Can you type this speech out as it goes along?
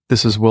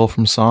This is Will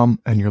from Psalm,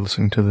 and you're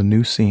listening to The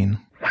New Scene.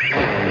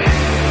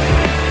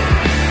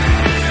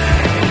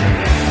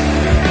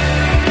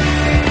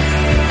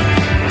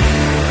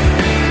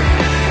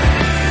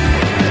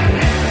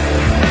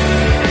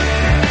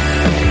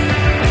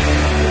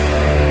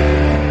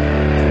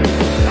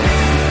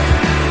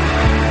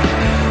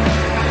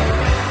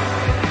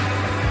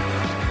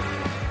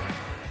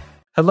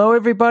 Hello,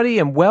 everybody,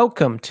 and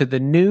welcome to The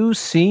New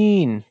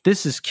Scene.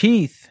 This is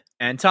Keith.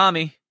 And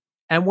Tommy.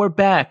 And we're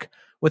back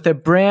with a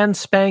brand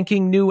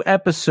spanking new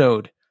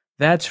episode.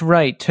 That's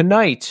right,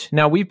 tonight.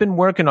 Now, we've been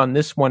working on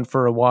this one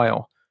for a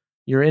while.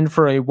 You're in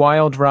for a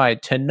wild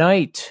ride.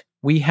 Tonight,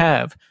 we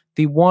have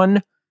the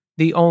one,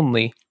 the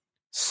only,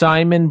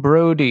 Simon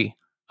Brody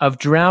of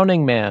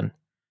Drowningman.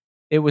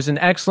 It was an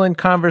excellent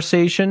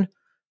conversation.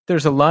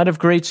 There's a lot of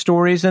great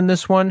stories in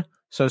this one,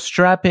 so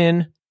strap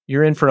in.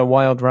 You're in for a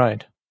wild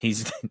ride.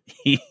 He's an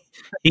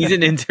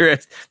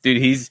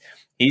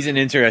he's an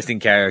interesting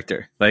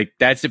character. Like,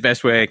 that's the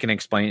best way I can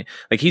explain it.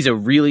 Like, he's a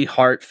really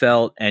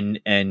heartfelt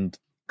and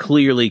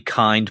clearly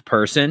kind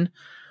person,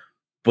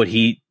 but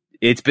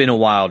it's been a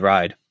wild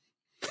ride.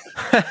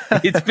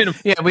 It's been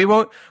yeah, we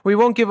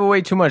won't give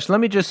away too much.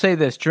 Let me just say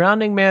this.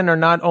 Drowningman are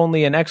not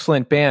only an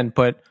excellent band,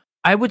 but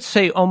I would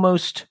say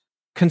almost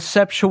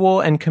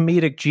conceptual and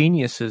comedic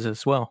geniuses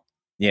as well.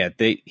 Yeah,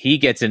 he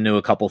gets into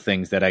a couple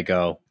things that I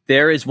go,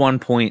 there is one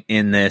point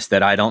in this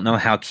that I don't know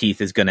how Keith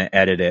is going to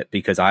edit it,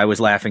 because I was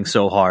laughing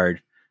so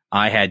hard,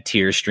 I had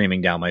tears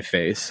streaming down my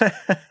face.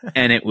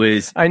 And it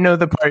was... I know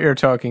the part you're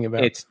talking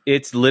about.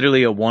 It's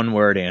literally a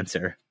one-word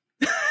answer.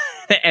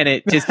 And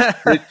it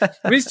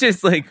was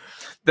just like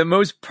the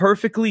most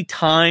perfectly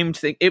timed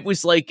thing. It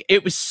was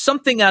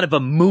something out of a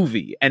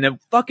movie. And the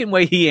fucking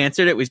way he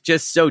answered it was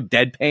just so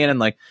deadpan and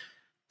like...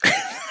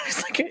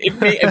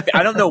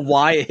 I don't know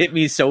why it hit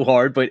me so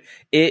hard, but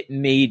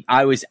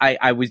I was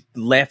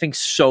laughing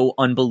so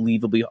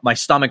unbelievably. My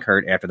stomach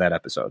hurt after that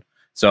episode.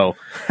 So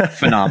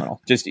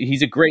phenomenal. Just,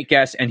 he's a great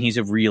guest and he's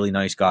a really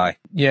nice guy.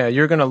 Yeah,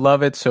 you're going to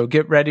love it. So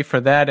get ready for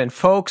that. And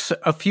folks,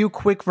 a few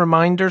quick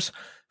reminders.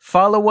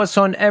 Follow us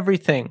on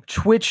everything.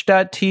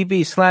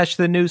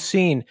 Twitch.tv/The New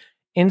Scene.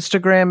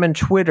 Instagram and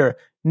Twitter,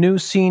 New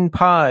Scene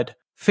Pod.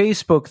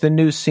 Facebook, The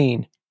New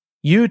Scene.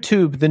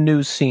 YouTube, The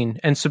New Scene,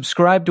 and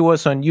subscribe to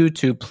us on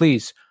YouTube,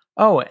 please.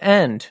 Oh,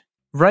 and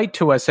write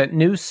to us at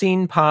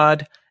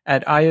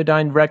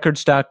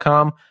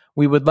newscenepod@iodinerecords.com.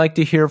 We would like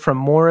to hear from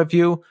more of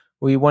you.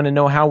 We want to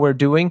know how we're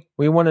doing.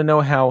 We want to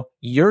know how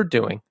you're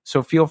doing.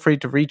 So feel free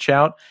to reach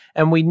out.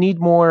 And we need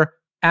more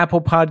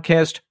Apple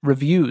Podcast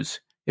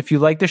reviews. If you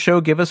like the show,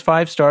 give us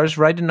 5 stars,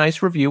 write a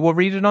nice review. We'll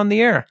read it on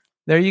the air.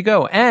 There you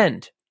go.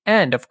 And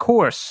of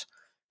course,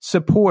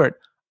 support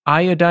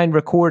Iodine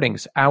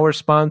Recordings, our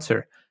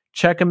sponsor.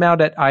 Check them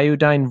out at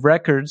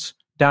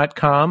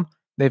iodinerecords.com.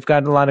 They've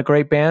got a lot of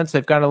great bands.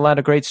 They've got a lot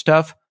of great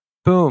stuff.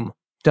 Boom.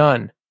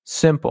 Done.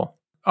 Simple.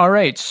 All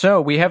right.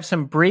 So we have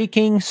some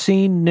breaking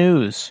scene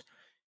news.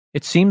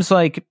 It seems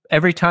like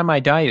Every Time I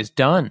Die is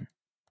done.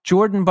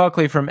 Jordan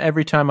Buckley from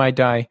Every Time I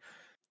Die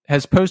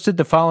has posted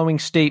the following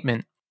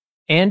statement.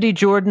 Andy,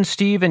 Jordan,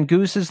 Steve, and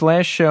Goose's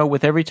last show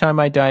with Every Time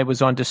I Die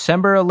was on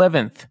December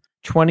 11th,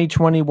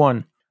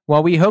 2021.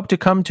 While we hope to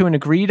come to an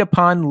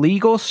agreed-upon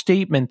legal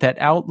statement that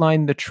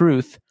outlined the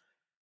truth,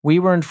 we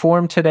were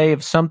informed today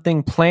of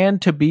something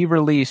planned to be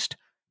released,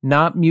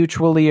 not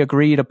mutually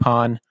agreed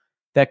upon,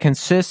 that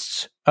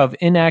consists of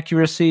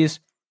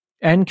inaccuracies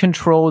and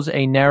controls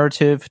a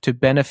narrative to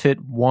benefit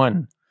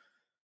one.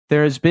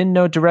 There has been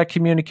no direct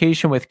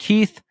communication with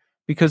Keith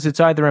because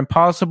it's either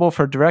impossible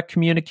for direct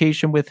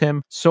communication with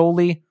him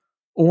solely,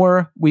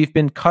 or we've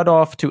been cut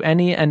off to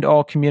any and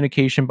all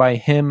communication by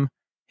him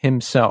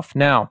himself.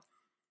 Now,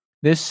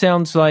 this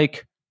sounds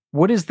like,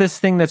 what is this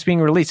thing that's being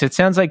released? It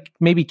sounds like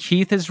maybe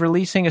Keith is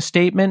releasing a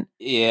statement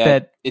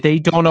that they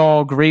don't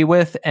all agree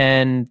with,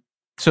 and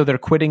so they're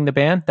quitting the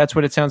band. That's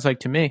what it sounds like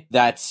to me.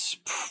 That's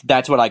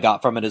what I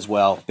got from it as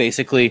well.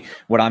 Basically,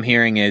 what I'm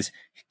hearing is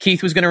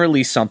Keith was going to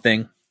release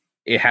something.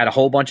 It had a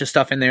whole bunch of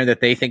stuff in there that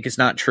they think is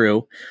not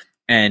true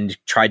and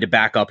tried to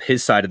back up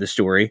his side of the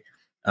story.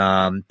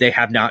 They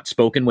have not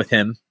spoken with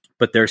him,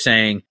 but they're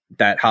saying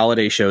that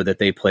holiday show that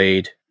they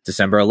played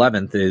December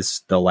 11th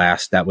is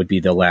that would be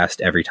the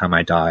last Every Time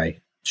I Die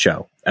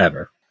show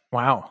ever.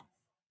 Wow.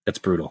 That's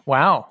brutal.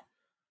 Wow.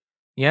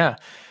 Yeah.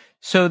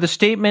 So the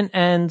statement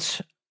ends,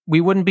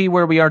 we wouldn't be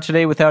where we are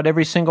today without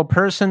every single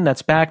person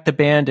that's backed the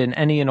band in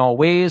any and all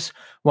ways.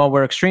 While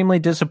we're extremely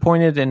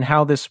disappointed in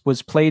how this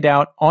was played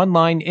out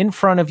online in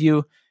front of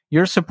you,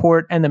 your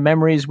support and the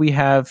memories we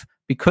have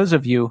because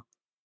of you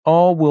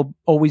all will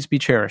always be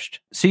cherished.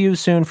 See you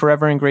soon.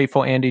 Forever and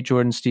grateful, Andy,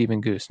 Jordan, Steve,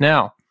 and Goose.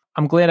 Now,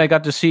 I'm glad I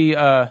got to see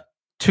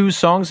 2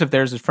 songs of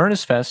theirs at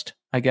Furnace Fest,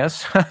 I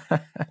guess.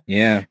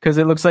 Yeah. Because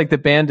it looks like the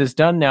band is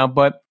done now,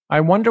 but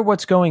I wonder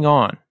what's going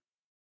on.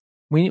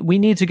 We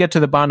need to get to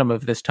the bottom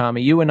of this,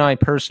 Tommy, you and I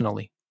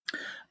personally.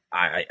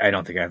 I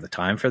don't think I have the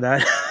time for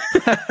that.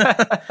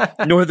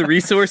 Nor the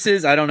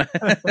resources. I don't know.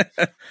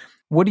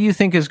 What do you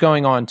think is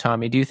going on,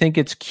 Tommy? Do you think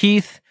it's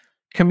Keith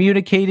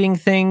communicating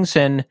things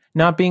and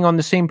not being on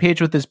the same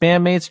page with his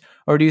bandmates?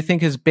 Or do you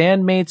think his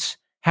bandmates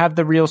have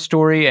the real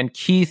story and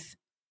Keith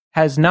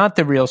has not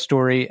the real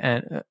story?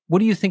 And what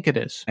do you think it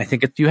is? I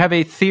think do you have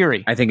a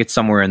theory? I think it's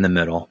somewhere in the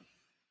middle.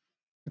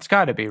 It's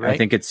got to be, right? I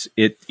think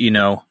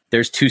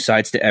there's two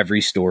sides to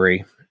every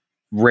story.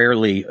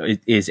 Rarely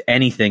is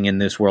anything in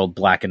this world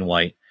black and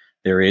white.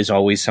 There is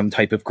always some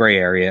type of gray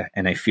area.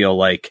 And I feel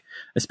like,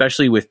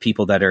 especially with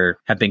people that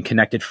have been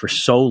connected for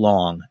so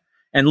long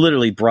and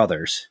literally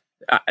brothers,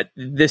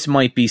 this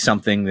might be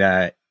something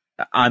that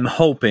I'm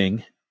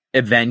hoping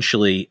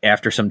eventually,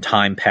 after some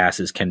time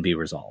passes, can be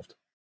resolved.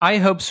 I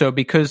hope so,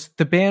 because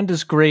the band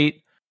is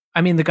great.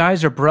 I mean, the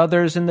guys are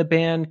brothers in the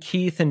band,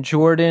 Keith and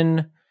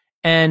Jordan,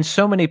 and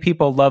so many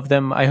people love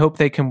them. I hope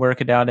they can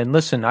work it out. And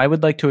listen, I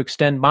would like to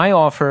extend my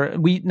offer.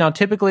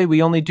 Typically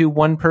we only do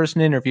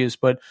one-person interviews,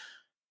 but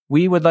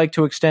we would like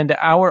to extend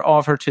our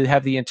offer to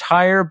have the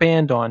entire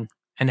band on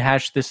and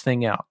hash this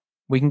thing out.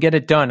 We can get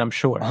it done, I'm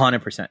sure.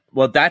 100%.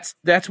 Well, that's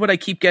what I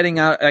keep getting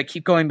out. I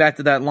keep going back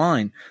to that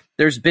line.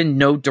 There's been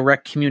no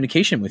direct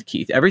communication with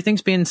Keith.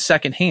 Everything's been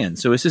secondhand.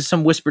 So this is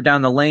some whisper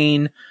down the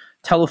lane,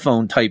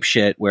 telephone type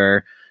shit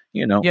where,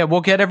 Yeah,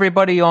 we'll get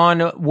everybody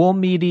on. We'll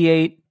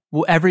mediate.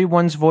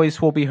 Everyone's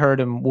voice will be heard,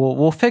 and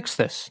we'll fix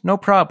this. No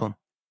problem.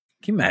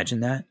 Can you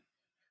imagine that?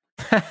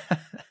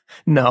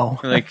 No.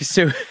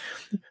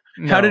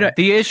 How did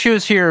the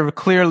issues here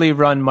clearly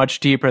run much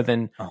deeper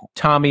than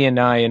Tommy and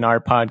I in our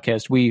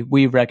podcast.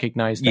 We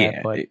recognize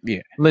that, but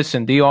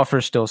listen, the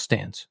offer still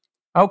stands.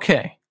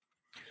 Okay.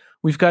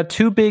 We've got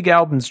 2 big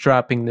albums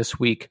dropping this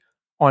week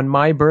on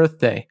my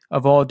birthday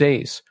of all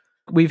days.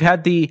 We've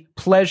had the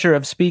pleasure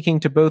of speaking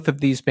to both of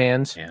these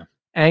bands. Yeah.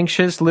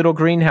 Anxious Little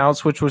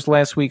Greenhouse, which was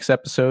last week's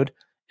episode,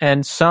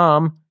 and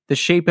Psalm, The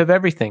Shape of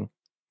Everything.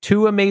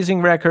 2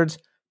 amazing records,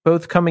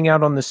 both coming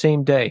out on the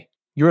same day.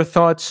 Your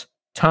thoughts,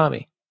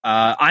 Tommy?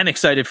 I'm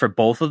excited for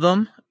both of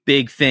them.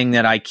 Big thing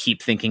that I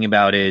keep thinking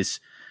about is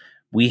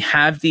we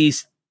have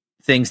these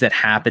things that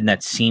happen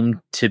that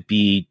seem to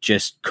be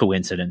just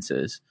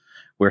coincidences,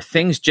 where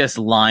things just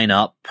line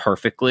up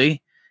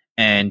perfectly.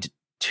 And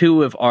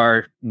 2 of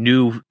our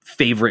new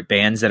favorite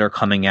bands that are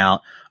coming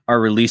out are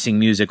releasing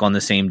music on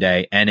the same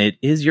day, and it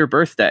is your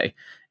birthday.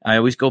 I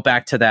always go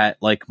back to that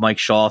like Mike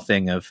Shaw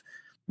thing of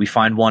we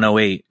find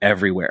 108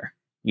 everywhere.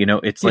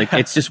 It's like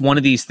it's just one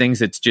of these things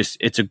that's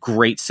it's a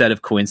great set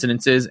of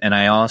coincidences. And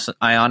I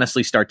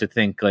honestly start to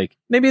think like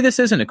maybe this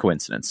isn't a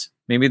coincidence.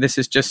 Maybe this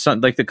is just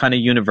like the kind of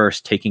universe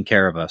taking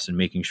care of us and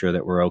making sure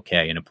that we're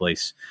okay in a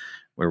place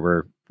where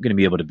we're going to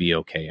be able to be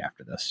okay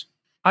after this.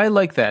 I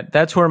like that.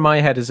 That's where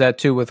my head is at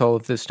too with all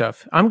of this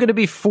stuff. I'm going to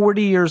be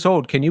 40 years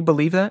old. Can you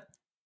believe that?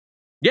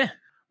 Yeah.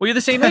 Well, you're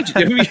the same age.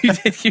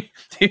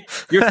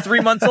 You're 3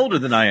 months older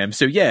than I am.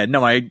 So yeah,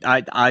 no,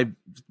 I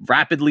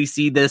rapidly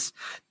see this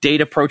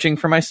date approaching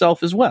for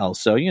myself as well.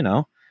 So,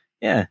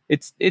 yeah,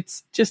 it's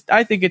just,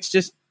 I think it's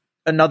just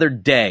another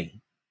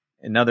day,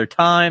 another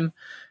time,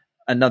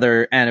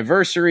 another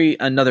anniversary,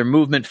 another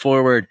movement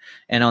forward.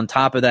 And on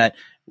top of that,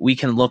 we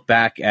can look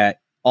back at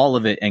all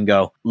of it and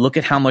go, look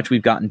at how much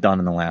we've gotten done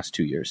in the last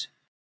 2 years.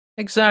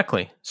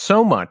 Exactly.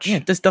 So much. Yeah,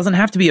 this doesn't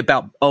have to be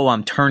about,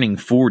 I'm turning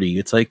 40.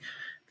 It's like,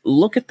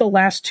 look at the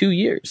last 2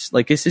 years.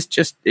 Like,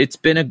 it's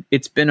been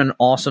an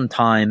awesome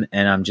time,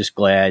 and I'm just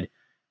glad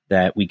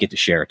that we get to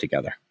share it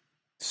together.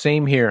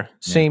 Same here.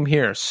 Same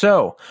here.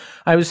 So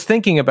I was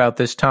thinking about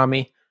this,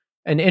 Tommy,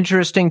 an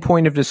interesting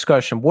point of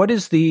discussion. What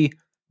is the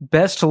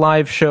best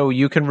live show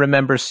you can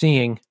remember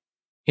seeing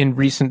in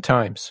recent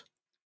times?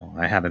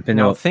 I haven't been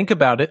to think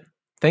about it.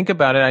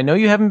 I know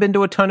you haven't been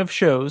to a ton of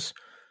shows,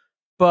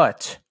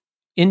 but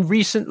in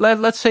recent,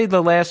 let's say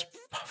the last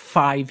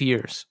 5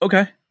 years.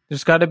 Okay.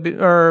 There's got to be,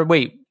 or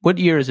wait, what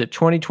year is it?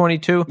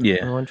 2022? Yeah.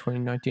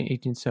 2019,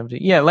 18, 17.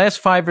 Yeah, last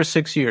 5 or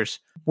 6 years.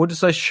 What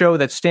is a show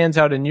that stands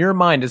out in your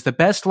mind as the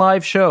best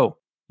live show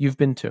you've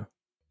been to?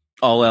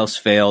 All Else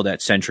Failed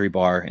at Century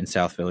Bar in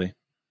South Philly.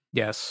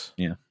 Yes.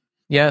 Yeah.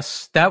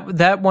 Yes,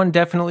 that one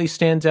definitely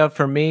stands out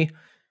for me.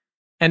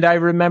 And I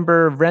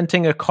remember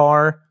renting a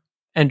car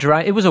and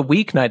drive. It was a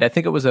weeknight. I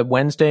think it was a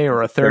Wednesday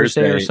or a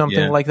Thursday or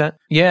something like that.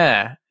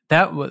 Yeah,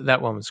 that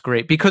one was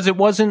great because it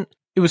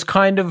was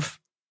kind of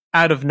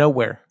out of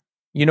nowhere.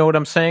 You know what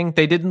I'm saying?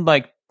 They didn't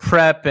like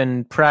prep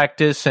and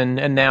practice and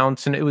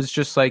announce, and it was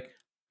just like,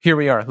 here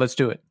we are, let's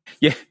do it.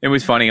 Yeah, it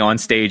was funny on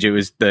stage. It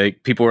was the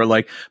people were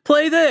like,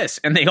 play this,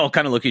 and they all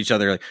kind of look at each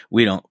other like,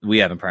 we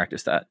haven't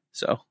practiced that,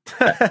 so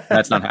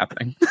that's not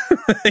happening.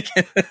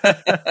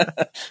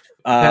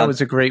 That was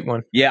a great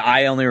one. Yeah,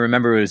 I only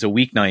remember it was a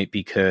weeknight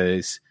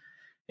because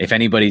if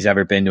anybody's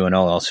ever been to an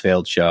All Else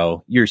Failed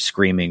show, you're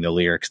screaming the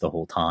lyrics the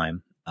whole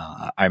time.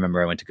 I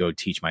remember I went to go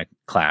teach my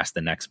class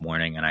the next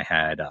morning, and I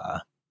had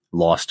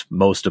lost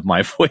most of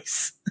my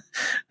voice.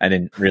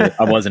 I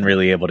wasn't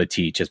really able to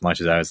teach as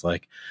much as I was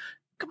like,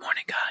 "Good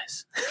morning,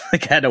 guys."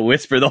 Like I had to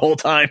whisper the whole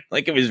time.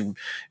 Like it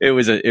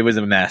was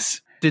a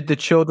mess. Did the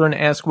children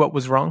ask what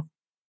was wrong?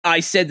 I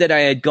said that I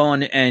had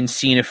gone and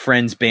seen a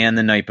friend's band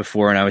the night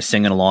before, and I was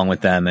singing along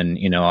with them. And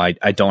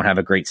I don't have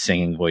a great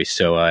singing voice,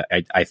 so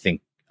I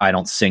think I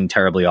don't sing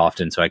terribly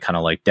often, so I kind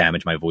of like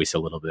damage my voice a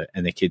little bit.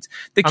 And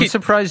I'm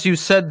surprised you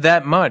said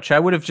that much. I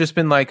would have just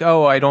been like,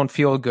 oh, I don't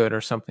feel good or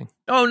something.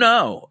 Oh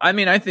no. I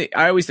mean,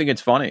 I always think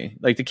it's funny.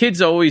 Like the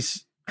kids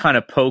always kind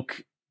of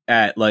poke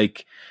at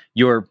like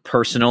your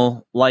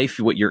personal life,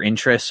 what your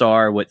interests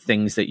are, what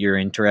things that you're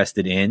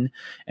interested in.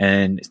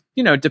 And,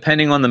 you know,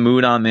 depending on the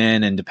mood I'm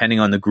in and depending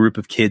on the group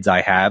of kids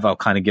I have, I'll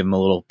kind of give them a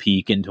little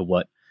peek into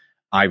what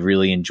I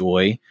really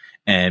enjoy.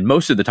 And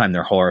most of the time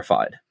they're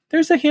horrified.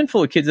 There's a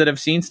handful of kids that have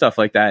seen stuff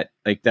like that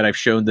I've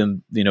showed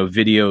them, you know,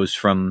 videos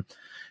from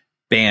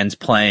bands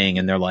playing,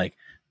 and they're like,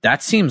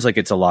 that seems like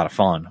it's a lot of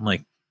fun. I'm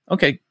like,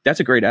 okay, that's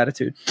a great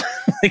attitude.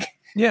 Like,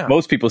 yeah,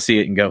 most people see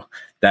it and go,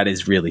 that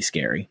is really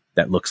scary.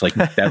 That looks like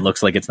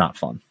it's not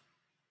fun.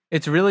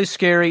 It's really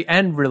scary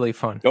and really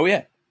fun. Oh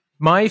yeah.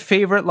 My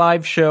favorite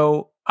live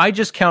show, I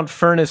just count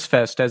Furnace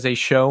Fest as a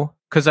show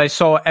because I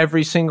saw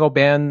every single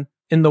band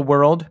in the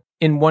world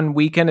in one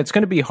weekend. It's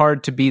going to be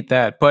hard to beat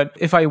that. But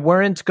if I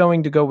weren't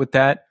going to go with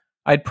that,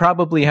 I'd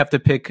probably have to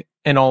pick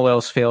an All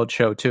Else Failed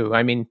show too.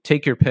 I mean,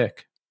 take your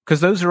pick,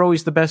 because those are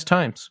always the best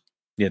times.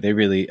 Yeah, they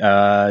really,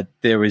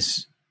 there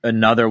was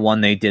another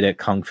one they did at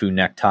Kung Fu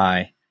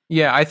Necktie.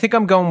 Yeah, I think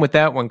I'm going with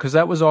that one because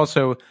that was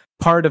also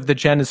part of the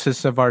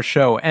genesis of our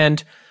show.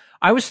 And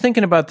I was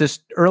thinking about this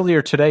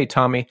earlier today,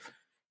 Tommy.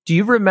 Do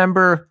you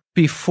remember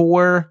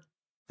before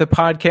the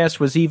podcast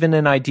was even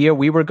an idea,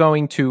 we were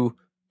going to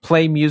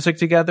play music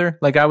together?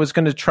 Like I was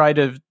going to try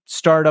to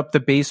start up the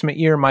Basement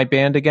Year, my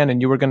band again,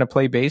 and you were going to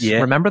play bass.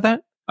 Yeah. Remember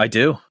that? I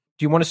do.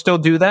 Do you want to still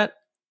do that?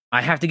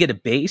 I have to get a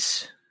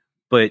bass,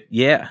 but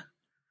yeah.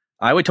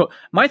 I would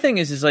my thing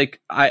is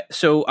like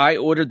I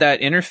ordered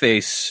that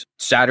interface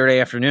Saturday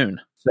afternoon.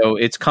 So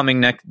it's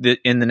coming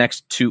in the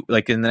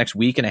next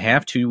week and a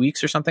half, 2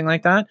 weeks or something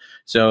like that.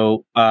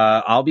 So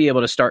I'll be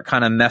able to start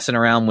kind of messing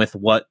around with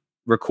what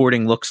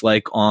recording looks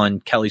like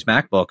on Kelly's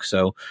MacBook.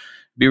 So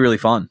it'd be really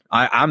fun.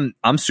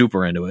 I'm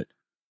super into it.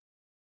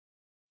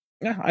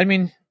 Yeah, I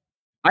mean,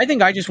 I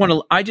think I just want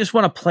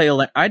to play.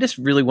 I just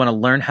really want to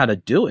learn how to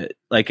do it.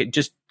 Like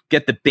just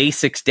get the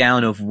basics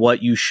down of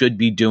what you should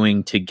be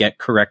doing to get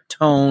correct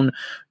tone,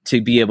 to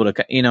be able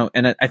to, you know,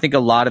 and I think a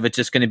lot of it's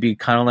just going to be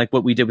kind of like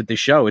what we did with the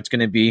show. It's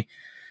going to be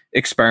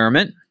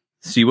experiment,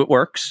 see what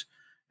works,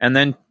 and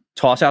then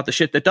toss out the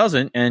shit that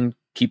doesn't and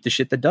keep the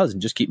shit that does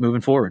and just keep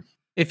moving forward.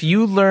 If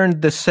you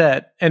learned the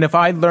set and if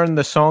I learned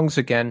the songs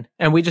again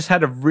and we just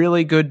had a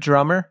really good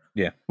drummer,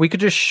 yeah, we could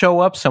just show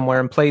up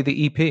somewhere and play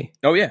the EP.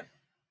 Oh yeah.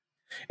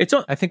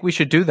 I think we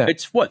should do that.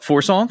 It's what,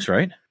 4 songs,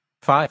 right?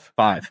 5.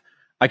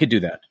 I could do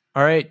that.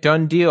 All right,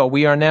 done deal.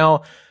 We are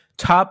now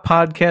top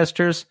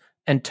podcasters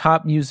and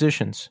top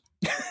musicians.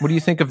 What do you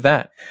think of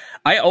that?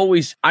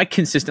 I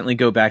consistently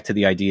go back to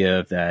the idea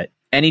of that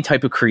any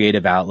type of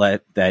creative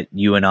outlet that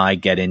you and I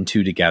get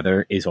into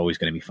together is always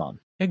going to be fun.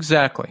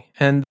 Exactly.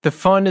 And the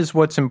fun is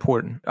what's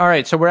important. All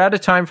right, so we're out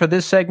of time for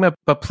this segment,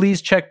 but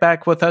please check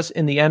back with us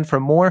in the end for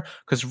more,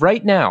 because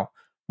right now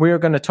we are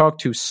going to talk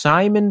to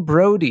Simon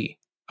Brody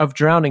of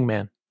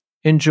Drowningman.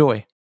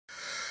 Enjoy.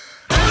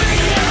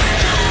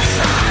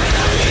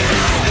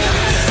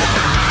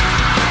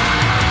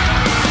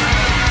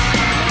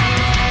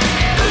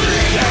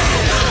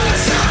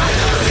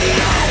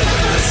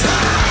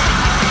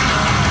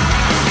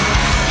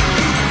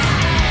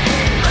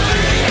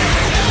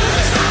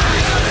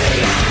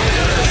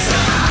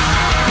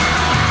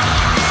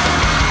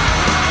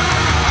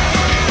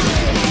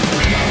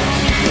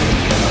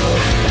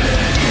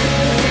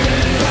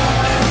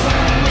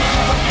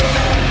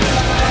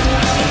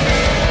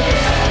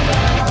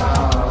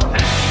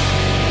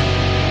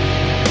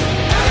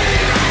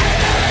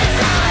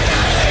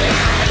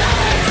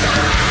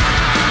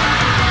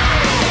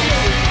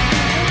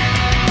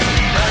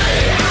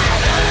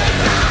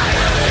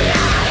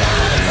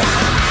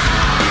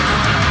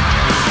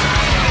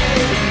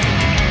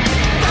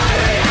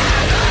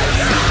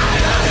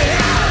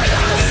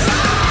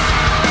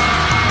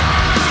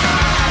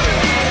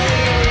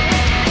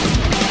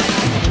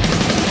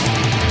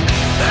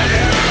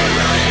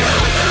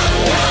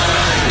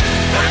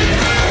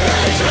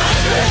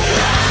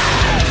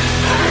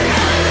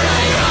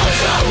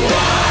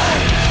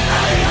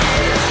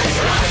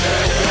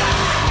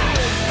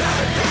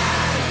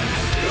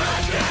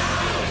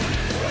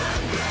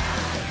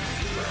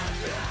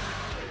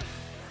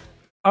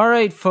 All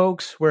right,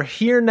 folks, we're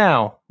here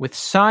now with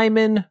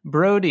Simon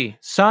Brody.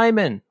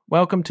 Simon,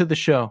 welcome to the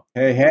show.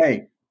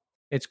 Hey.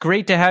 It's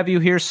great to have you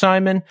here,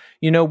 Simon.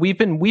 You know, we've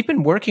been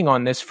working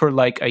on this for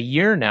like a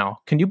year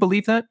now. Can you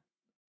believe that?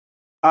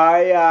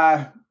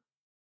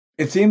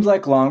 It seems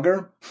like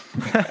longer.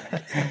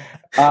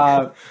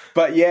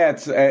 But yeah,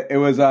 it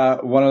was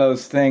one of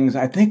those things.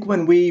 I think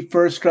when we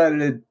first started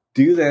to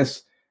do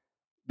this,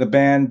 the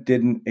band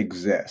didn't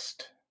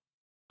exist.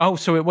 Oh,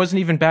 so it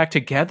wasn't even back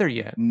together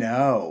yet.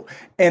 No.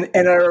 And I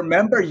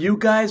remember you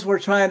guys were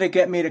trying to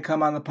get me to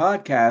come on the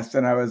podcast,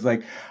 and I was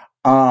like,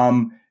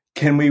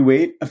 can we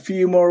wait a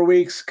few more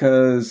weeks?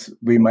 Because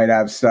we might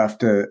have stuff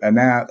to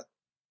announce.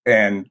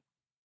 And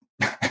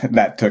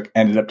that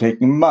ended up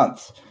taking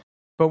months.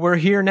 But we're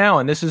here now,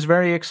 and this is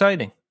very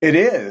exciting. It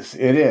is.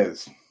 It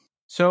is.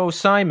 So,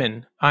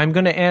 Simon, I'm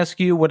going to ask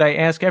you what I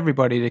ask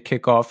everybody to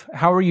kick off.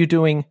 How are you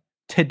doing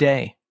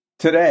today?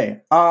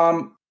 Today,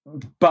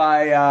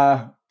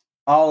 by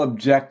all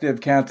objective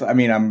counts, I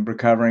mean, I'm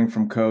recovering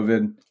from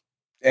COVID,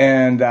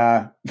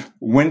 and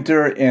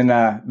winter in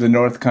the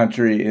North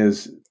Country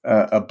is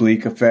a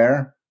bleak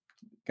affair,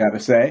 gotta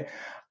say.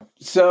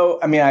 So,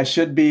 I mean, I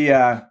should be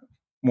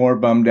more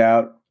bummed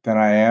out than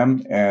I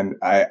am, and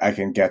I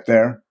can get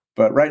there.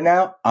 But right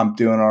now, I'm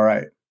doing all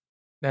right.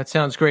 That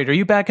sounds great. Are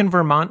you back in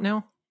Vermont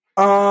now?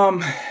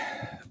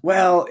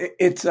 Well,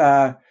 it's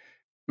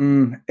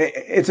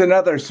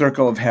another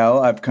circle of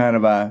hell I've kind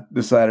of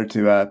decided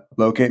to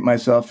locate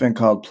myself in,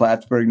 called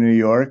Plattsburgh, New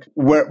York,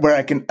 where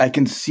I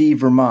can see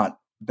Vermont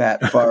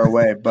that far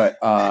away, but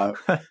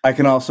I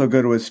can also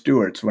go to a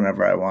Stewart's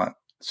whenever I want.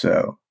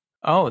 So,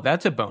 oh,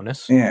 that's a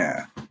bonus.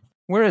 Yeah.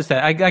 Where is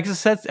that? I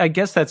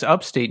guess that's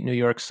upstate New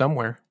York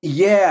somewhere.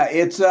 Yeah,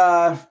 it's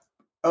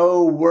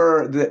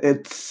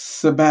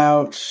it's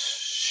about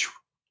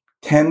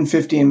 10,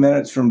 15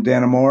 minutes from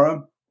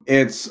Dannemora.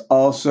 It's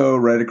also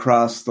right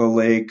across the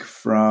lake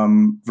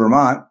from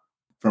Vermont,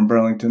 from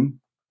Burlington.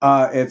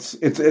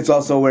 It's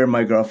also where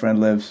my girlfriend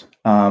lives.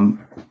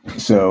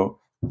 So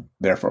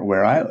therefore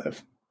where I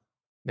live.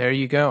 There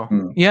you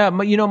go. Yeah,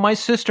 my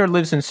sister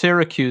lives in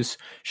Syracuse.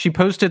 She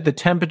posted the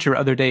temperature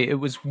other day. It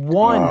was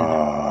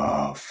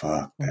 1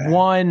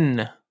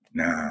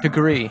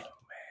 degree. Man.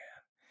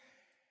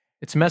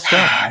 It's messed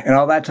up. And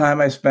all that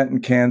time I spent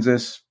in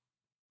Kansas,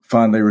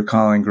 fondly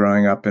recalling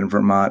growing up in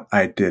Vermont,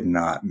 I did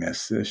not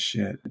miss this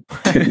shit.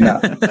 Did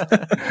not.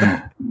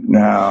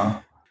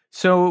 No.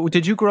 So,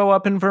 did you grow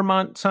up in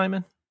Vermont,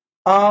 Simon?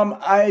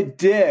 I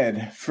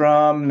did,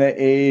 from the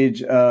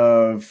age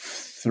of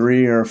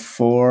 3 or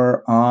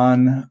 4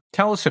 on.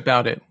 Tell us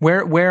about it.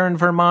 Where in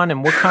Vermont,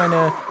 and what kind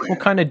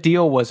of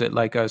deal was it?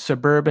 Like a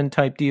suburban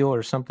type deal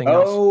or something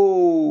else?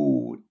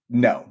 Oh,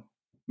 no.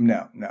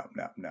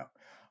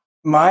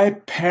 My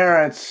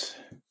parents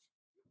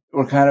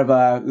were kind of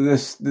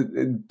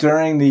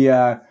during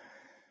the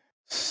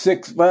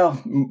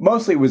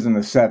mostly it was in the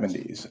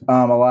 70s.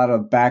 A lot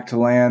of back to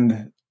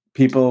land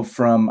people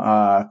from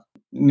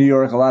New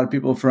York, a lot of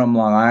people from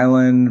Long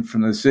Island,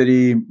 from the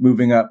city,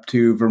 moving up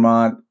to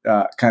Vermont,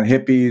 kind of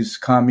hippies,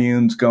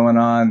 communes going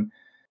on.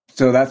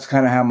 So that's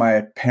kind of how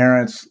my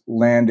parents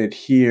landed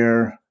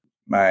here.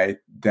 My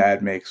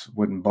dad makes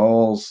wooden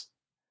bowls.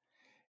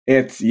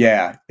 It's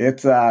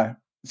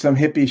some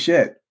hippie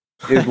shit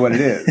is what it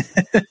is,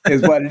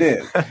 what it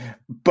is.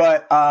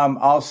 But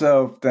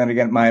also, then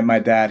again, my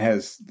dad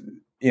has,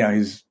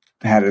 he's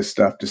had his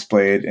stuff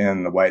displayed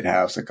in the White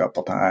House a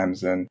couple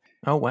times. And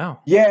oh,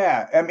 wow.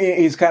 Yeah. I mean,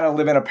 he's kind of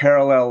living a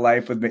parallel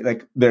life with me.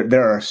 Like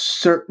there are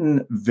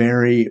certain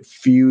very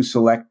few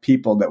select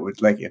people that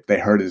would, like, if they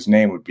heard his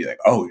name, would be like,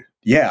 oh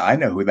yeah, I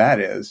know who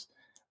that is.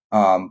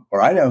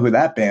 Or I know who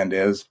that band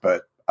is,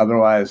 but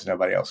otherwise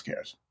nobody else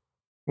cares.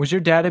 Was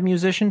your dad a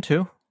musician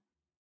too?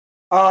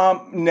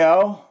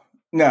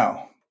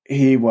 No,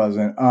 he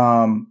wasn't.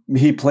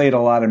 He played a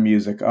lot of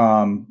music.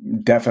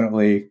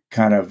 Definitely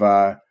kind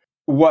of,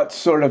 what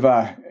sort of,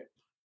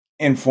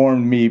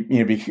 informed me,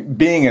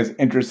 being as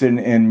interested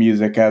in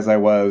music as I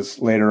was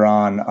later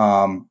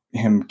on,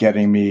 him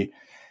getting me,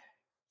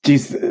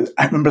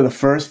 I remember the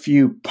first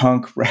few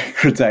punk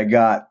records I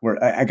got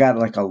where I got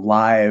like a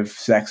live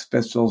Sex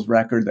Pistols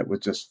record that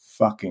was just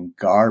fucking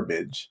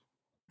garbage.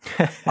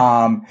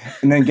 And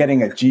then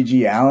getting a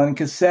G.G. Allen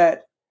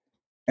cassette.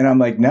 And I'm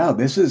like, no,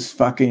 this is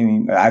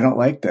fucking, I don't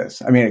like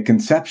this. I mean,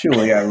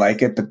 conceptually, I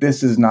like it, but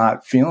this is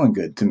not feeling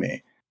good to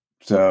me.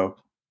 So,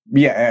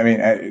 yeah, I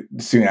mean,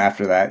 soon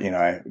after that,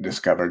 I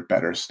discovered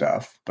better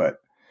stuff. But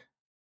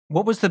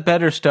what was the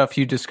better stuff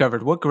you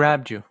discovered? What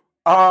grabbed you?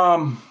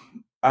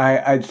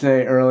 I'd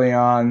say early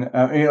on,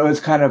 it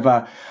was kind of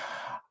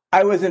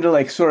I was into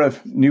like sort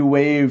of new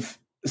wave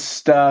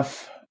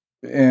stuff.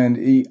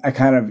 And I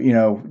kind of,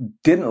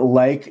 didn't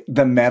like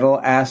the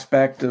metal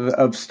aspect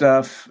of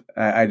stuff.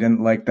 I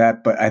didn't like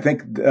that. But I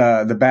think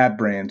the Bad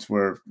Brains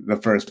were the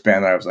first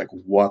band that I was like,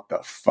 what the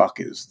fuck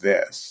is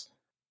this?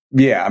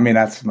 Yeah, I mean,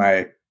 that's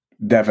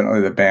definitely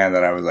the band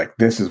that I was like,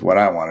 this is what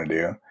I want to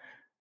do.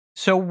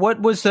 So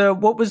what was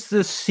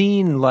the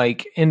scene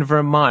like in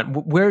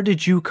Vermont? Where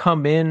did you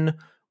come in?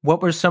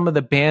 What were some of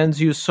the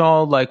bands you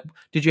saw? Like,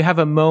 did you have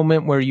a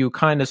moment where you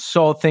kind of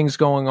saw things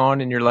going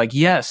on and you're like,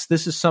 yes,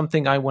 this is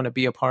something I want to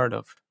be a part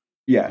of?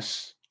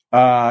 Yes.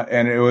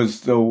 And it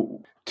was the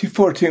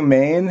 242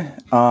 Main,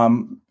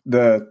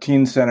 the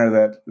teen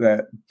center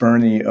that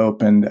Bernie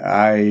opened.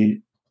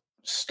 I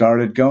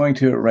started going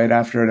to it right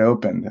after it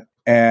opened.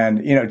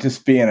 And,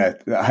 just being a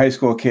high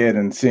school kid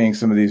and seeing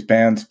some of these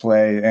bands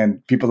play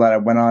and people that I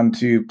went on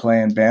to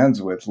play in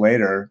bands with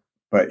later,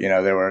 but, they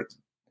were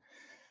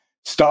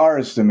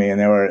stars to me, and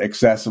they were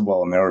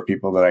accessible, and there were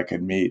people that I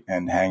could meet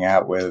and hang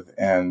out with.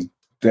 And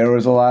there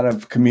was a lot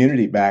of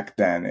community back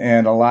then,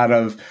 and a lot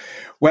of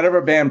whatever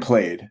band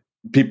played,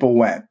 people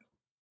went.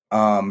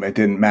 It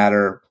didn't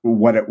matter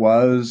what it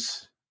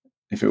was.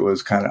 If it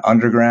was kind of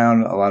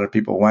underground, a lot of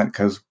people went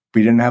because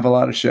we didn't have a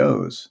lot of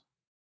shows.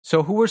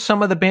 So who were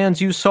some of the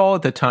bands you saw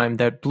at the time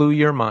that blew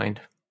your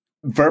mind?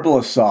 Verbal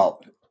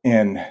Assault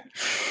in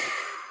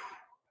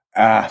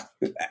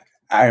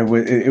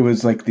it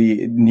was like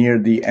near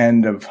the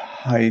end of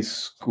high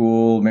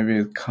school,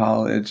 maybe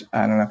college,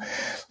 I don't know,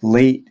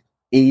 late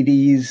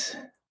 80s.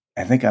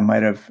 I think I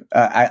might have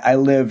I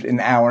lived an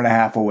hour and a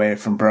half away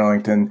from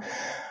Burlington.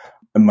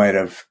 I might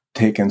have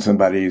taken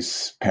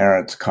somebody's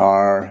parents'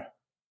 car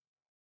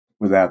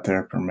without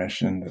their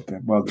permission.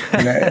 Well,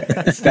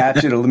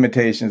 statute of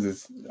limitations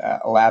is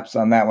elapsed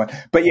on that one.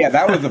 But yeah,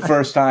 that was the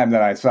first time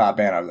that I saw a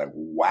band. I was like,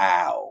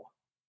 wow.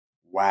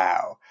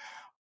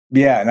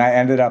 Yeah, and I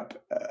ended up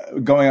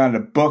going on to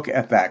book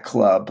at that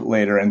club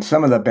later. And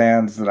some of the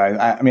bands that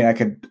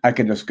I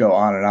could just go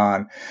on and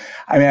on.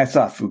 I mean, I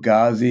saw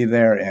Fugazi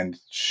there in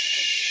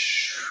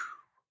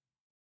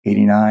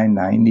 89,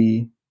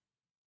 90.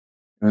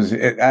 I've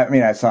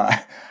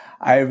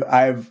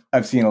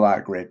seen a lot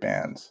of great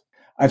bands.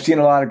 I've seen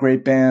a lot of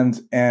great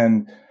bands,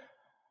 and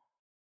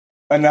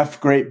enough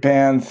great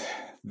bands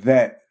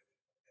that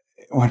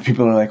when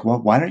people are like,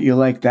 well, why don't you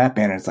like that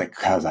band? And it's like,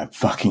 because I've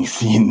fucking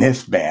seen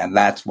this band.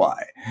 That's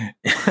why.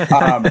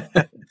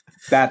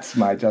 That's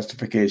my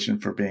justification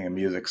for being a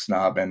music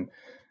snob, and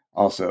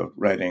also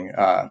writing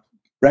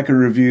record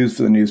reviews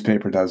for the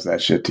newspaper does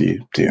that shit to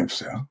you too.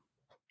 So,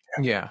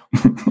 yeah.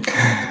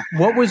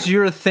 What was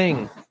your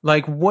thing?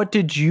 Like, what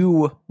did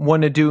you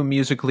want to do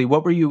musically?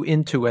 What were you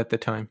into at the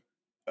time?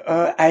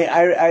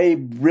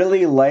 I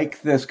really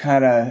like this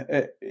kind of,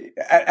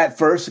 at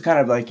first, kind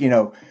of like,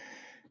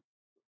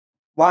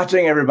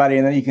 watching everybody,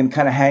 and then you can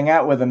kind of hang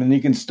out with them, and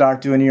you can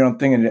start doing your own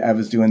thing. And I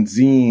was doing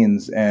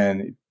zines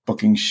and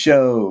booking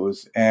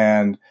shows,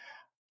 and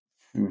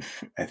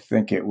I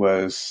think it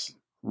was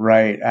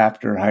right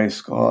after high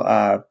school.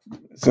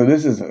 So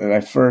this is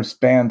my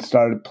first band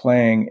started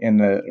playing in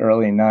the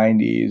early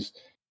 90s.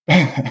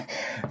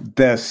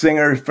 The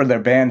singer for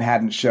their band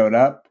hadn't showed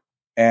up,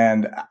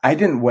 and I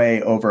didn't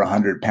weigh over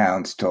 100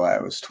 pounds till I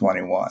was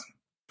 21.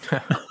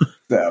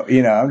 So,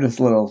 I'm just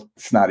a little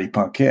snotty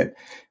punk kid.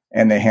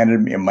 And they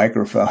handed me a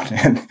microphone,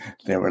 and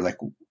they were like,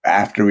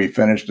 after we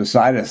finished the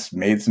side, I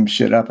made some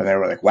shit up, and they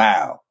were like,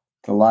 wow,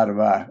 it's a lot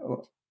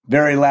of,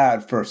 very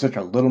loud for such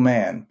a little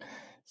man.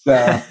 So,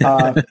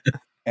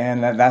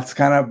 and that's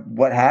kind of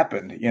what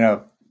happened.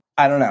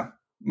 I don't know.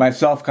 My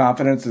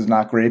self-confidence is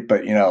not great,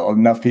 but,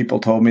 enough people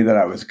told me that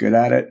I was good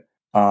at it,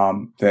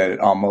 that it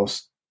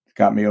almost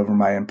got me over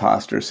my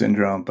imposter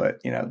syndrome.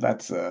 But,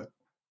 that's a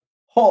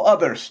whole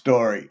other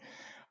story.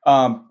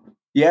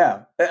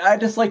 Yeah, I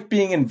just like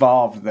being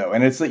involved, though.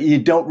 And it's like you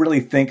don't really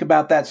think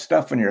about that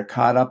stuff when you're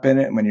caught up in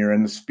it, when you're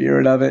in the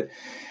spirit of it.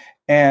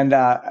 And,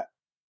 I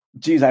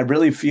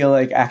really feel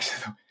like,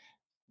 actually,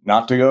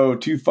 not to go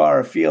too far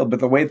afield, but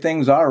the way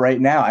things are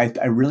right now,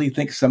 I really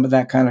think some of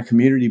that kind of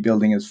community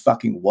building is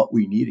fucking what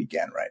we need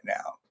again right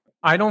now.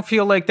 I don't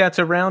feel like that's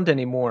around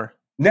anymore.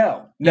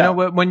 No.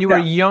 When you were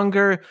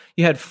younger,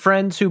 you had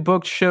friends who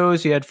booked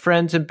shows, you had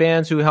friends and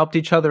bands who helped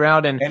each other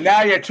out. And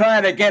now you're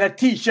trying to get a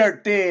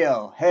t-shirt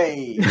deal.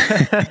 Hey.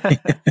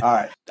 All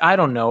right. I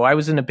don't know. I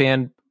was in a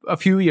band a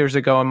few years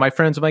ago, and my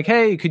friends are like,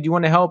 hey, could you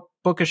want to help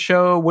book a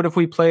show? What if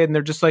we played? And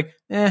they're just like,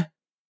 eh.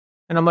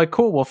 And I'm like,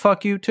 cool, well,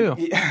 fuck you too.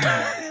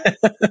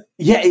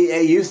 Yeah,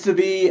 it used to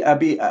be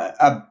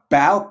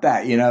about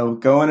that,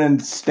 going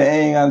and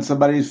staying on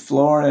somebody's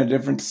floor in a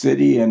different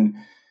city. And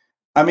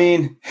I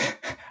mean,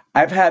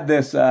 I've had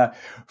this,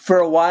 for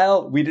a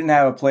while, we didn't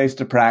have a place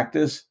to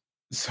practice,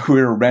 so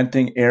we were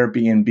renting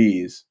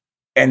Airbnbs.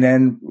 And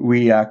then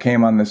we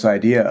came on this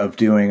idea of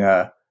doing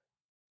a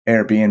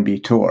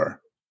Airbnb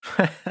tour.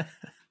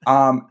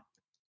 And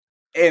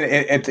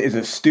it's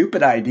a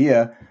stupid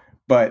idea,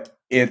 but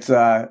it's,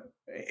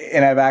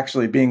 and I've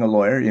actually, being a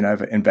lawyer,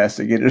 I've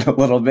investigated a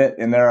little bit,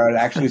 and there are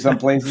actually some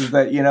places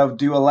that,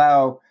 do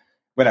allow,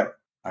 whatever.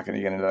 Not going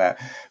to get into that.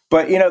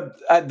 But,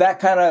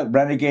 that kind of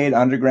renegade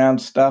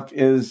underground stuff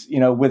is,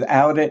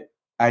 without it,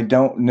 I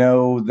don't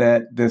know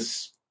that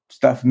this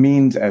stuff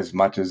means as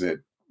much as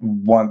it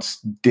once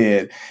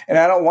did. And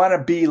I don't want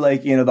to be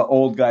like, the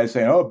old guys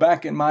saying, oh,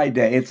 back in my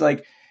day. It's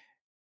like,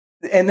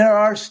 and there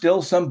are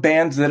still some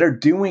bands that are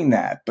doing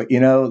that. But,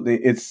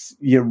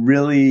 you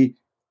really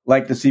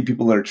like to see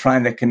people that are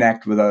trying to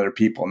connect with other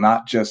people,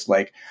 not just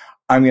like,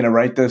 I'm going to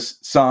write this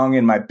song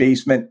in my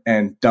basement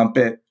and dump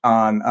it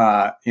on,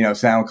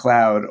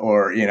 SoundCloud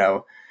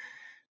or,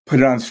 put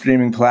it on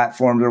streaming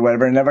platforms or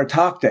whatever and never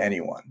talk to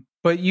anyone.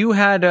 But you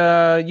had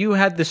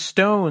the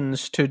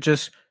stones to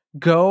just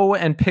go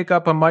and pick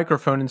up a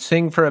microphone and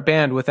sing for a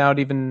band without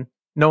even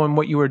knowing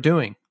what you were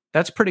doing.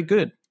 That's pretty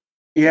good.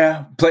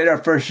 Yeah. Played our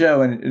first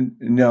show and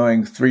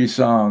knowing 3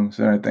 songs.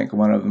 And I think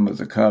one of them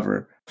was a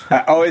cover.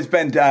 I've always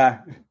been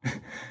kind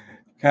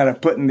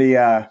of putting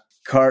the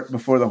cart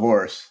before the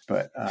horse,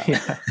 but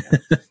yeah.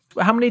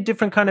 How many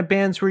different kind of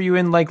bands were you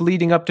in, like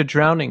leading up to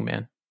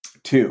Drowningman?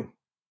 2.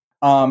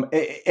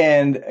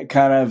 And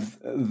kind of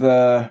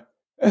the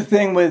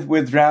thing with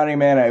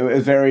Drowningman, it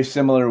was very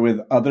similar with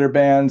other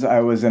bands.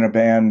 I was in a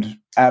band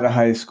out of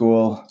high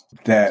school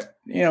that,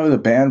 was a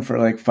band for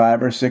like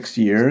 5 or 6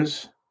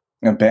 years.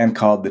 a band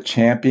called The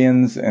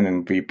Champions, and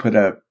then we put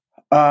a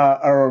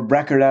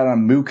record out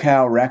on Moo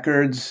Cow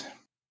Records.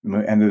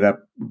 We ended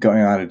up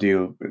going on to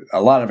do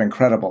a lot of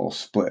incredible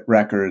split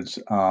records,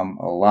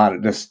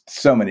 just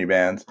so many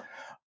bands.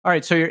 All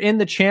right, so you're in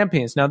The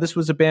Champions. Now, this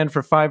was a band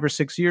for 5 or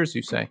 6 years,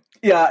 you say?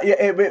 Yeah,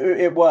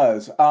 it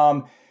was.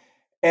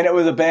 And it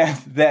was a band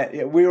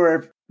that we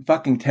were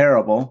fucking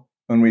terrible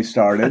when we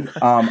started.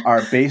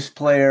 Our bass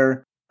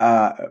player,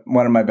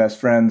 one of my best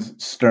friends,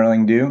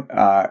 Sterling Dew,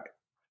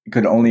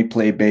 could only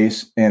play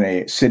bass in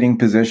a sitting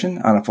position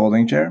on a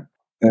folding chair.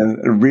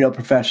 A real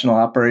professional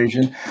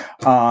operation.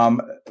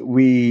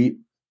 We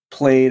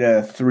played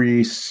a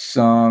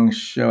 3-song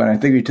show, and I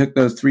think we took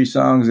those 3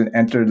 songs and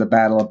entered the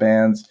Battle of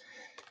Bands.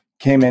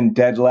 Came in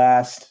dead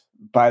last.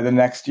 By the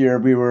next year,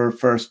 we were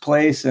first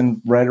place,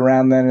 and right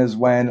around then is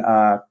when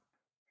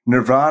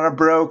Nirvana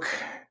broke,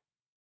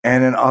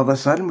 and then all of a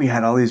sudden we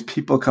had all these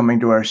people coming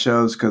to our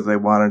shows because they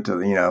wanted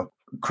to,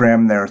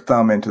 cram their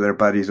thumb into their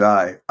buddy's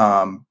eye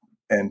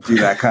and do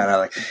that kind of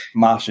like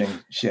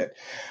moshing shit.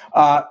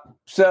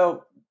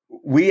 So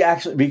we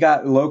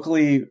got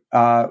locally,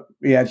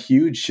 we had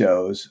huge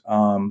shows,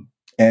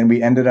 and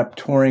we ended up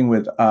touring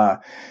with a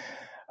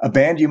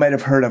band you might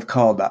have heard of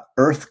called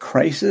Earth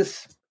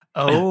Crisis.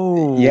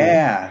 Oh.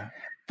 Yeah.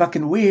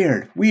 Fucking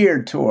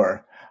weird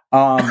tour.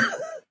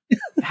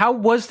 How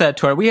was that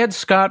tour? We had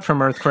Scott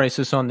from Earth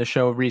Crisis on the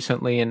show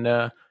recently,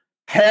 and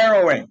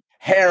harrowing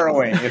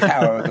is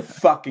how it was.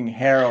 Fucking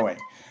harrowing.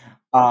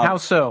 How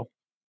so?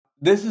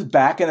 This is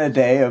back in the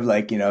day of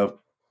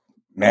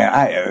man,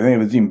 I think it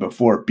was even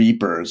before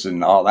beepers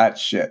and all that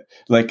shit.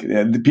 Like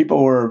the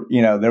people were,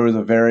 there was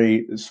a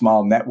very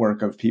small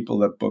network of people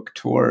that booked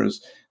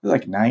tours. It was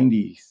like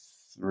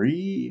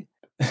 93.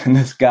 And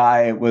this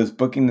guy was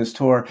booking this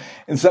tour,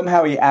 and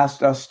somehow he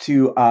asked us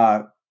to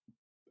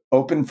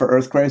open for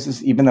Earth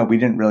Crisis, even though we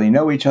didn't really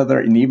know each other,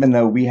 and even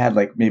though we had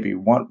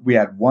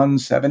one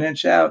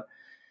 7-inch out.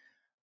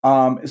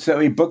 So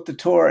he booked the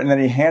tour, and then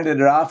he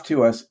handed it off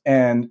to us,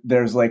 and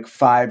there's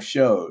 5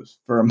 shows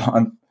for a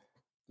month,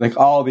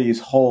 all these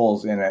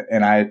holes in it,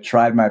 and I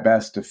tried my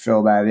best to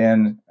fill that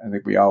in. I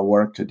think we all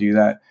worked to do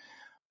that.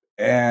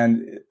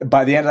 And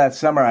by the end of that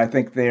summer, I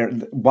think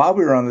while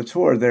we were on the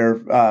tour, their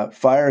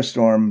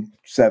Firestorm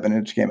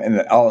 7-inch came, and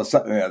all of a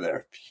sudden, they're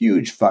a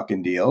huge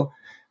fucking deal.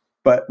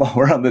 But while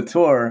we're on the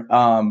tour,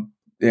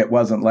 it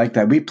wasn't like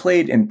that. We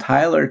played in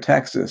Tyler,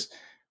 Texas,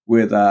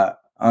 with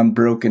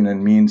Unbroken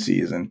and Mean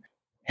Season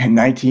in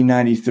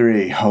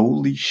 1993.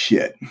 Holy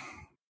shit!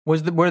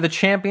 Were the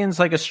Champions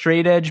like a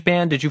straight edge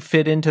band? Did you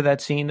fit into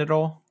that scene at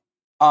all?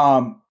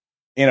 In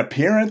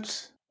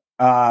appearance.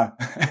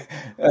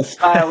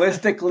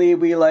 Stylistically,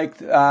 we liked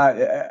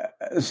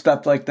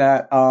stuff like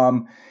that.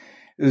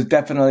 It was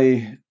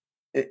definitely,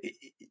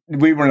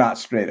 we were not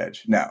straight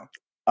edge. No,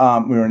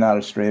 we were not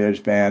a straight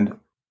edge band,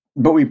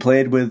 but we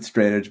played with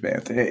straight edge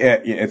bands.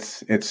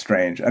 It's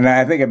strange, and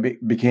I think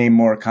it became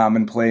more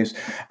commonplace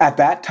at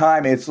that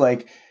time. It's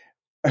like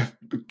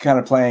kind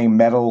of playing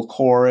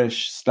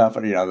metalcore-ish stuff,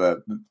 or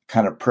the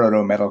kind of proto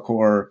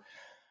metalcore.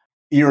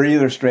 You were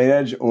either straight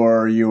edge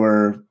or you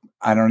were,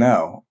 I don't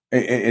know.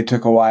 It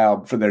took a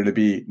while for there to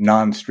be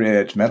non-straight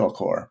edge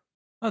metalcore.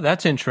 Oh,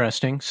 that's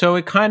interesting. So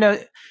it kind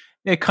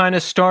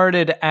of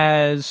started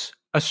as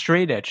a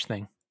straight edge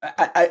thing.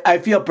 I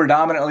feel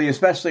predominantly,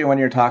 especially when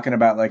you're talking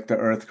about the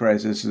Earth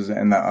Crisis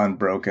and the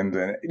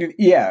Unbroken.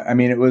 Yeah, I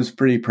mean, it was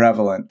pretty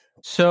prevalent.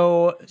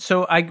 So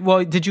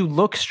did you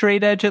look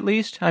straight edge at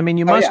least? I mean,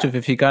 you must have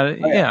if you got it.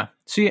 Oh, yeah.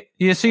 So you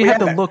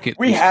had the look.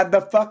 We had the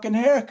fucking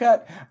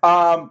haircut.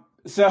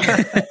 So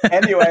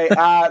anyway,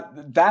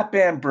 that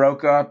band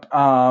broke up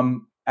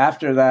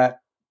after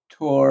that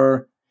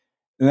tour.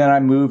 And then I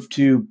moved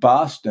to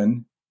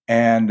Boston,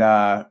 and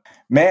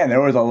man, there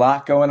was a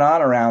lot going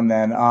on around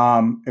then.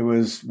 It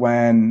was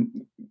when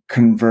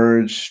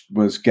Converge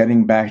was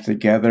getting back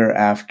together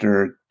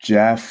after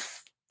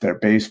Jeff, their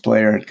bass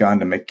player, had gone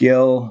to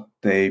McGill.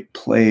 They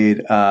played,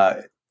 it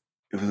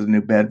was a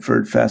New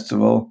Bedford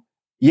festival.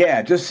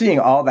 Yeah, just seeing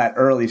all that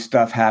early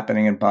stuff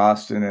happening in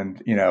Boston,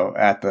 and,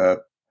 at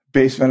the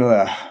basement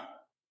of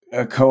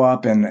the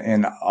co-op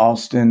in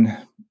Alston,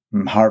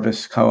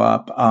 Harvest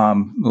Co-op. A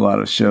lot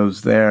of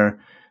shows there.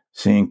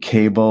 Seeing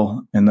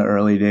Cable in the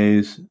early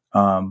days.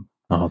 Oh,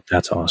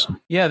 that's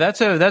awesome. Yeah, that's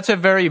a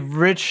very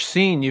rich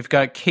scene. You've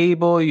got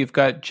Cable, you've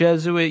got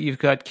Jesuit, you've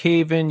got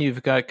Caven,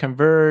 you've got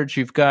Converge,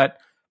 you've got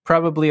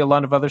probably a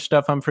lot of other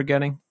stuff I'm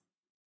forgetting.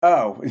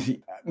 Oh,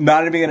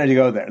 not even going to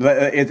go there.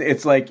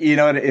 It's like,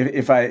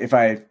 if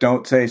I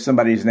don't say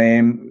somebody's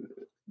name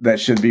that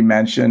should be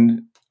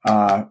mentioned,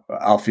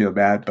 I'll feel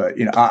bad, but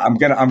I'm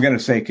gonna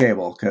say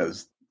Cable,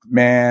 because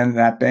man,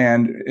 that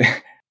band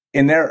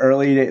in their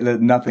early days,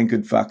 nothing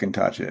could fucking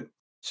touch it.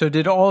 So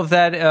did all of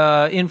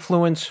that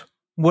influence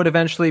what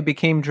eventually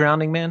became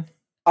Drowningman?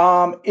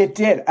 It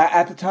did.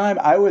 At the time,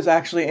 I was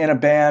actually in a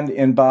band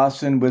in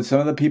Boston with some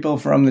of the people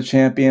from the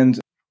Champions.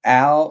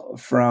 Al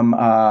from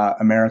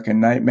American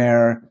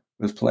Nightmare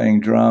was playing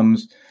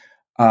drums.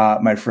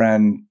 My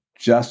friend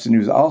Justin,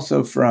 who's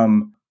also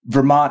from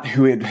Vermont,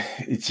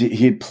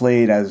 he had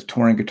played as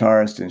touring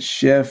guitarist in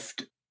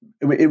Shift.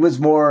 It was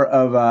more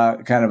of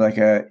a kind of like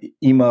a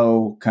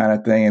emo kind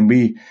of thing. And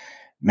we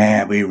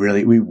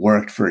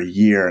worked for a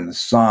year and the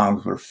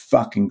songs were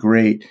fucking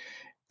great.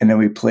 And then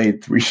we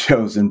played 3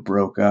 shows and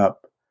broke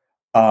up.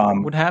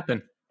 What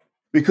happened?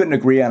 We couldn't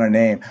agree on a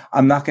name.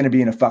 I'm not going to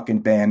be in a fucking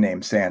band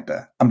named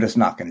Santa. I'm just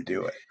not going to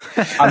do it.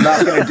 I'm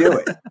not going to do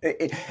it.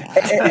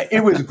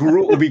 It was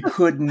grueling. We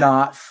could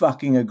not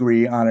fucking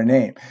agree on a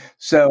name.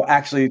 So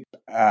actually,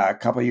 a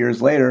couple of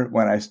years later,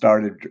 when I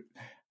started,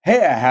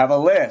 hey, I have a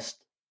list.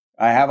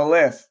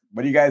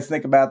 What do you guys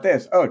think about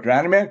this? Oh,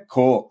 Drowningman?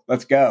 Cool.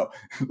 Let's go.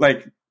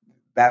 Like,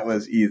 that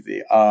was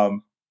easy.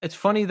 It's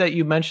funny that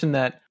you mentioned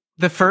that.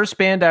 The first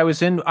band I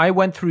was in, I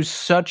went through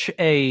such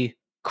a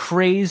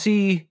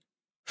crazy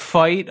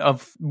fight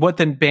of what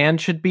the band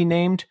should be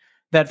named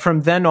that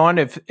from then on,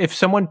 if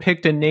someone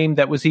picked a name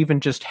that was even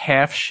just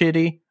half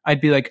shitty,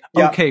 I'd be like,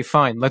 okay,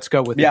 fine, let's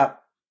go with it.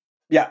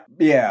 Yeah.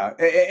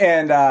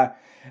 And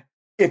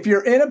if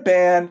you're in a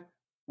band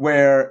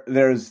where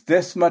there's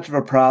this much of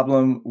a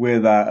problem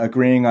with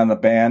agreeing on the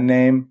band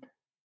name,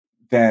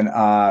 then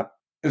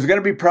there's going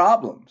to be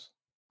problems.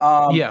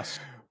 Yes.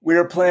 We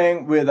were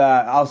playing with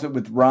also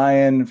with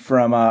Ryan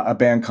from a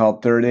band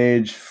called Third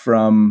Age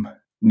from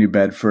New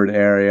Bedford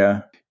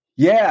area.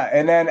 Yeah,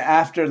 and then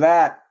after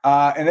that,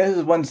 and this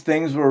is when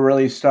things were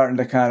really starting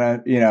to kind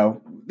of,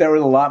 there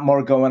was a lot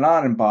more going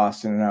on in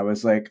Boston, and I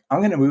was like, I'm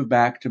going to move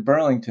back to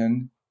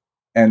Burlington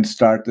and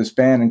start this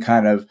band, and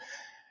kind of,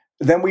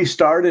 then we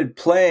started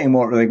playing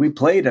more, like we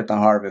played at the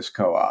Harvest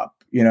Co-op.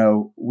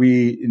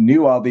 We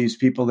knew all these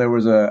people. There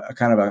was a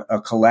kind of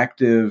a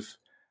collective,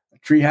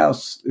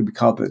 Treehouse, we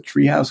called it the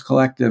Treehouse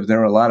Collective. There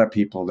were a lot of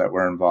people that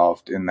were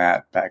involved in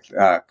that back,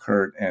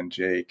 Kurt and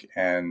Jake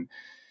and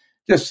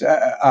just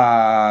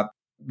John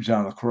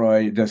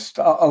LaCroix, just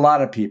a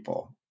lot of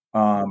people.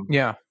 And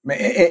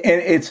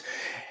it's,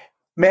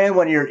 man,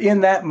 when you're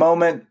in that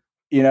moment,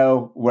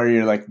 where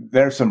you're like,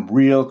 there's some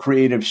real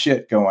creative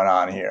shit going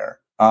on here.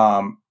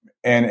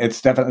 And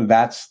it's definitely,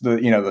 that's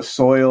the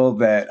soil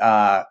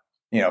that,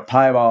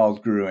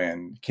 Piebald grew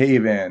in,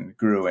 Cave In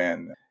grew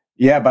in.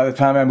 Yeah, by the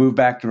time I moved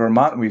back to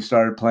Vermont and we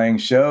started playing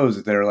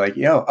shows, they're like,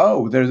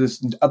 there's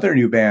this other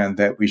new band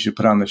that we should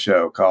put on the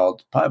show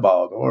called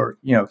Piebald or,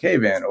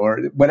 Cave In or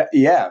what.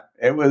 Yeah,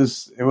 it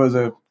was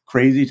a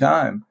crazy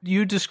time.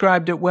 You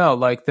described it well,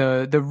 like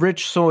the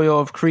rich soil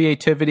of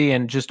creativity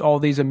and just all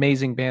these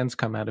amazing bands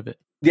come out of it.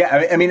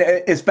 Yeah, I mean,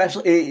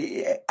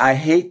 especially, I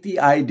hate the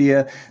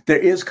idea. There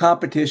is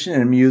competition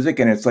in music,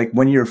 and it's like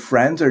when your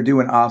friends are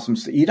doing awesome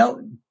stuff, you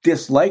don't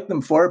dislike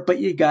them for it, but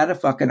you got to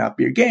fucking up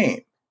your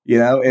game. It's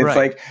right.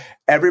 Like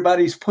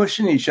everybody's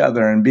pushing each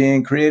other and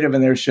being creative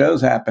and there's shows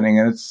happening,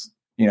 and it's,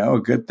 a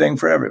good thing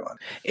for everyone.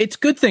 It's a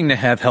good thing to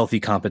have healthy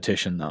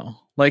competition though.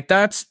 Like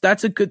that's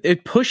a good,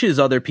 it pushes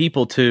other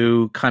people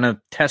to kind of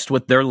test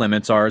what their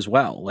limits are as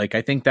well. Like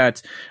I think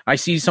I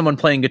see someone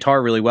playing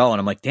guitar really well and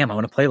I'm like, damn, I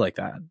want to play like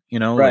that.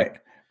 Right.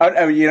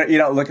 Like, you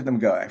don't look at them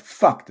and go,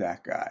 fuck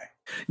that guy.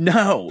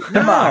 No,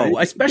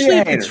 especially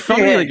if it's from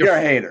you're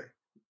a hater.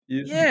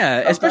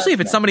 Especially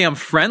if it's somebody I'm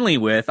friendly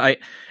with.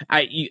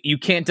 You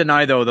can't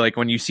deny though, like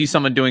when you see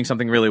someone doing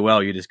something really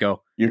well, you just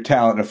go, your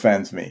talent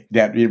offends me.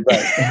 Yeah, you're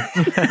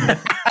right.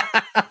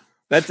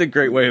 That's a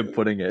great way of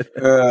putting it.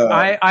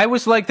 I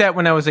was like that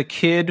when I was a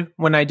kid,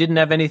 when I didn't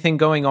have anything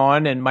going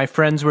on and my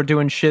friends were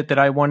doing shit that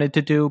I wanted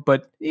to do.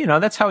 But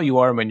that's how you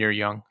are when you're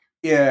young.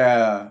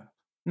 Yeah.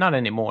 Not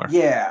anymore.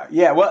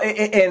 Yeah. Well,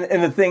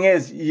 and the thing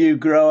is, you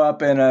grow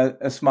up in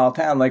a small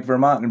town like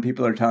Vermont, and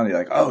people are telling you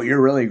like, "Oh,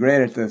 you're really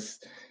great at this,"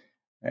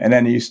 and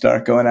then you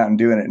start going out and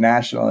doing it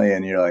nationally,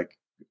 and you're like,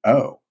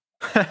 "Oh,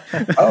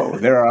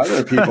 there are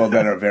other people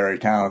that are very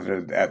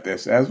talented at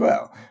this as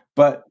well."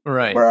 But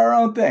right. We're our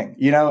own thing,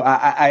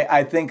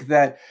 I think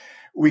that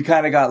we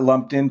kind of got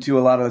lumped into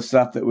a lot of the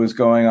stuff that was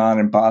going on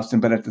in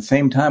Boston, but at the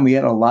same time, we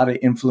had a lot of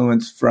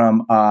influence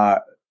from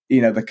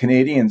the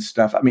Canadian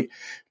stuff. I mean,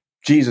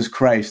 Jesus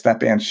Christ, that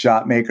band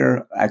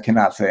Shotmaker, I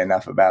cannot say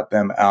enough about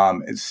them.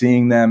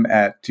 Seeing them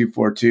at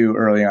 242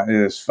 early on,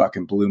 it just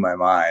fucking blew my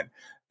mind.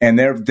 And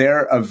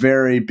they're a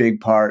very big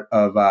part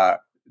of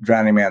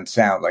Drowningman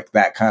sound, like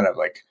that kind of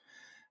like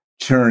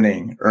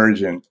churning,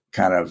 urgent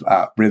kind of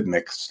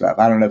rhythmic stuff.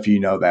 I don't know if you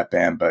know that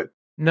band, but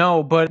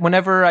no, but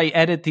whenever I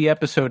edit the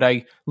episode,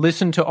 I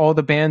listen to all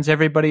the bands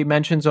everybody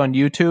mentions on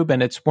YouTube,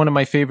 and it's one of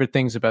my favorite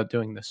things about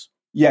doing this.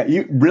 Yeah,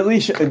 you really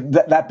should.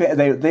 That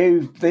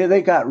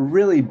they got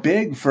really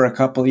big for a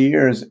couple of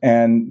years,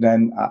 and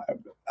then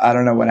I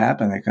don't know what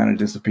happened. They kind of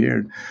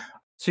disappeared.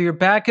 So you're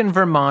back in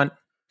Vermont.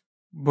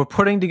 We're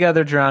putting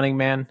together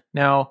Drowningman.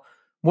 Now,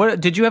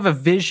 what did you have a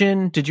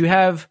vision? Did you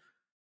have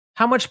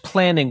how much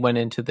planning went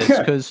into this?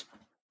 Because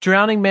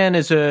Drowningman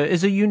is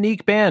a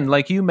unique band,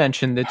 like you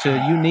mentioned. It's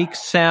a unique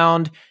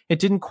sound. It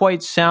didn't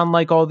quite sound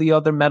like all the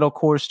other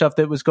metalcore stuff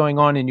that was going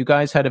on, and you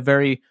guys had a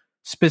very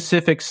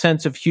specific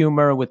sense of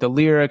humor with the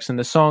lyrics and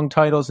the song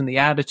titles and the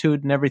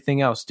attitude and everything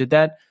else.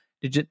 Did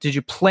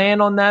you plan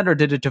on that, or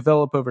did it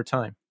develop over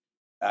time?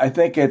 I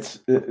think it's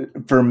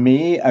for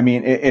me. I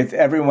mean, it's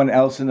everyone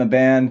else in the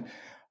band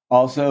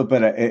also,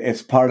 but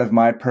it's part of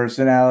my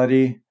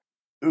personality.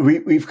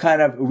 We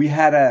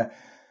had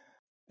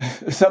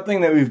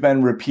something that we've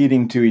been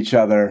repeating to each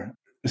other.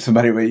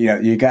 Somebody,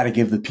 you got to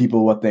give the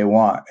people what they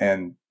want,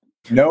 and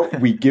no,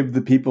 we give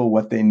the people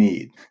what they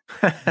need.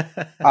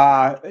 It's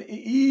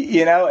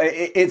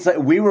like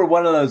we were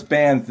one of those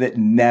bands that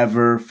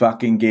never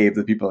fucking gave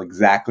the people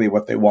exactly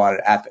what they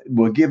wanted.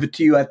 We'll give it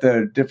to you at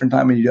the different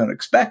time when you don't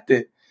expect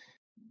it,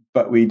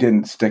 but we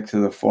didn't stick to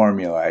the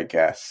formula, I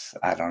guess.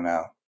 I don't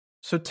know.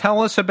 So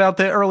tell us about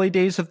the early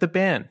days of the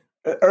band.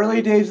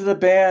 Early days of the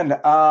band.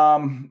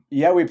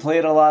 We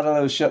played a lot of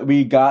those shows.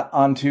 We got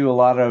onto a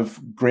lot of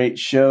great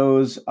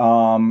shows.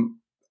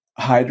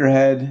 Hydra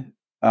Head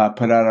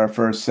put out our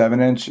first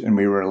 7-inch, and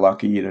we were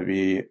lucky to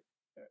be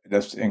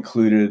just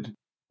included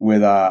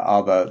with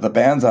all the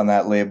bands on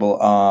that label.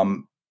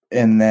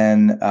 And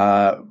then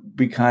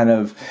we kind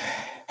of,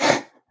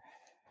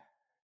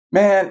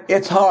 man,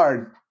 it's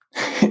hard.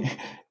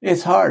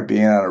 It's hard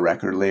being on a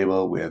record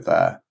label with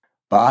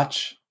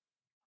Botch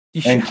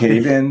and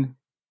Cave-In.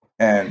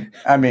 And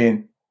I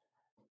mean,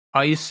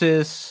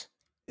 ISIS.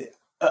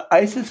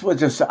 ISIS was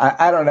just,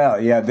 I don't know.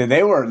 Yeah,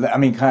 they were, I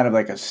mean, kind of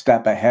like a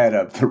step ahead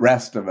of the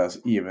rest of us,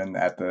 even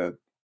at the.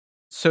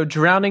 So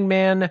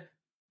Drowningman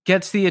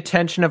gets the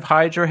attention of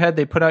Hydra Head.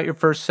 They put out your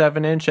first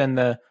 7-inch and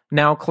the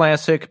now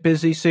classic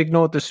Busy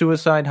Signal at the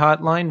Suicide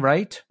Hotline,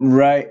 right?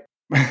 Right.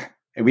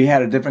 We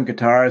had a different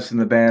guitarist in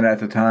the band at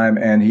the time,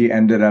 and he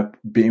ended up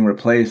being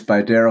replaced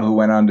by Daryl, who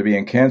went on to be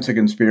in Cancer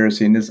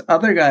Conspiracy. And this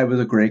other guy was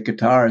a great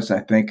guitarist,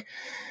 I think.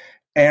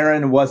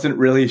 Aaron wasn't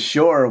really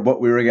sure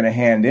what we were going to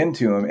hand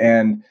into him.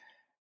 And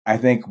I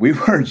think we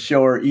weren't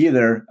sure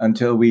either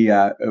until we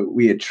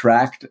had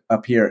tracked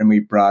up here and we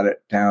brought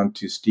it down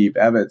to Steve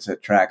Evans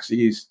at Tracks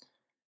East.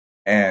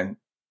 And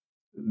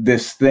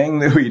this thing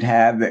that we'd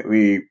had that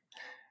we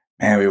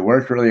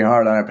worked really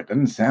hard on it, but it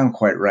didn't sound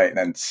quite right. And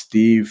then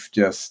Steve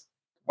just,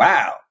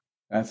 wow,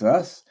 that's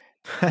us.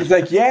 He's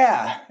like,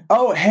 yeah.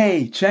 Oh,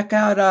 hey, check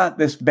out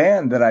this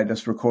band that I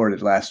just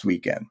recorded last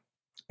weekend.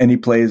 And he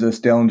plays us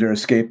Dillinger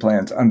Escape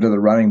Plans Under the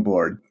Running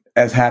Board.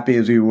 As happy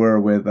as we were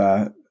with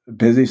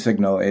Busy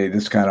Signal, he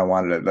just kind of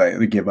wanted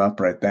to give up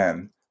right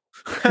then.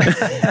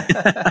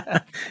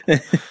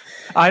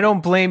 I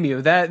don't blame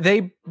you. That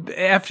they,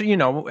 after,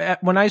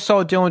 when I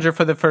saw Dillinger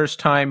for the first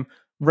time,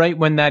 right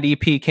when that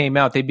EP came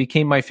out, they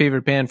became my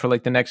favorite band for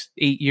like the next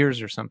 8 years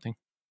or something.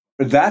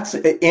 That's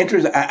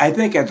interesting. I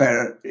think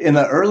in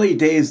the early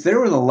days,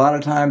 there was a lot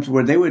of times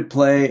where they would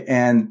play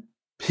and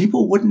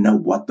people wouldn't know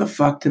what the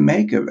fuck to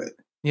make of it.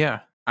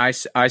 Yeah. I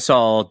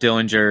saw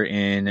Dillinger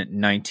in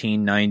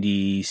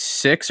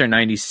 1996 or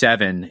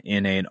 97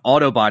 in an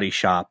auto body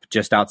shop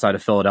just outside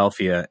of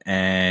Philadelphia.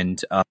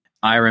 And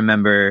I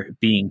remember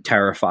being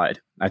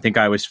terrified. I think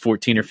I was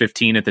 14 or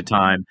 15 at the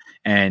time.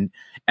 And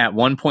at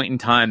one point in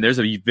time, there's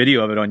a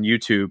video of it on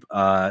YouTube.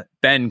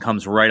 Ben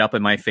comes right up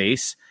in my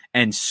face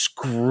and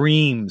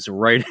screams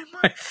right in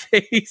my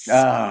face.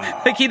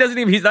 Like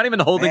he's not even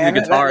holding the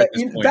guitar at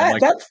this point.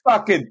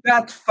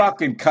 That's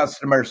fucking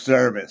customer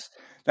service.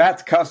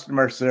 That's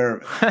customer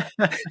service.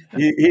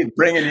 He's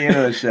bringing you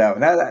into the show.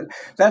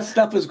 That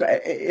stuff is great.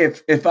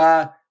 If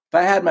I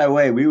had my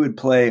way, we would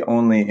play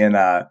only in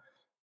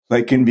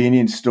like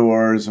convenience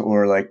stores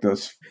or like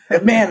those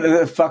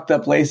the fucked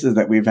up places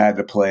that we've had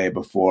to play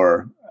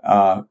before.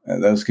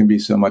 Those can be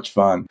so much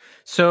fun.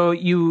 So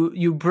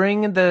you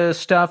bring the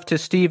stuff to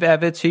Steve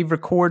Evans. He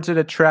records it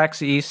at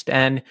Tracks East,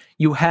 and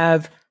you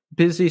have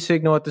Busy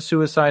Signal at the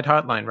Suicide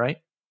Hotline, right?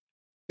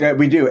 Yeah,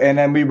 we do. And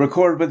then we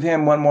record with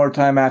him one more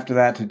time after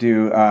that to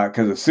do,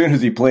 because as soon as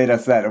he played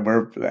us that,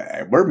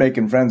 we're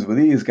making friends with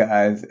these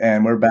guys,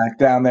 and we're back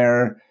down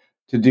there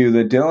to do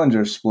the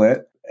Dillinger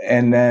split.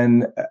 And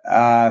then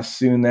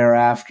soon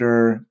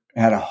thereafter,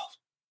 had a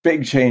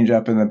big change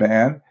up in the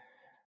band.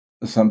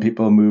 Some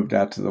people moved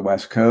out to the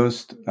West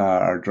Coast,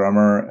 our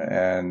drummer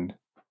and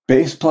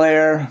bass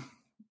player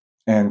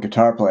and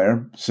guitar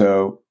player.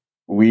 So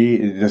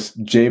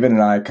Javen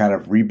and I kind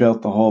of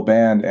rebuilt the whole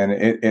band, and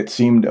it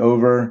seemed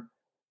over.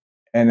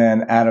 And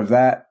then out of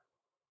that,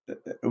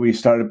 we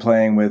started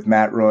playing with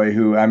Matt Roy,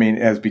 who, I mean,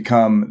 has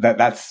become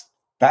that's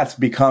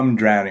become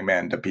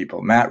Drowningman to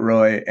people. Matt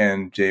Roy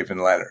and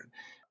Javen Leonard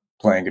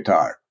playing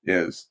guitar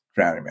is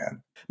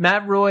Drowningman.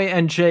 Matt Roy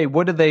and Jay,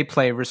 what do they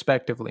play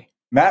respectively?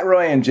 Matt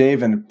Roy and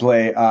Javen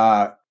play.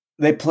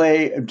 They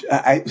play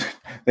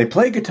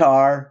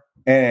guitar.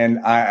 And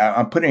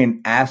I'm putting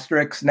an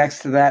asterisk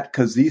next to that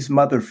because these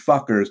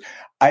motherfuckers,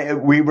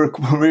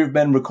 we've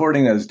been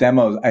recording those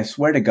demos. I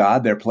swear to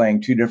God, they're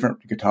playing two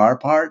different guitar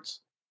parts,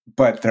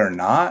 but they're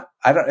not.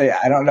 I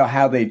don't know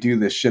how they do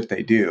this shit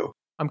they do.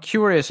 I'm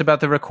curious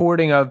about the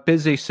recording of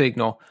Busy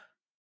Signal.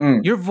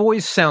 Your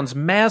voice sounds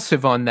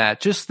massive on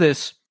that. Just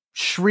this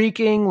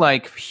shrieking,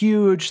 like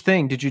huge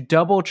thing. Did you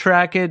double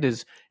track it?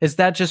 Is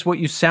that just what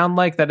you sound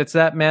like? That it's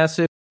that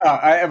massive?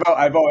 I've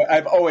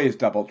always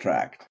double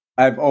tracked.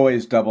 I've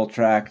always double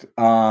tracked.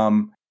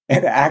 And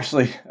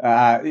actually,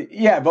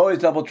 I've always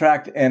double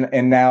tracked.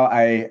 And now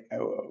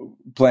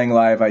playing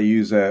live, I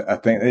use a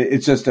thing.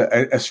 It's just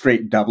a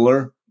straight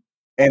doubler,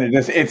 and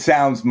it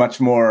sounds much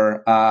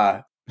more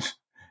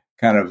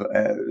kind of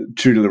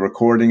true to the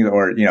recording,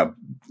 or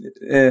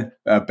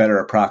a better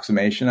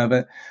approximation of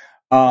it.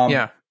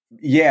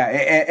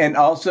 And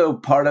also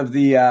part of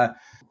the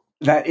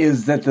that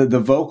is that the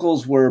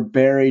vocals were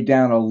buried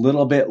down a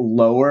little bit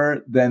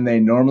lower than they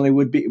normally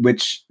would be,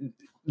 which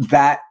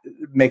that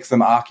makes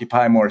them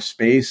occupy more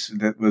space.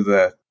 That with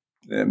the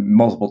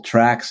multiple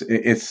tracks,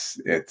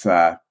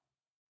 I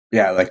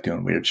like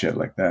doing weird shit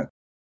like that.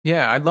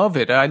 Yeah, I love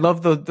it. I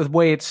love the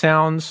way it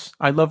sounds.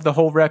 I love the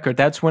whole record.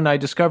 That's when I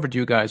discovered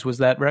you guys, was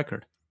that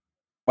record.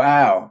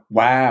 Wow.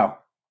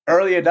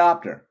 Early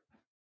adopter.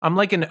 I'm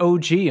like an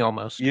OG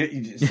almost.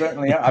 You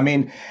certainly are. I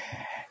mean,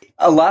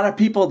 a lot of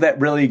people that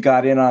really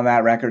got in on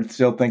that record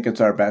still think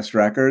it's our best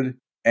record.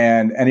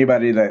 And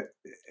anybody that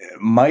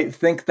might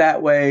think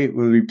that way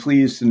would be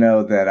pleased to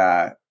know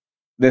that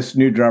this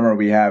new drummer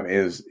we have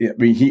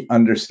he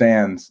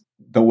understands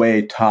the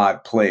way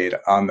Todd played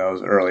on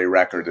those early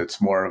records.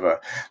 It's more of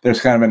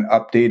there's kind of an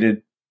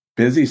updated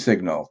busy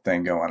signal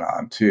thing going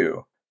on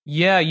too.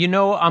 Yeah,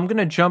 I'm going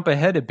to jump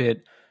ahead a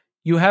bit.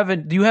 You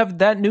have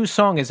that new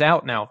song is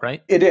out now,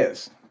 right? It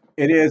is.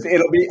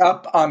 It'll be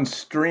up on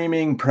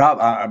streaming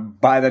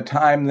by the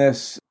time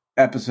this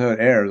episode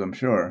airs, I'm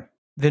sure.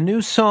 The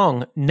new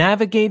song,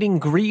 Navigating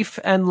Grief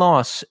and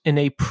Loss in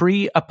a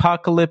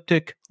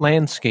Pre-Apocalyptic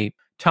Landscape.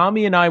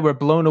 Tommy and I were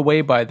blown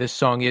away by this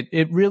song.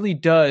 It really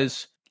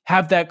does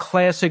have that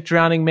classic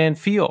Drowningman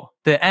feel.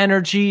 The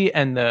energy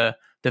and the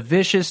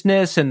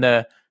viciousness and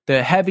the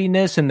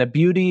heaviness and the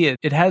beauty.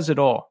 It has it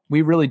all.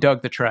 We really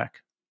dug the track.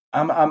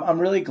 I'm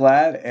really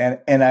glad,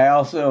 and I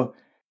also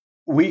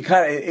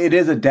it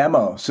is a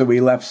demo, so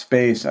we left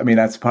space. I mean,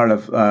 that's part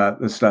of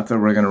the stuff that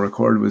we're going to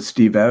record with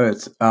Steve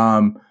Evans.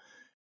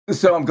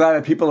 So I'm glad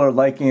that people are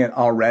liking it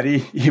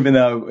already, even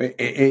though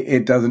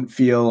it doesn't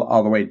feel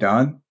all the way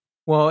done.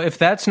 Well, if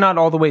that's not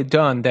all the way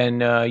done, then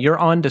you're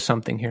on to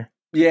something here.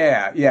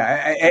 Yeah.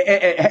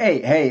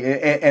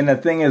 Hey, and the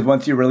thing is,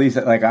 once you release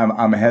it, like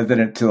I'm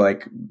hesitant to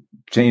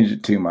change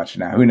it too much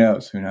now. Who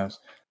knows?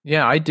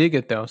 Yeah, I dig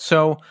it though.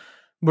 So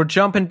we're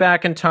jumping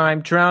back in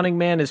time.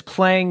 Drowningman is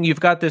playing. You've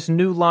got this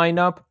new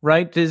lineup,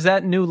 right? Is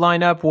that new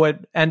lineup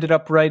what ended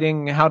up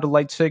writing How to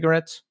Light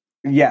Cigarettes?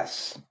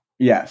 Yes.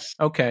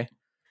 Okay.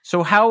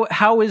 So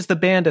how is the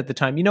band at the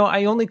time?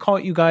 I only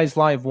caught you guys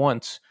live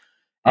once,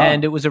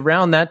 and it was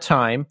around that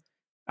time.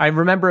 I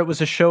remember it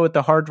was a show at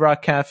the Hard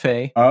Rock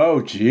Cafe.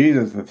 Oh,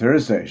 Jesus, the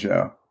Thursday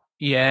show.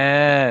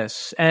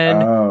 Yes.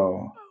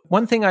 And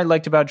one thing I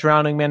liked about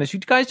Drowningman is you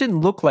guys didn't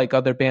look like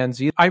other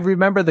bands either. I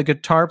remember the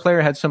guitar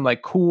player had some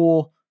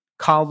cool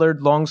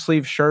collared long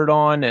sleeve shirt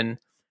on, and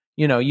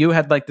you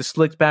had the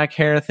slicked back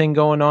hair thing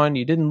going on.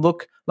 You didn't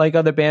look like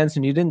other bands,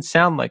 and you didn't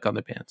sound like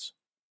other bands.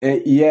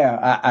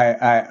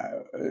 I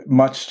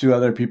much to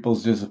other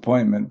people's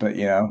disappointment, but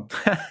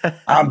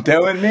I'm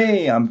doing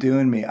me. I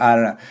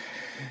don't know.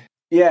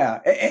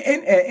 Yeah,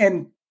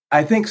 and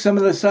I think some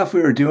of the stuff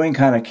we were doing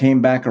kind of came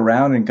back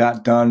around and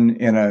got done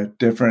in a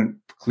different,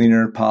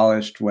 cleaner,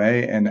 polished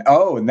way. And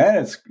then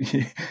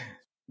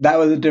that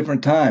was a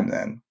different time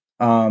then.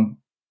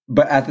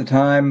 But at the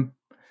time,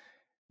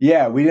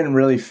 yeah, we didn't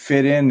really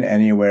fit in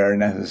anywhere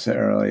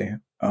necessarily.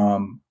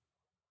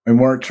 We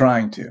weren't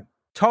trying to.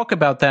 Talk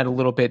about that a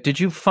little bit. Did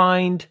you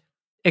find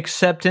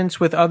acceptance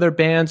with other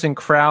bands and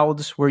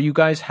crowds? Were you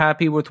guys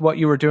happy with what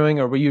you were doing,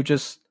 or were you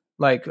just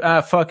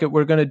fuck it,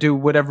 we're going to do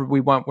whatever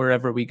we want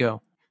wherever we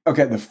go?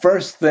 Okay, the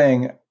first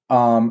thing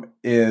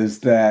is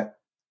that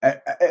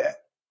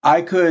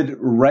I could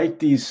write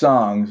these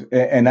songs,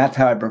 and that's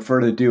how I prefer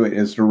to do it,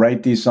 is to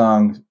write these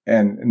songs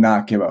and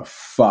not give a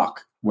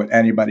fuck what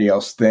anybody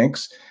else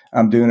thinks.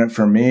 I'm doing it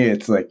for me.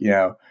 It's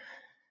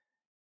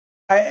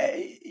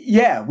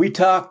we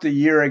talked a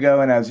year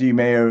ago, and as you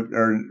may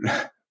or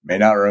may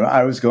not remember,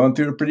 I was going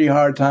through a pretty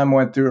hard time,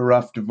 went through a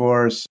rough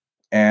divorce,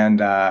 and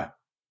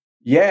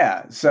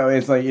so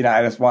it's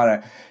I just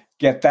want to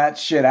get that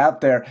shit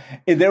out there.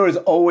 There was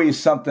always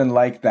something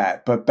like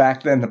that, but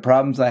back then the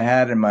problems I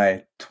had in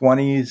my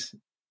 20s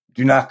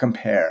do not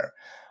compare.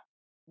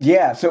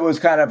 Yeah, so it was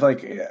kind of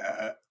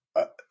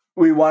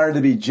we wanted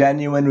to be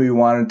genuine. We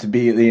wanted to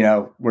be,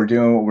 we're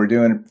doing what we're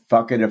doing.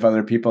 Fuck it if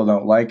other people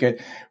don't like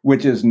it,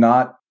 which is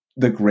not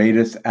the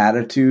greatest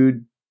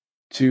attitude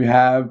to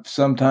have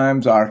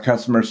sometimes. Our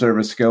customer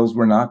service skills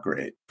were not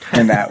great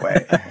in that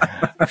way.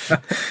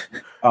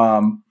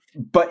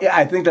 But yeah,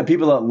 I think that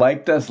people that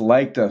liked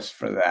us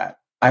for that.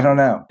 I don't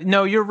know.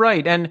 No, you're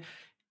right. And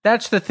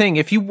that's the thing.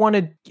 If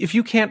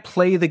you can't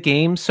play the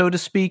game, so to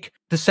speak,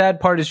 the sad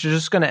part is you're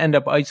just going to end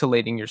up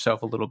isolating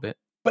yourself a little bit.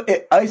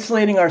 But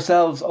isolating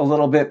ourselves a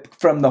little bit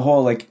from the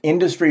whole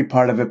industry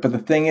part of it. But the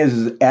thing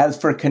is as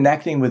for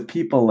connecting with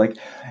people,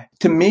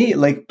 to me,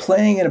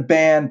 playing in a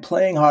band,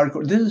 playing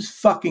hardcore, this is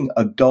fucking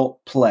adult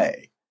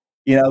play.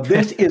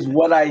 This is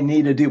what I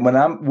need to do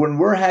when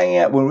we're hanging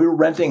out, when we're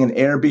renting an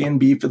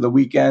Airbnb for the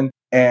weekend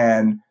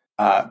and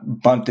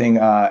bunting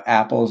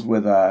apples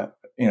with a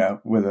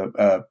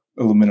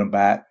aluminum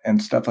bat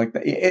and stuff like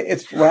that.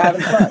 We're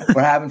having fun.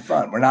 We're having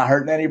fun. We're not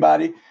hurting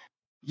anybody.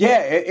 Yeah,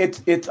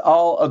 it's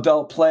all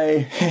adult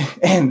play,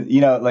 and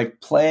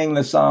like playing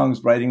the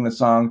songs, writing the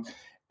song,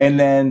 and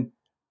then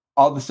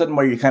all of a sudden,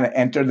 where you kind of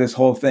enter this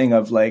whole thing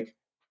of like,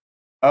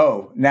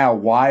 oh, now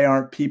why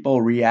aren't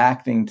people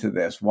reacting to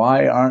this?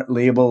 Why aren't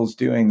labels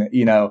doing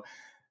that?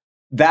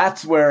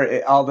 That's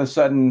where all of a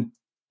sudden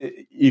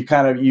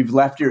you've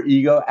left your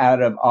ego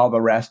out of all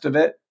the rest of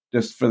it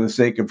just for the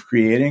sake of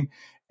creating.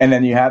 And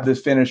then you have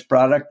this finished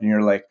product and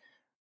you're like,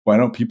 why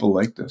don't people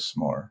like this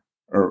more?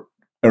 Or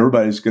no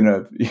one's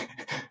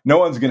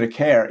going to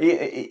care.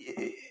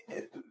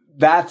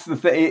 That's the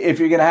thing. If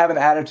you're going to have an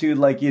attitude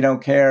like you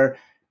don't care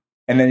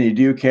and then you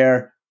do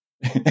care,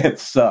 it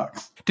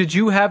sucks. Did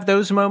you have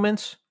those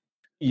moments?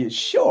 Yeah,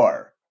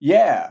 sure.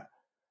 Yeah.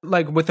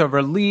 Like with a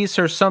release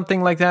or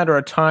something like that, or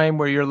a time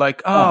where you're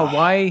like,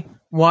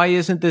 why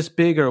isn't this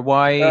bigger?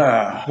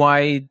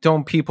 Why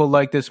don't people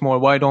like this more?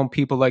 Why don't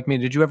people like me?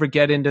 Did you ever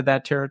get into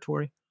that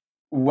territory?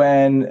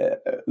 When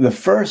the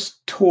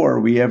first tour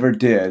we ever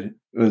did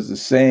was at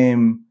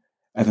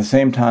the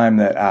same time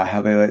that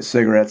How They Light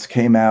Cigarettes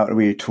came out,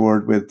 we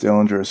toured with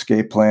Dillinger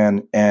Escape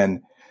Plan,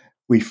 and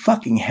we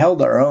fucking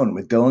held our own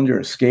with Dillinger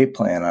Escape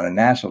Plan on a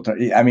national tour.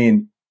 I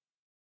mean,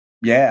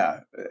 yeah.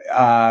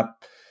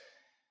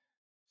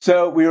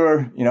 So we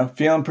were,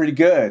 feeling pretty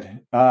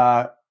good.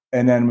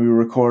 And then we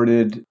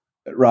recorded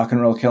Rock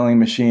and Roll Killing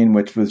Machine,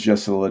 which was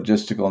just a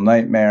logistical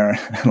nightmare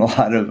and a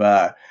lot of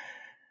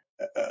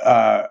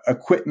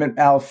equipment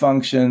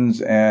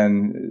malfunctions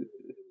and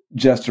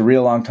just a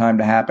real long time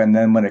to happen.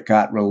 Then when it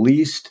got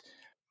released,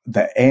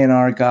 the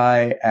A&R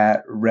guy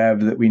at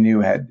Rev that we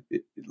knew had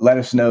let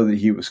us know that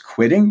he was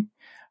quitting.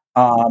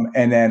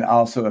 And then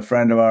also a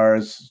friend of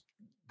ours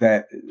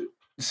that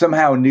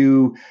somehow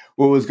knew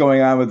what was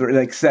going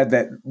on said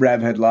that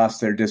Rev had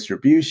lost their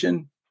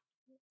distribution.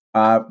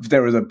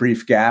 There was a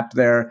brief gap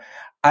there.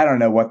 I don't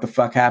know what the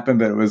fuck happened,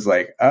 but it was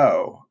like,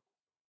 oh.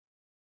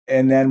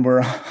 And then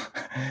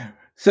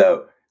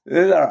so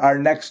this is our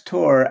next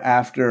tour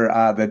after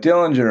the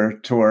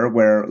Dillinger tour,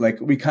 where like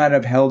we kind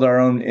of held our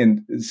own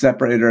and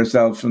separated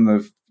ourselves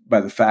by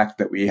the fact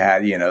that we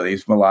had,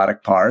 these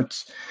melodic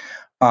parts,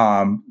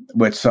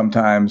 which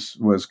sometimes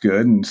was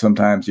good. And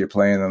sometimes you're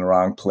playing in the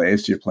wrong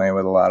place. You're playing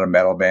with a lot of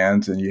metal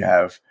bands and you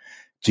have,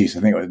 I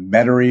think it was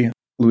Metairie,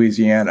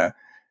 Louisiana,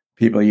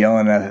 people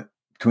yelling at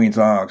between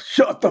songs,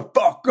 shut the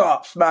fuck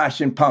up,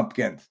 Smashing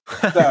Pumpkins.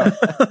 So,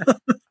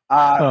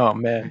 oh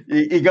man,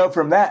 you go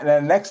from that, and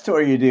then the next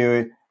tour you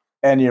do,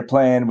 and you're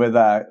playing with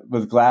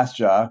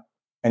Glassjaw,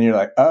 and you're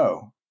like,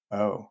 oh,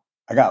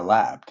 I got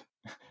lapped.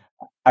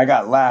 I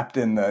got lapped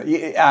in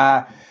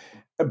the.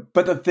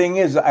 But the thing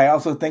is, I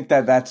also think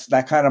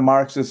that kind of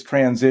marks this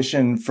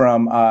transition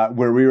from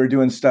where we were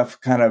doing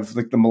stuff, kind of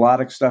like the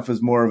melodic stuff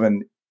is more of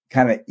an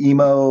kind of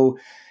emo,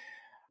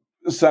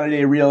 Sunny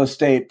Day Real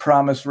Estate,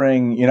 Promise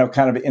Ring,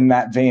 kind of in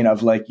that vein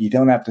of like, you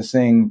don't have to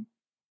sing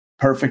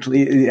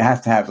perfectly. It has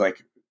to have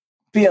like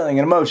feeling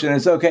and emotion.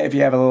 It's okay if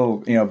you have a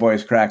little,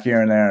 voice crack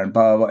here and there and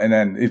blah, blah, blah. And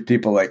then if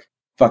people like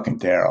fucking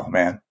Daryl,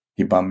 man,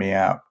 he bummed me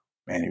out,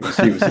 man. He was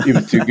too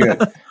good.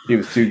 He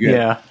was too good.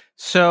 Yeah.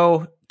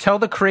 So tell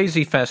the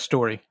Krazy Fest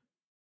story.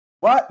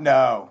 What?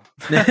 No.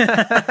 What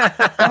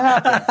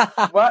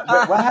happened?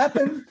 What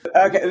happened?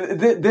 Okay.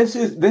 This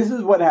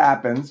is what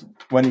happens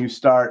when you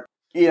start,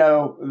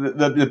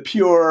 the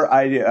pure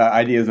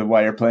ideas of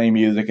why you're playing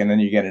music, and then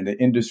you get into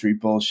industry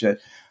bullshit.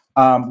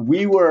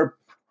 We were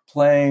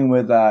playing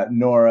with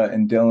Nora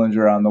and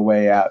Dillinger on the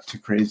way out to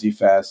Krazy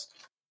Fest.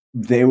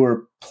 They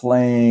were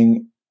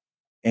playing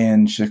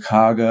in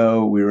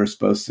Chicago. We were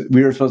supposed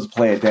to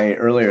play a day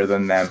earlier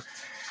than them.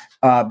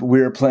 But we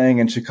were playing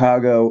in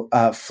Chicago.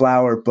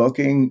 Flower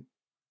Booking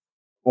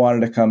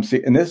wanted to come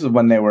see, and this is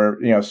when they were,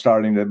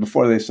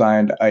 before they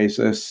signed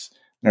ISIS.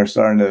 They're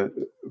starting to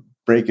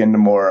break into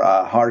more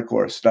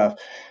hardcore stuff,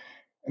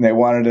 and they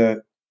wanted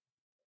to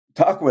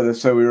talk with us.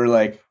 So we were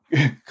like,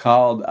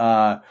 called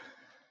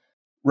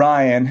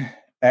Ryan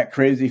at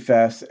Krazy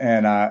Fest,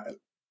 and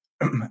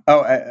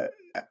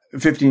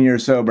 15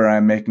 years sober,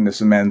 I'm making this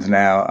amends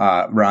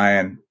now.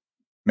 Ryan,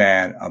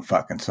 man, I'm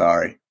fucking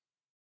sorry.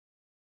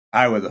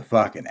 I was a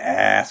fucking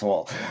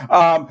asshole.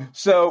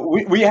 So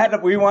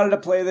we wanted to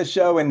play the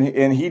show,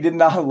 and he did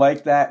not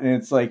like that. And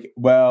it's like,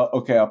 well,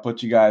 okay, I'll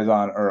put you guys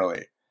on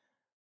early.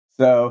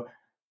 So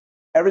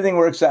everything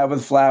works out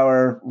with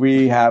Flower.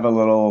 We have a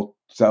little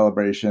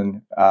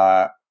celebration.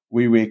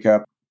 We wake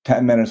up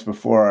 10 minutes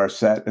before our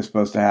set is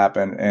supposed to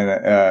happen,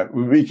 and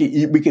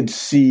we could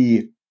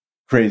see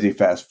Krazy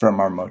Fest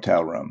from our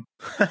motel room.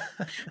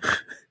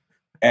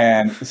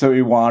 And so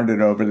we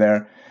wandered over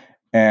there,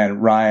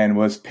 and Ryan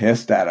was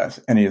pissed at us,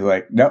 and he's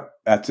like, nope,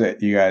 that's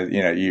it. You guys,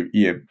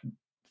 you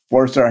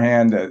forced our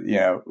hand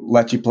to,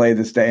 let you play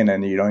this day, and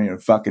then you don't even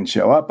fucking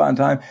show up on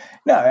time.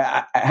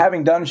 No,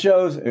 having done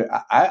shows,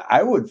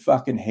 I would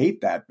fucking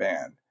hate that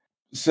band.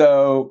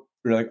 So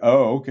we're like,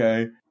 oh,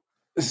 okay.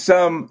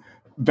 Some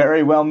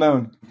very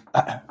well-known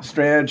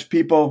straight edge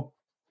people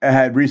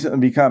had recently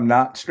become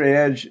not straight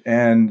edge,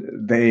 and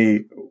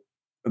they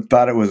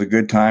thought it was a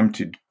good time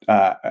to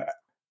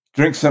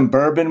drink some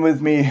bourbon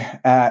with me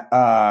at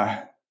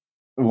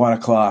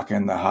 1:00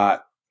 in the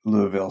hot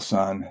Louisville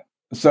sun.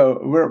 So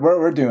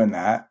we're doing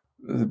that.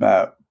 It was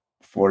about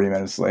 40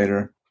 minutes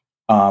later.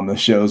 The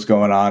show's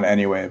going on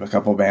anyway. A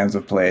couple bands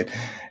have played,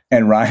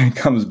 and Ryan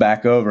comes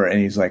back over and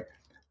he's like,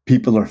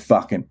 "People are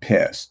fucking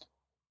pissed.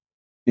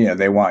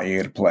 They want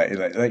you to play."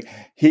 Like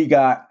he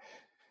got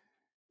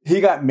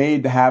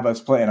made to have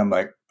us play, and I'm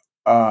like,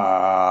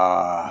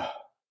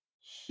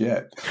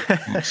 shit.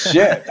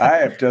 I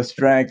have just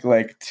drank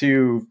like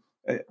two.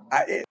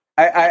 I'd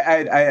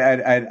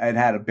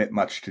had a bit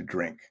much to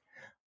drink.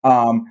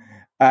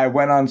 I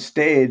went on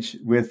stage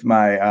with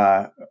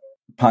my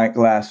pint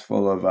glass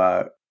full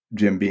of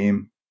Jim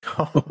Beam.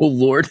 Oh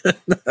Lord.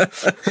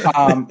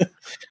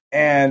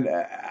 And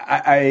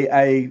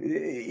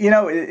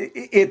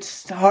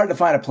it's hard to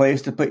find a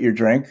place to put your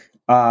drink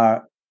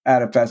at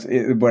a fest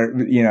where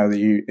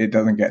it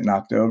doesn't get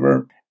knocked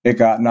over. It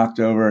got knocked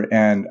over,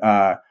 and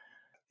I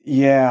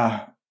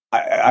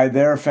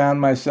there found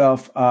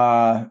myself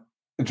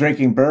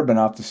drinking bourbon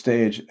off the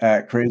stage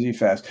at Krazy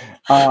Fest.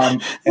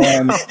 And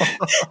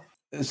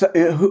so,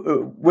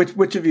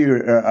 which of you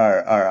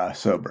are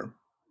sober?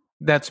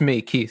 That's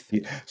me, Keith.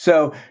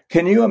 So,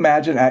 can you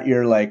imagine at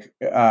your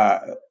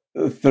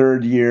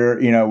third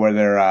year, where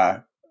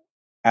they're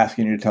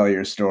asking you to tell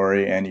your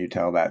story, and you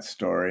tell that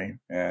story,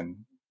 and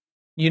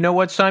you know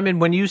what, Simon?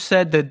 When you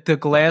said that the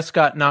glass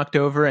got knocked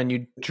over and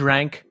you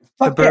drank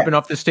the bourbon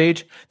off the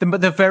stage,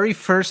 the very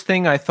first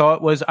thing I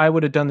thought was I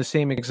would have done the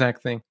same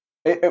exact thing.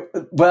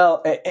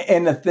 Well,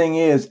 and the thing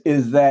is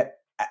that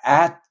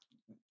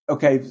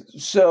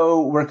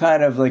so we're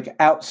kind of like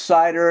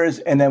outsiders,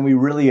 and then we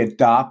really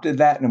adopted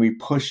that and we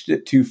pushed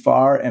it too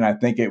far. And I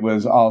think it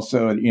was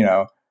also,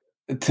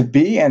 to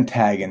be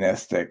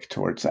antagonistic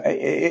towards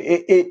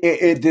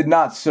it did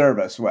not serve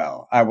us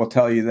well. I will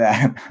tell you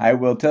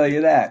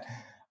that.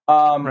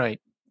 Right.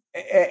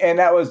 And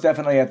that was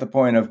definitely at the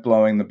point of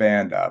blowing the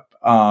band up.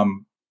 I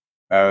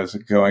was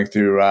going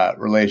through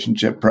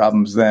relationship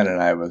problems then,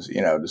 and I was,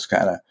 just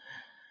kind of,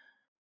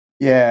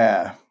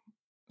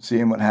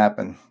 seeing what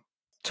happened.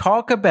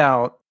 Talk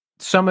about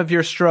some of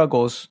your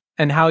struggles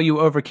and how you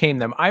overcame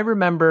them. I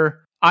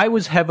remember I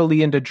was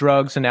heavily into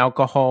drugs and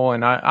alcohol,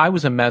 and I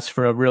was a mess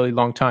for a really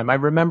long time. I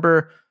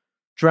remember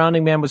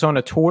Drowningman was on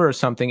a tour or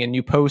something, and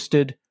you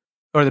posted,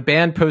 or the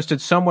band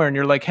posted somewhere, and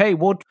you're like, "Hey,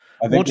 we'll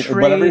trade."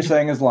 Whatever you're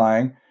saying is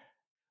lying.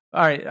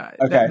 All right.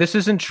 Okay. This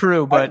isn't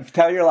true, but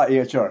tell your lie.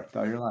 Yeah, sure.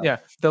 Tell your lie. Yeah.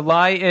 The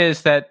lie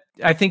is that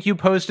I think you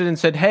posted and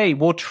said, "Hey,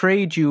 we'll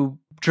trade you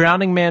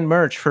Drowningman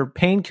merch for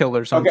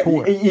painkillers on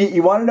tour."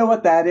 You want to know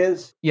what that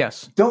is?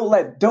 Yes. Don't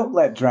let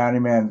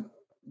Drowningman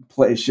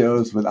play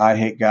shows with "I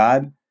Hate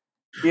God."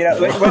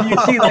 Like when you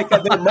see like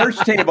the merch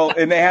table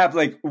and they have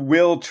like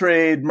 "will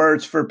trade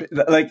merch for,"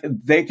 like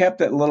they kept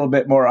it a little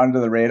bit more under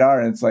the radar,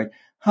 and it's like,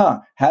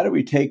 how do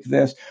we take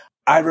this?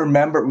 I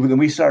remember when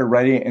we started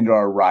writing it into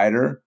our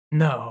rider.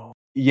 No.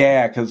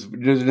 Yeah, because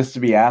just to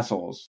be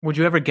assholes. Would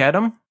you ever get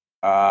them?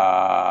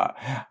 I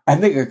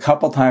think a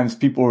couple times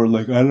people were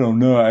like, "I don't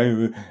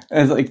know."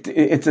 It's like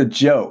it's a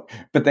joke,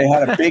 but they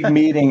had a big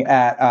meeting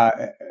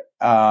at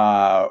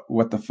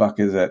what the fuck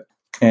is it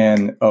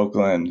in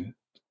Oakland,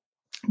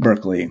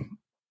 Berkeley?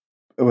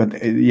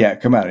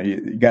 Come on,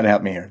 you got to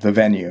help me here. The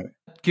venue,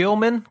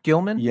 Gilman.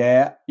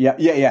 Yes.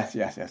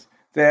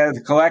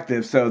 The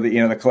collective. So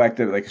the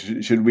collective, like,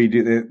 should we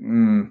do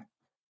that?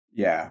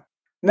 Yeah.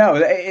 No,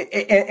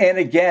 and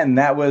again,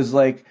 that was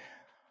like,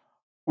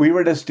 we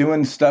were just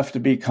doing stuff to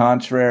be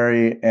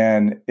contrary,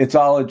 and it's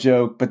all a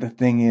joke. But the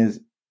thing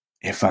is,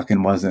 it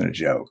fucking wasn't a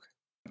joke.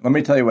 Let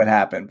me tell you what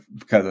happened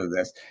because of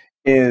this.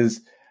 Is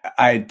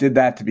I did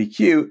that to be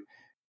cute.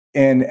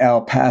 In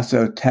El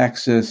Paso,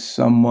 Texas,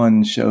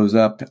 someone shows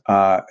up.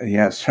 He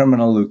has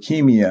terminal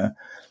leukemia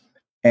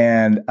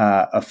and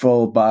a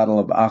full bottle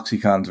of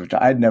Oxycontins, which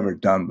I'd never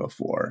done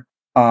before.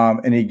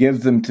 And he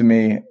gives them to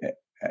me.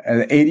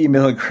 An 80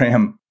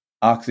 milligram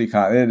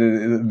Oxycontin. It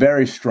is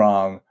very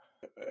strong.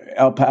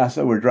 El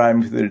Paso, we're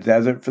driving through the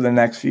desert for the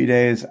next few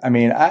days. I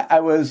mean,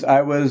 I was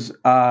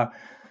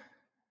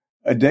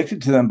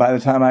addicted to them by the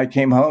time I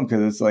came home,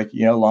 because it's like,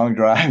 long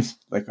drives.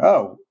 Like,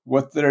 oh,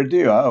 what did I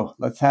do? Oh,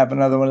 let's have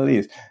another one of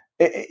these.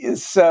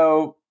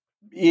 So,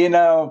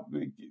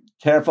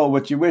 careful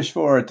what you wish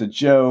for. It's a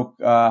joke.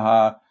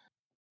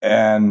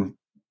 And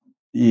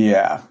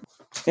it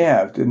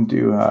didn't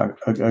do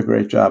a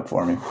great job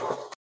for me.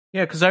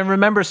 Yeah, because I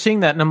remember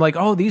seeing that, and I'm like,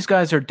 "Oh, these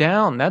guys are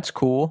down. That's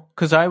cool."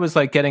 Because I was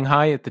like getting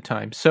high at the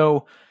time.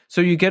 So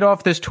you get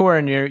off this tour,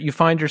 and you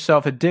find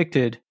yourself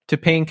addicted to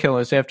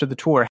painkillers after the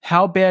tour.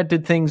 How bad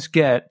did things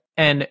get,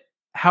 and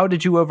how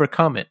did you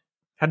overcome it?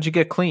 How did you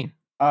get clean?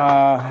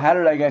 How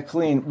did I get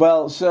clean?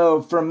 Well,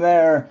 so from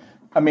there,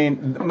 I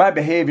mean, my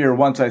behavior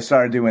once I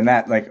started doing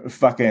that, like,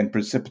 fucking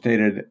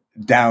precipitated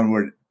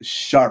downward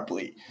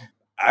sharply.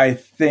 I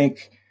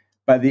think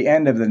by the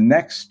end of the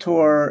next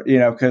tour,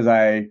 because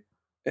I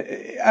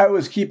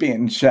was keeping it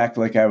in check.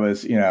 Like, I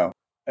was,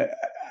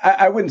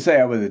 I wouldn't say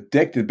I was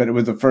addicted, but it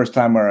was the first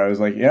time where I was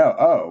like,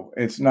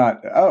 it's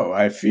not,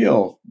 I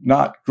feel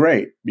not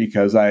great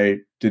because I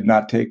did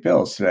not take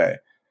pills today.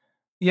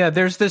 Yeah,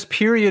 there's this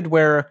period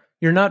where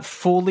you're not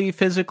fully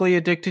physically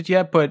addicted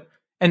yet,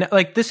 and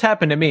like this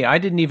happened to me. I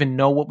didn't even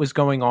know what was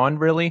going on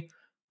really,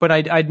 but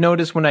I'd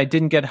notice when I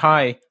didn't get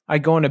high,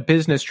 I'd go on a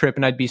business trip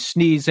and I'd be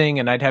sneezing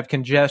and I'd have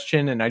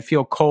congestion and I'd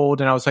feel cold.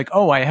 And I was like,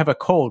 oh, I have a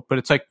cold. But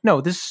it's like, no,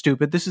 this is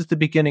stupid. This is the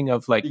beginning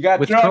of like you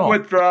got drug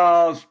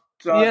withdrawals.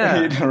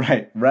 Yeah.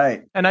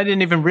 Right. And I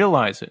didn't even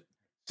realize it.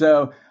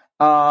 So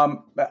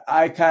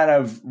I kind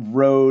of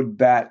rode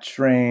that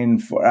train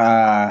for,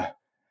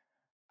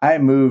 I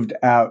moved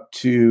out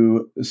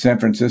to San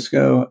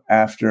Francisco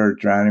after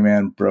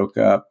Drowningman broke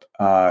up,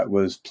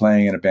 was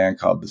playing in a band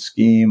called The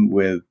Scheme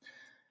with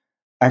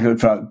actually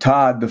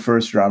Todd, the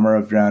first drummer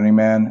of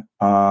Drowningman.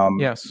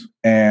 Yes.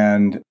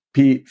 And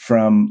Pete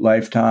from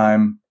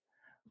Lifetime,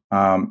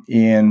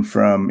 Ian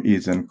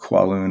he's in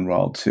Kowloon,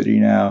 Walled City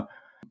now,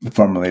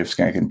 formerly of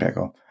Skank and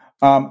Pickle.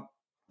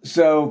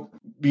 So,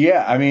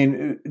 yeah, I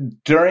mean,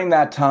 during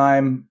that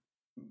time,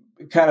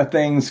 kind of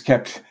things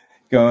kept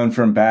going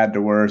from bad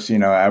to worse.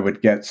 I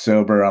would get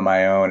sober on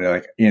my own,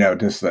 like,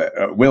 just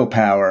the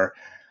willpower.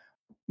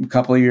 A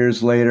couple of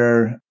years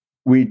later,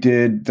 we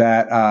did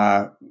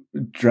that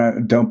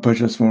Don't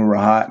Push Us When We're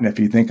Hot. And if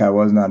you think I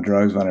wasn't on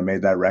drugs when I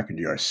made that record,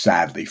 you're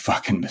sadly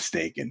fucking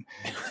mistaken.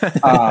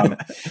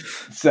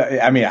 So,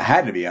 I mean, I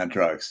had to be on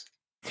drugs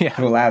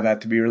to allow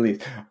that to be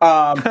released.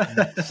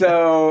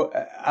 So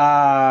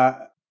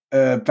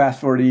fast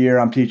forward a year,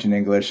 I'm teaching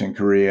English in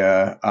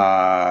Korea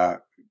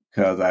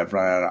because I've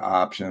run out of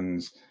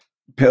options.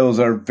 Pills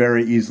are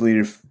very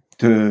easy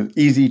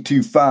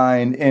to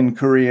find in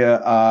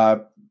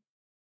Korea.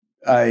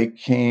 I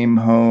came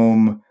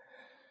home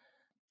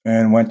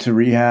and went to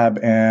rehab,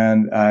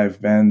 and I've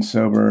been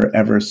sober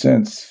ever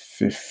since,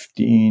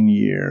 15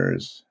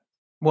 years.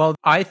 Well,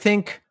 I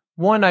think,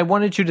 one, I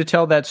wanted you to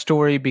tell that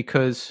story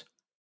because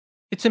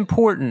it's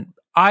important.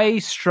 I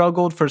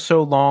struggled for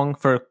so long,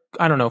 for,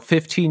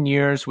 15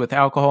 years with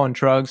alcohol and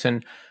drugs,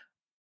 and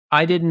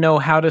I didn't know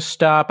how to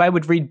stop. I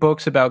would read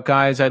books about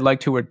guys I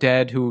liked who were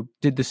dead, who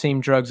did the same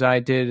drugs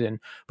I did,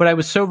 but I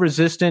was so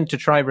resistant to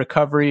try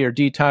recovery or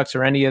detox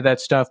or any of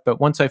that stuff.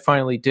 But once I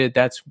finally did,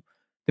 that's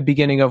the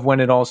beginning of when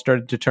it all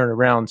started to turn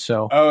around.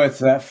 So, it's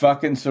that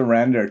fucking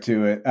surrender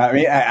to it. I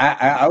mean,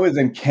 I was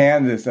in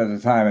Kansas at the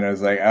time, and I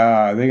was like,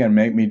 they're gonna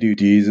make me do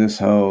Jesus.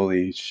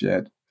 Holy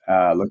shit!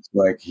 Looks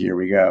like here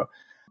we go.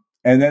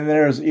 And then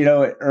there's,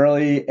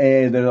 early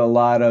A, there's a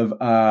lot of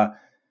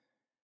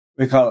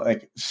we call it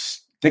like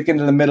sticking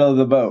to the middle of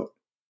the boat.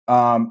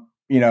 Don't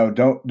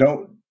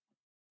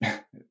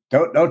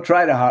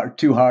try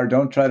too hard.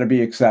 Don't try to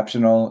be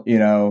exceptional.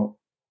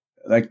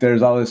 Like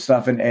there's all this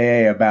stuff in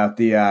AA about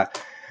the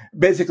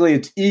basically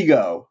it's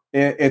ego.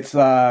 It's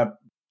kind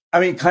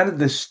of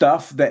the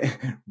stuff that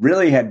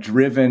really had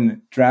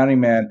driven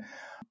Drowningman.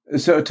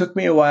 So it took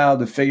me a while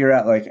to figure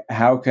out, like,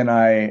 how can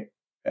I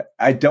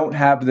don't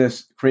have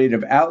this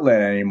creative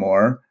outlet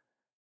anymore.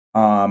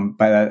 By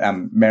that,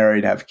 I'm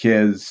married, have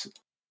kids.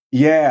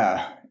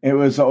 Yeah, it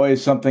was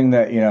always something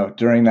that,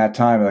 during that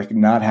time, like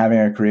not having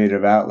a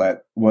creative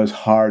outlet was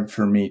hard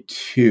for me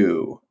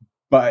too.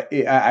 But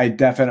I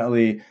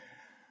definitely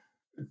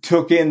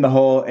took in the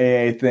whole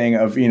AA thing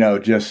of,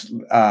 just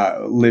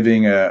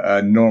living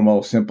a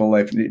normal, simple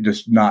life,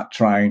 just not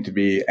trying to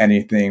be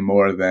anything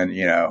more than,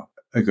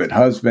 a good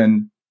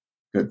husband,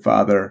 good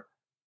father.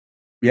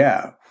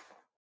 Yeah.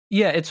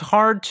 Yeah, it's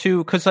hard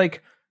to, because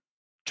like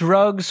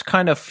drugs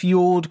kind of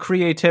fueled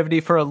creativity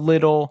for a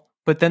little,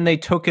 but then they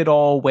took it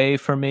all away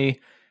from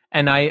me.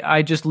 And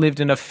I just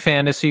lived in a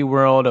fantasy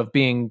world of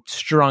being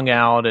strung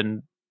out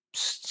and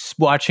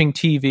watching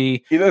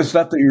TV. The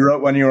stuff that you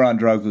wrote when you were on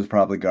drugs was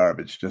probably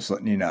garbage, just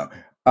letting you know.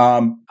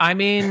 I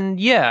mean,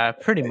 yeah,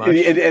 pretty much.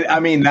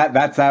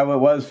 That's how it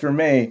was for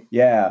me.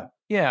 Yeah.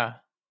 Yeah.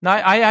 No,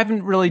 I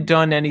haven't really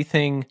done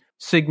anything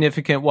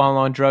significant while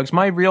on drugs.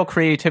 My real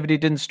creativity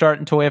didn't start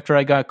until after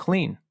I got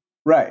clean.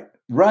 Right.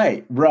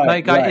 Like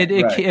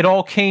it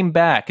all came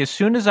back. As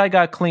soon as I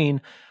got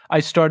clean, I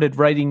started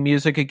writing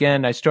music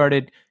again. I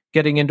started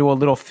getting into a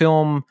little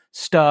film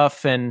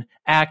stuff and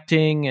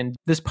acting and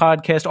this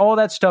podcast. All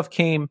that stuff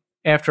came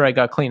after I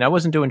got clean. I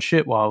wasn't doing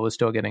shit while I was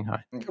still getting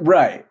high.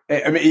 Right.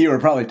 I mean, you were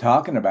probably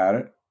talking about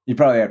it. You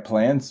probably had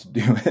plans to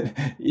do it.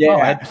 Yeah. Oh,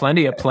 I had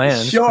plenty of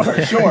plans. Sure.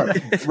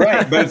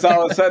 Right. But it's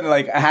all of a sudden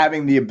like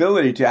having the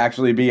ability to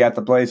actually be at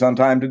the place on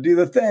time to do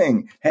the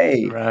thing.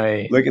 Hey,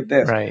 right. Look at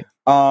this. Right.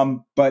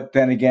 But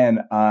then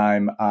again,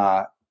 I'm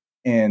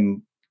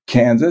in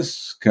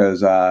Kansas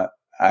because I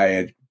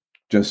had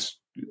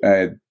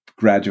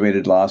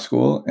graduated law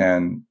school,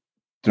 and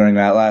during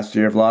that last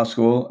year of law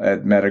school, I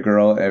had met a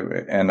girl,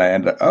 and I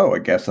ended up, I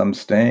guess I'm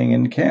staying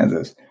in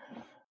Kansas.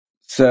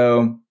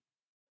 So,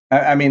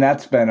 I mean,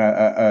 that's been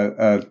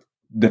a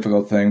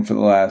difficult thing for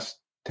the last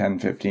 10,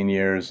 15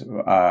 years,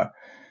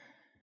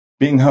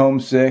 being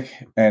homesick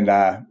and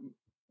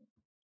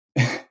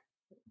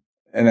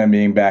then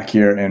being back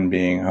here and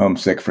being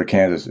homesick for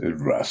Kansas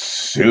is a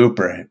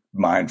super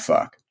mind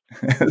fuck.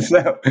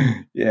 So,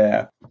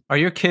 yeah. Are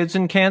your kids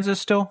in Kansas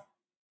still?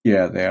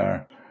 Yeah, they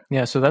are.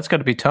 Yeah, so that's got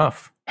to be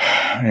tough.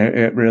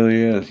 It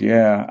really is.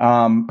 Yeah.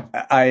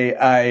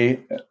 I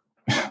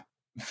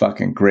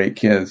fucking great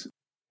kids.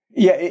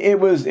 Yeah, it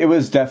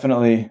was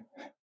definitely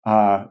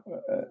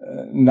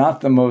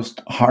not the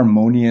most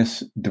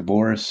harmonious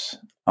divorce.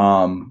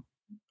 I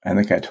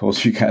think I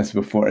told you guys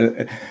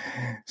before.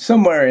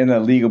 Somewhere in the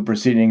legal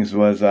proceedings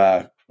was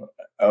a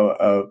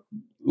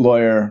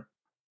lawyer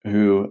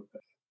who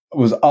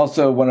was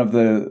also one of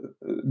the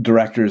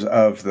directors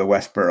of the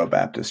Westboro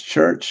Baptist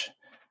Church.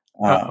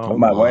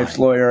 My wife's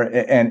lawyer,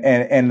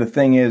 and the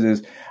thing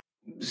is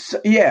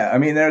yeah, I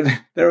mean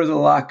there was a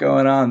lot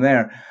going on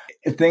there.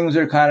 Things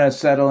are kind of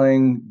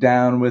settling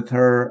down with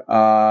her.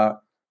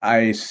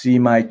 I see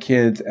my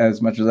kids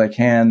as much as I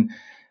can.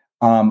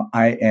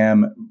 I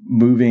am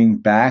moving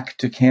back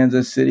to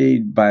Kansas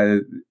City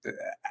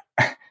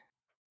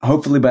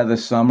hopefully by the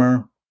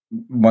summer,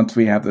 once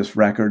we have this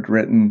record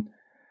written.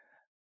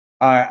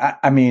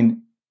 I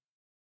mean,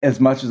 as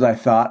much as I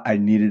thought I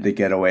needed to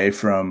get away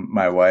from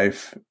my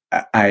wife,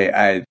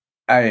 I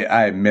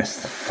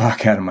miss the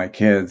fuck out of my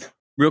kids.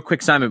 Real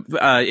quick, Simon,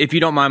 if you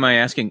don't mind my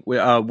asking,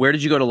 where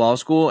did you go to law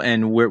school,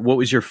 and what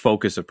was your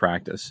focus of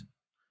practice?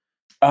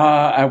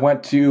 I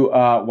went to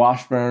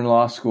Washburn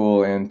Law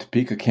School in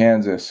Topeka,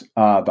 Kansas,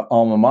 the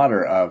alma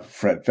mater of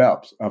Fred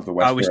Phelps of the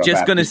Westboro I was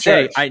just going to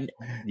say,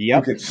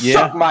 you could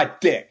suck my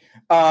dick,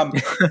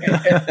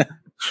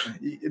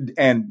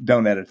 and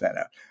don't edit that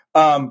out.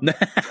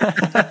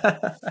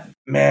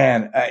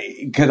 Man,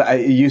 because I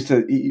used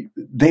to,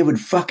 they would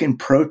fucking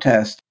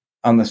protest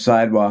on the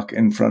sidewalk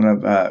in front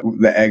of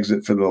the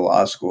exit for the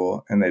law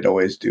school, and they'd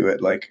always do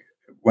it like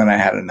when I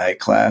had a night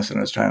class and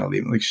I was trying to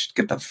leave. Like,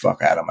 get the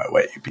fuck out of my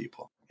way, you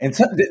people! And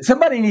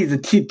somebody needs to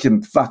teach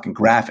them fucking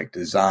graphic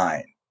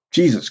design.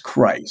 Jesus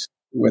Christ,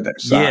 with their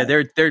sign.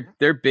 Yeah,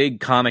 they're big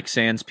Comic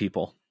Sans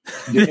people.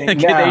 They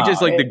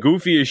just like the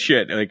goofiest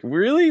shit. Like,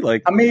 really?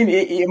 Like, I mean,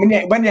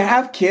 when you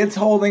have kids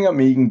holding them,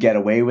 you can get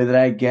away with it,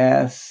 I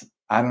guess.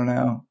 I don't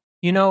know.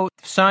 You know,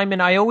 Simon,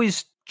 I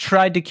always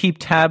tried to keep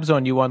tabs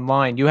on you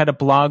online. You had a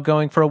blog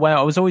going for a while.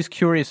 I was always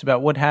curious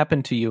about what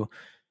happened to you.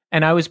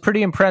 And I was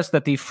pretty impressed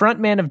that the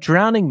frontman of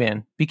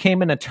Drowningman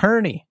became an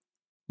attorney.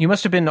 You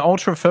must have been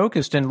ultra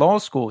focused in law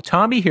school.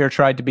 Tommy here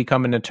tried to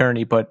become an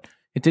attorney, but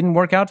it didn't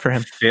work out for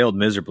him. Failed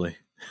miserably.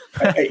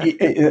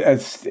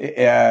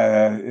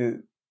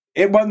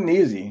 It wasn't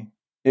easy.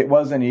 It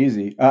wasn't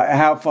easy.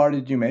 How far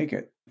did you make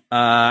it?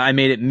 I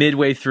made it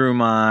midway through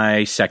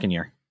my second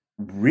year.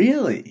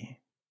 Really?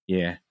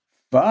 Yeah.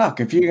 Fuck.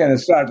 If you're going to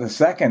start the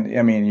second,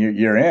 I mean,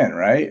 you're in,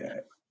 right?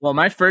 Well,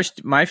 I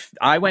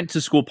went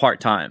to school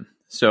part-time.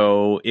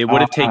 So it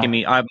would have taken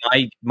me,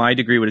 my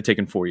degree would have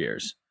taken 4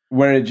 years.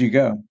 Where did you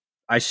go?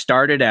 I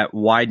started at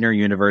Widener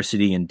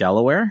University in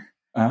Delaware.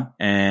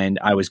 And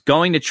I was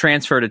going to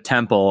transfer to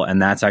Temple.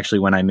 And that's actually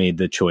when I made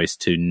the choice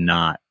to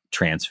not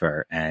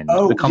transfer and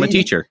become a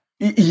teacher.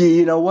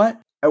 You know what?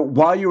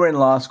 While you were in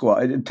law school,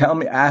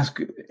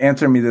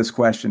 answer me this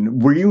question.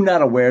 Were you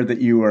not aware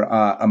that you were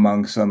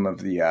among some of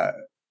the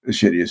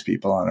shittiest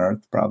people on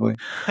earth, probably?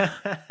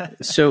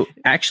 So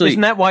actually,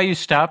 isn't that why you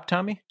stopped,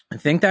 Tommy? I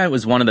think that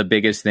was one of the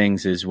biggest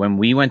things is when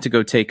we went to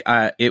go take,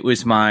 it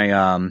was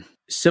my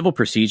civil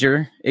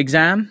procedure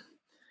exam.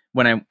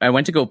 When I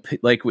went to go,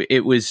 like,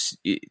 it was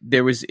a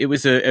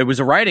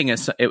writing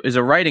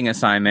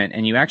assignment,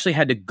 and you actually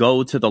had to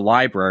go to the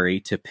library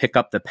to pick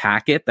up the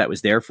packet that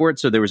was there for it.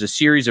 So there was a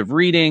series of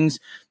readings.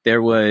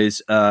 There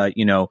was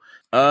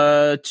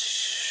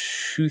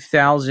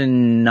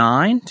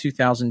 2009,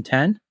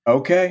 2010.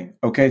 Okay.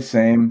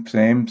 Same.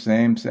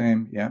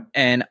 Yeah.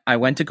 And I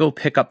went to go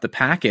pick up the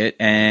packet,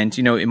 and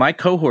in my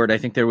cohort, I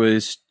think there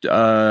was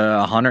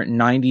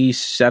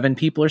 197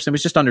 people or something. It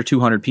was just under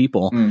 200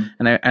 people.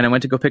 And I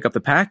went to go pick up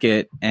the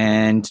packet,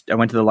 and I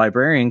went to the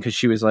librarian because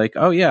she was like,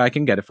 "Oh yeah, I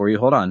can get it for you.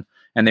 Hold on."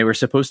 And they were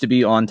supposed to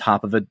be on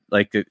top of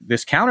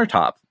this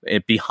countertop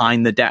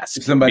behind the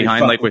desk. Somebody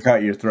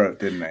cut your throat,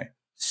 didn't they?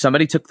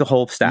 Somebody took the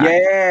whole stack.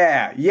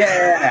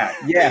 Yeah.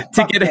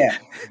 To get it.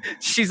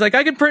 She's like,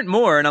 "I can print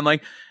more," and I'm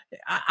like,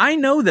 I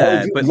know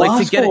that, but law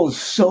like to get school is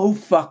so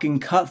fucking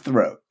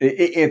cutthroat.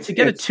 It's a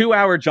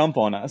 2-hour jump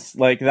on us.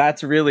 Like,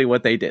 that's really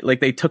what they did. Like,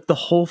 they took the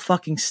whole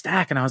fucking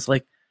stack, and I was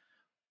like,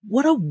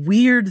 what a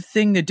weird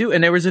thing to do.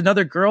 And there was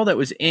another girl that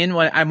was in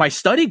my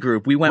study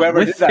group. We went.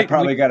 Whoever did that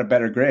probably got a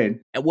better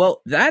grade.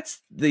 Well,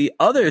 that's the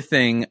other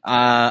thing.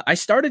 I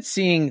started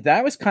seeing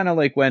that was kind of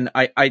like when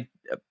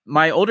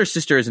my older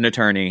sister is an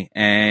attorney,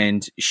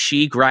 and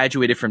she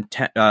graduated from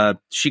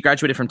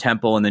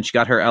Temple, and then she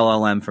got her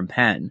LLM from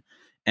Penn.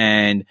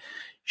 And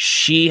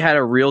she had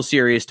a real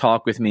serious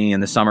talk with me in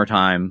the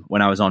summertime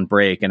when I was on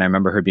break. And I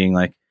remember her being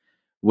like,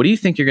 "What do you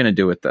think you're going to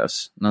do with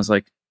this?" And I was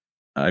like,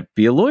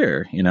 "Be a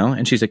lawyer,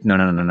 And she's like,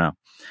 No.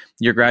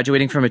 You're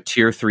graduating from a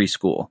tier 3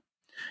 school.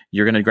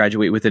 You're going to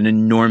graduate with an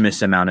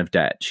enormous amount of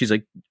debt. She's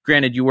like,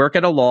 granted, you work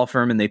at a law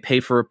firm and they pay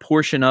for a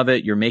portion of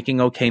it. You're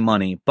making okay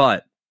money,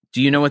 but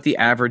do you know what the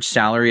average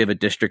salary of a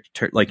district,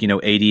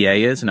 ADA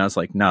is? And I was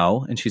like,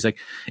 no. And she's like,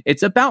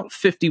 it's about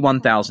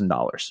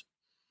 $51,000.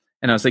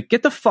 And I was like,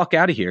 get the fuck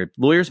out of here.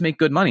 Lawyers make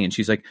good money. And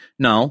she's like,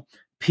 no,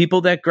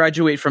 people that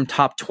graduate from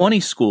top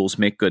 20 schools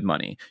make good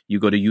money. You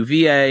go to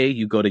UVA,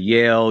 you go to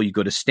Yale, you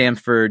go to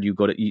Stanford, you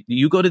go to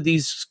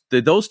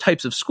those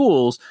types of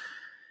schools.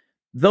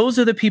 Those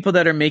are the people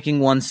that are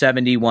making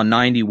 170,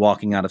 190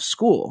 walking out of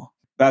school.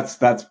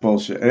 That's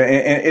bullshit.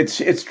 And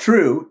it's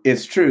true.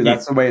 It's true.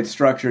 That's the way it's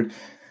structured.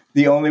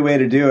 The only way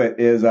to do it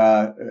is,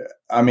 I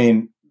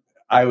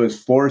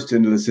was forced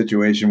into the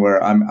situation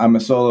where I'm a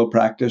solo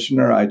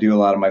practitioner. I do a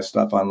lot of my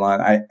stuff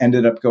online. I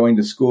ended up going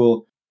to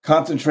school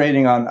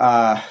concentrating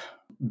on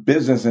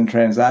business and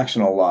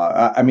transactional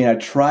law. I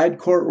tried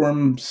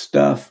courtroom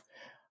stuff.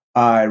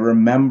 I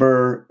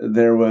remember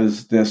there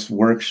was this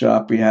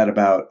workshop we had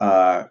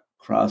about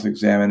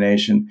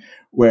cross-examination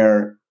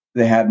where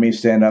they had me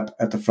stand up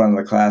at the front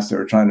of the class. They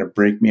were trying to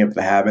break me of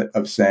the habit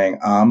of saying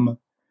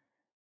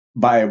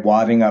by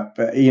wadding up.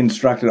 He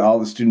instructed all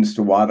the students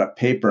to wad up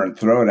paper and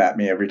throw it at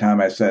me every time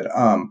I said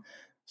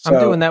So, I'm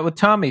doing that with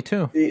Tommy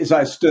too. So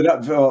I stood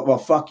up. Well,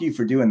 fuck you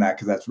for doing that,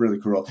 because that's really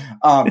cruel.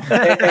 And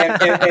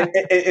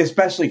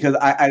especially because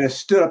I just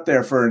stood up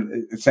there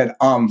said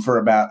for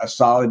about a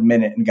solid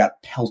minute and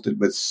got pelted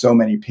with so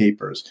many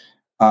papers.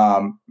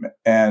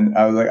 And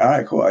I was like, all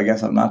right, cool. I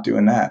guess I'm not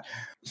doing that.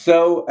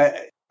 So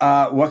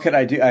what could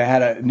I do? I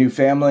had a new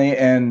family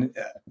and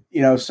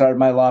started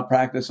my law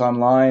practice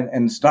online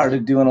and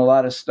started doing a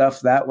lot of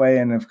stuff that way,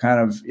 and have kind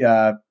of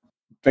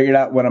figured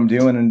out what I'm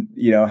doing, and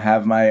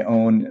have my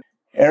own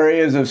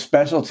areas of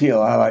specialty, a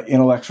lot of like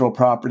intellectual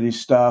property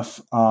stuff,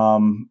 a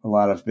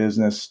lot of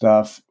business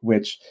stuff,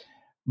 which,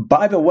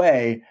 by the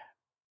way,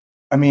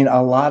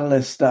 a lot of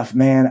this stuff,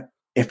 man,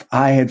 if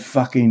I had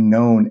fucking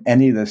known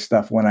any of this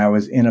stuff when I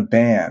was in a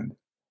band,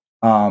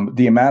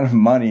 the amount of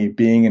money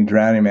being in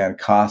Drowningman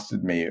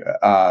costed me,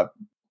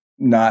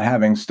 not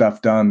having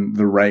stuff done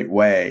the right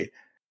way.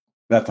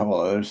 That's a whole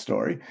other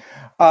story.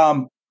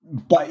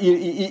 But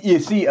you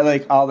see,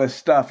 like, all this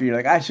stuff, you're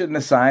like, I shouldn't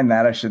have signed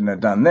that. I shouldn't have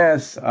done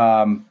this.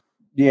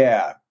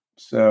 Yeah.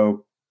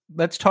 So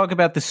let's talk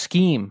about the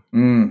Scheme.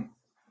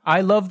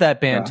 I love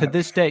that band to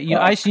this day.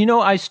 I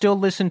still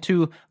listen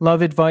to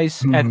Love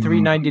Advice at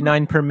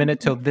 $3.99 per minute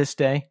till this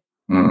day.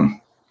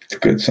 It's a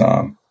good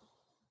song.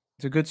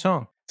 It's a good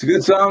song. It's a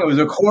good song. It was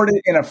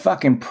recorded in a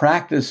fucking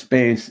practice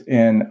space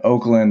in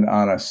Oakland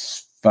on a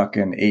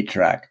fucking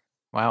 8-track.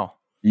 Wow.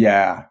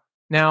 Yeah.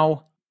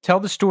 Now,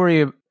 tell the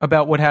story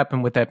about what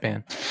happened with that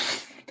band.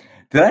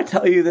 Did I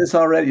tell you this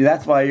already?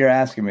 That's why you're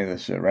asking me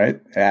this shit,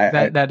 right?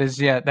 That is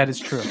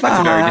true. That's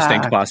a very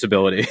distinct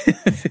possibility.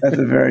 That's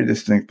a very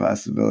distinct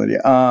possibility.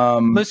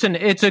 Listen,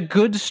 it's a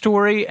good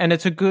story, and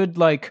it's a good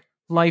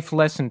life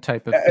lesson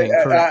type of thing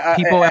for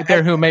people out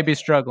there who may be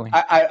struggling.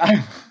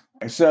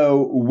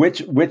 So,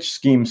 which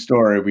Scheme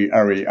story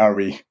are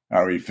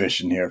we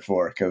fishing here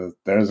for? Because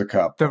there's a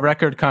couple. The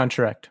record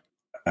contract.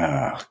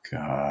 Oh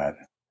God.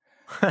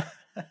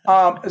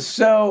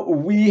 So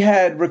we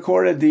had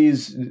recorded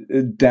these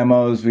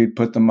demos. We'd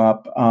put them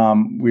up.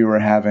 We were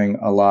having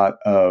a lot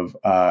of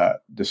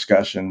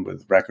discussion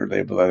with record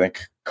labels. I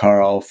think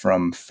Carl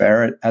from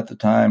Ferret at the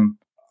time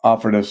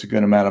offered us a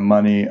good amount of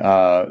money.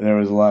 There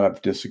was a lot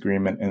of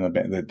disagreement in the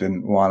band that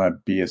didn't want to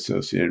be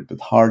associated with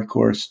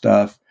hardcore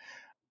stuff.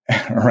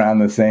 Around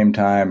the same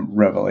time,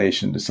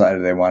 Revelation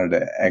decided they wanted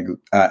to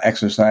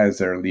exercise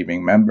their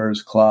leaving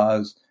members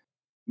clause.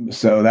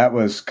 So that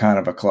was kind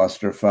of a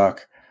clusterfuck.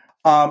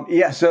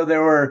 So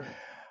there were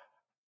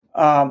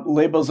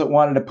labels that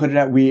wanted to put it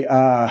out.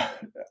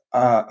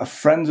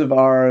 Friends of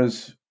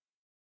ours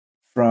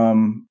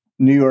from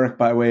New York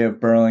by way of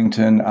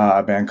Burlington,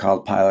 a band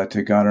called Pilot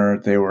to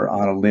Gunner. They were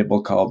on a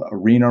label called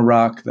Arena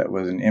Rock that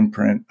was an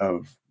imprint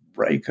of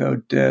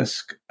Ryko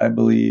Disc, I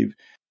believe.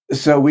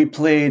 So we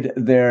played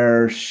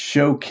their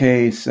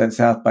showcase at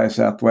South by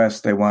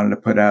Southwest. They wanted to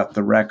put out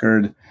the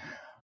record.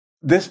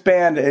 This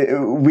band,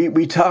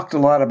 we talked a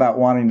lot about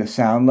wanting to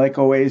sound like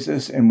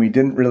Oasis, and we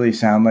didn't really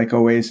sound like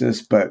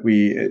Oasis, but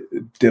we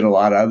did a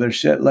lot of other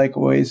shit like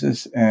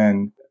Oasis.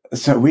 And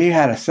so we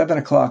had a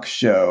 7:00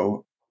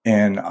 show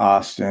in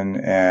Austin,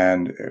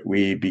 and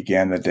we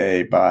began the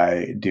day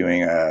by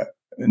doing a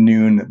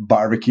noon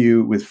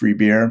barbecue with free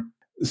beer.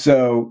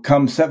 So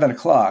come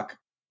 7:00,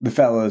 the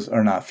fellas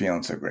are not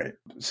feeling so great.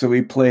 So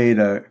we played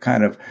a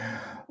kind of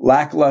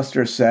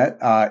lackluster set.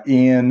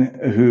 Ian,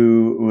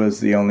 who was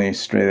the only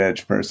straight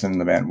edge person in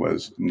the band,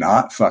 was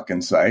not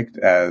fucking psyched,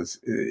 as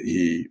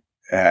he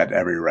had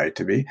every right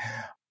to be.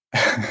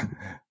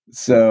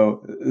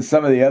 So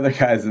some of the other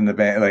guys in the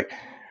band,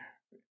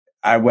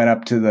 I went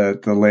up to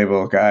the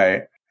label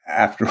guy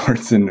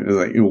afterwards and was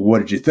like, what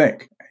did you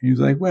think? He was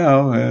like,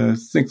 well, I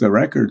think the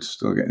record's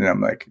still good. And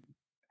I'm like,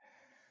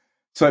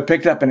 so I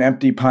picked up an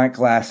empty pint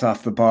glass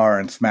off the bar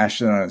and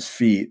smashed it on his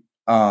feet.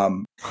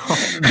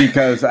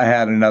 Because I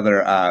had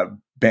another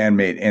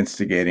bandmate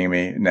instigating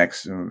me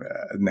next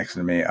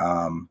to me.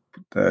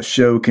 the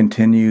show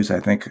continues. I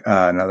think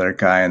another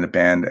guy in the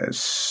band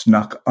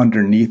snuck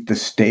underneath the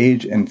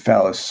stage and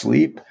fell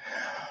asleep.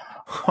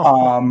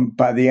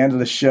 By the end of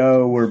the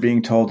show, we're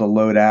being told to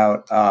load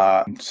out.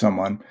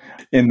 Someone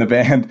in the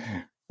band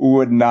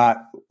would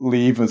not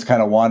leave, was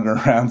kind of wandering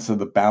around. So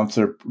the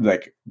bouncer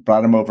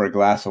brought him over a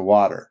glass of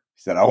water.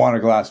 He said, "I want a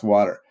glass of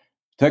water."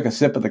 Took a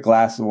sip of the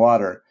glass of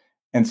water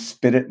and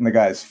spit it in the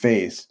guy's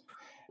face.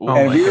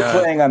 And we were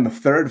playing on the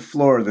 3rd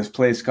floor of this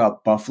place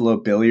called Buffalo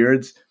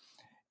Billiards.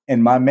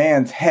 And my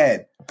man's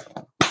head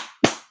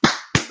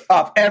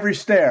off every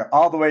stair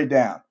all the way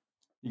down.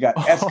 You got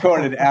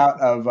escorted out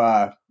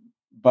of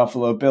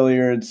Buffalo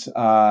Billiards,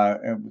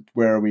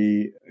 where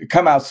we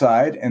come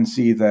outside and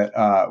see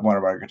that one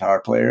of our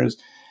guitar players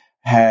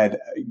had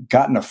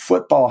gotten a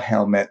football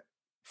helmet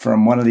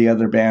from one of the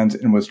other bands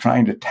and was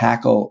trying to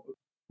tackle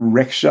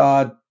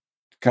rickshaw,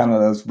 kind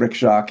of those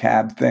rickshaw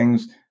cab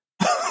things,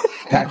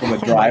 tackle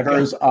the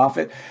drivers off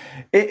it.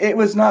 It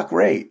was not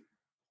great.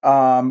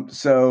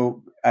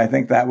 So I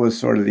think that was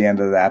sort of the end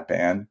of that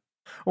band.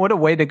 What a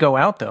way to go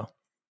out, though.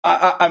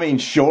 I mean,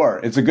 sure,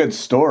 it's a good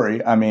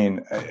story. I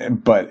mean,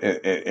 but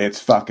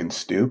it's fucking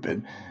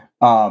stupid.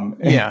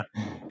 Yeah.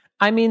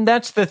 I mean,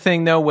 that's the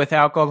thing, though, with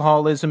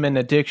alcoholism and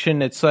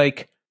addiction. It's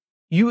like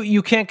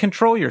you can't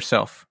control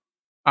yourself.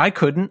 I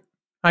couldn't.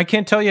 I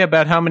can't tell you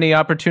about how many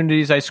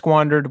opportunities I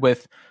squandered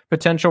with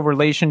potential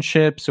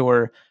relationships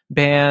or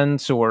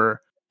bands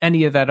or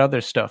any of that other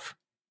stuff.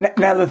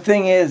 Now, the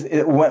thing is,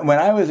 when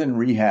I was in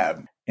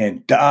rehab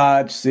in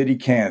Dodge City,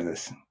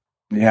 Kansas,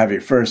 you have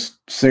your first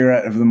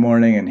cigarette of the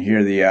morning and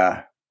hear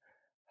the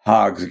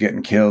hogs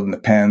getting killed in the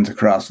pens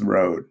across the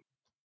road.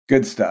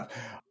 Good stuff.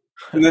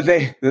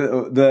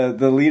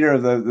 The leader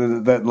of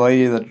the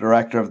lady, the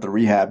director of the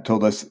rehab,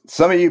 told us,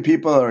 some of you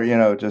people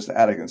are, just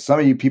addicts. Some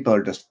of you people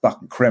are just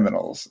fucking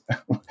criminals,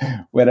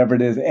 whatever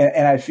it is.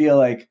 And I feel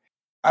like,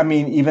 I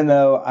mean, even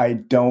though I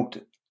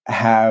don't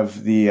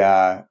have the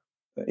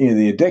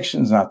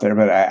addiction's not there,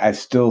 but I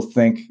still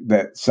think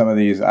that some of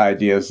these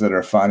ideas that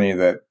are funny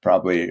that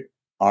probably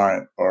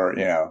aren't, or,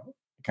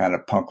 kind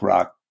of punk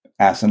rock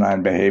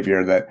asinine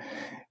behavior, that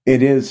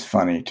it is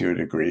funny to a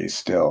degree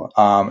still.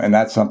 And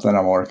that's something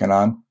I'm working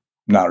on.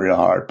 Not real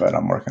hard, but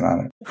I'm working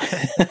on it.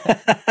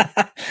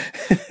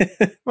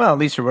 Well, at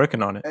least you're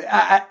working on it.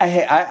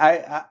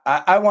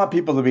 I want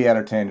people to be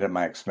entertained at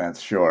my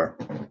expense. Sure.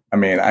 I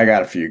mean, I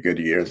got a few good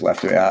years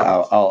left.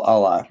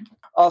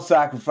 I'll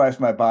sacrifice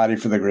my body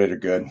for the greater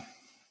good.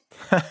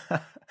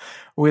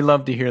 We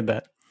love to hear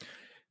that.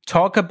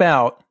 Talk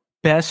about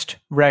best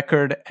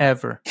record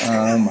ever.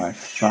 Oh my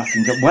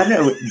fucking God.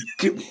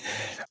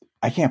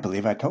 I can't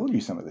believe I told you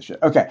some of this shit.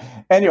 Okay.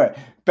 Anyway,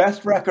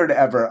 best record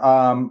ever.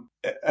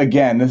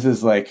 Again, this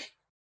is like,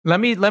 let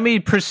me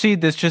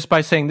proceed this just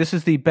by saying this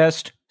is the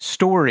best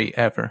story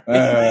ever.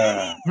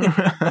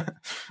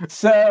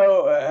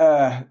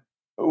 So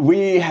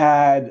we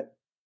had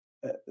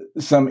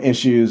some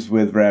issues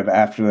with Rev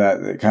after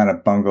that kind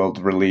of bungled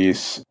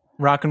release.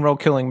 Rock and Roll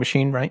Killing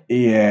Machine, right?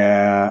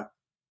 Yeah.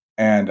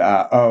 And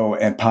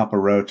and Papa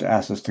Roach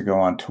asked us to go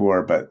on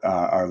tour, but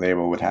our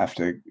label would have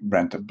to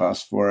rent a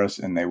bus for us,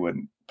 and they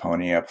wouldn't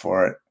pony up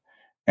for it.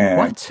 And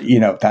what?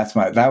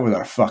 That was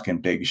our fucking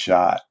big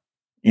shot.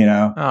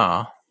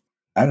 Oh.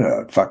 I don't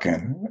know.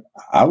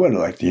 I would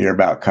like to hear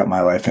about Cut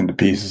My Life into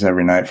Pieces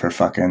every night for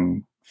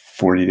fucking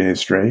 40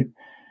 days straight.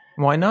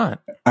 Why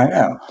not? I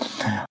know.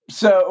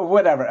 So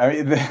whatever. I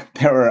mean,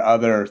 there were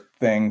other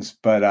things,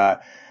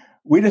 but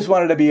we just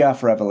wanted to be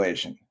off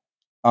Revelation.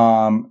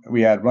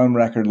 We had one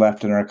record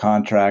left in our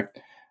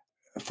contract,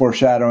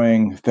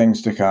 foreshadowing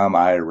things to come.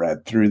 I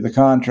read through the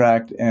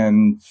contract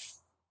and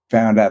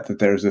found out that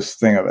there's this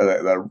thing of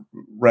the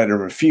right of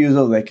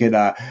refusal. We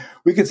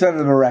could send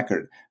them a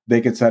record. They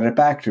could send it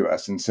back to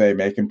us and say,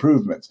 make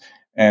improvements.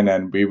 And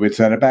then we would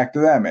send it back to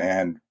them.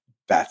 And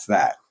that's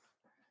that.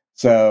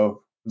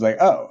 So it was like,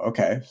 oh,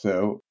 okay.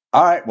 So,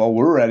 all right, well,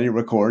 we're ready to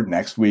record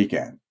next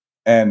weekend.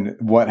 And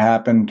what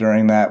happened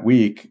during that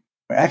week?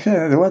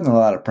 Actually, there wasn't a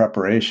lot of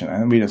preparation. I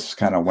think we just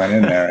kind of went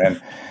in there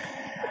and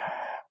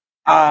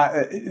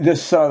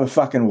just saw the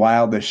fucking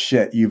wildest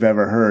shit you've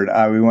ever heard.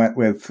 We went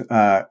with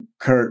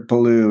Kurt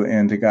Ballou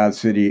into God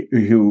City,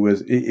 who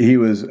was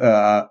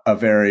a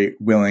very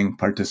willing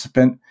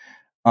participant.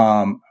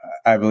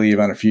 I believe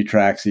on a few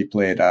tracks he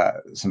played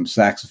some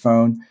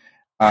saxophone.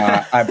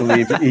 I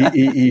believe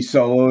he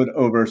soloed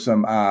over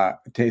some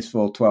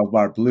tasteful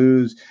 12-bar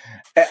blues.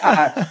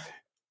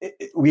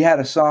 We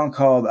had a song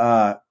called.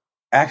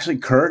 Actually,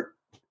 Kurt,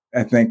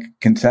 I think,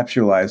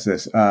 conceptualized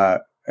this.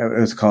 It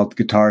was called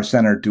Guitar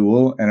Center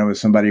Duel, and it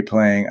was somebody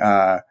playing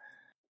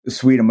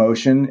Sweet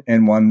Emotion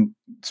in one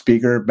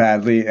speaker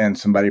badly, and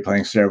somebody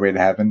playing Stairway to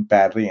Heaven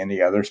badly in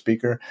the other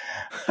speaker.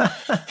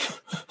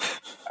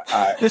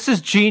 This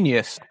is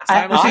genius.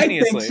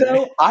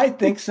 I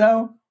think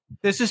so.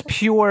 This is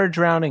pure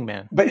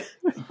Drowningman.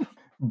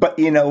 But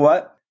you know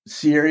what?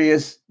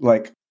 Serious,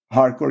 like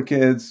hardcore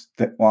kids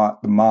that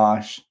want the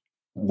mosh.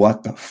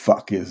 What the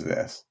fuck is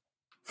this?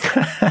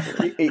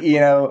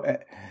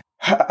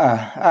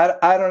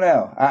 I don't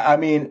know. I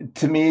mean,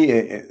 to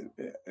me,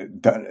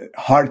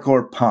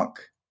 hardcore punk.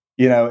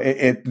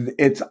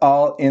 It's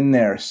all in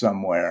there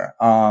somewhere.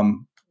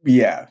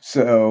 Yeah.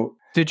 So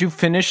Did you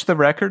finish the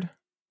record,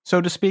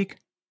 so to speak?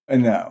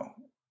 No,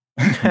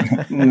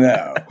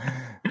 no,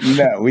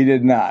 we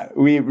did not.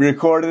 We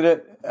recorded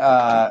it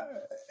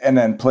and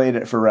then played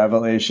it for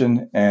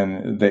Revelation,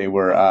 and they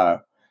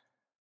were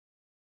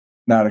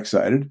not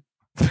excited.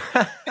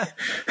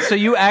 So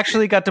you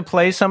actually got to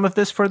play some of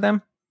this for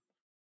them?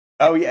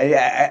 Oh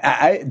yeah.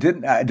 I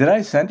did. Did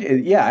I send you?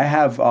 Yeah, I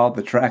have all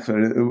the tracks.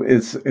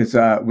 It's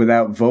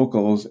without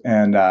vocals,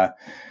 and I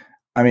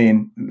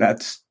mean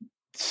that's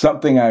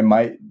something I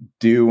might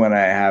do when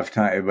I have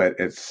time, but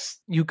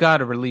you got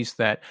to release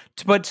that.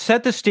 But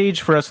set the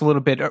stage for us a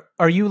little bit.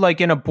 Are you like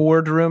in a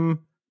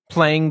boardroom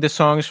playing the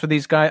songs for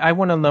these guys? I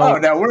want to know. Oh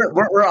no,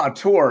 we're on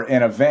tour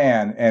in a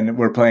van, and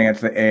we're playing it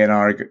to the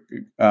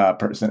A&R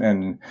person.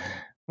 And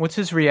what's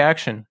his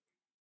reaction?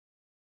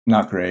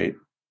 Not great.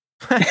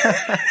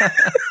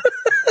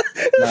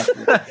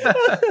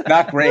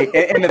 Not great.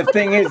 And the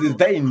thing is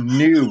they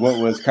knew what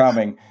was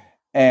coming,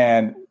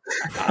 and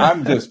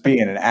I'm just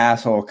being an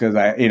asshole because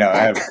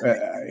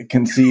I've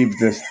conceived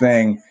this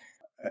thing,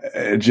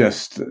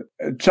 just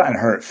trying to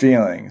hurt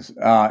feelings,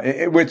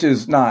 which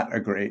is not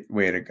a great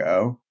way to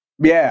go.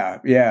 Yeah,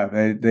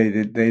 they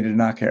did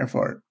not care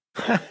for it.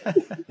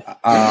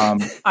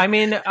 I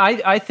mean,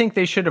 I think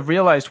they should have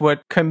realized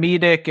what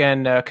comedic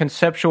and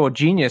conceptual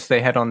genius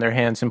they had on their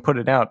hands and put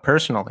it out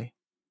personally.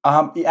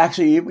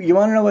 Actually, you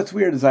want to know what's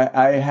weird is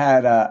I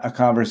had a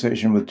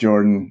conversation with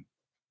Jordan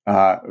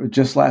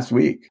just last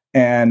week,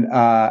 and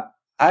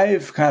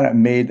I've kind of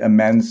made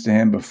amends to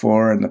him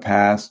before in the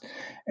past,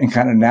 and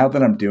kind of now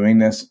that I'm doing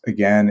this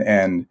again,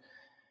 and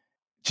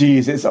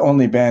geez, it's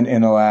only been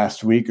in the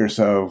last week or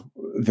so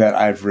that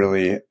I've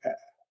really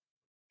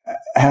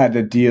had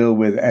to deal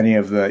with any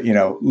of the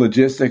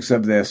logistics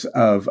of this,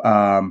 of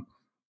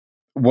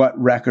what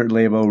record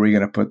label we're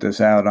going to put this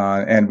out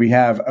on, and we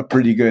have a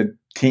pretty good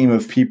team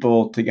of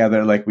people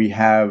together. Like, we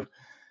have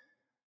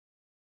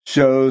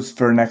shows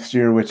for next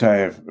year, which I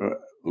have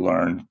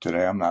learned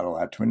today I'm not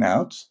allowed to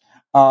announce.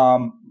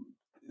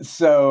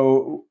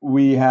 So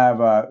we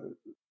have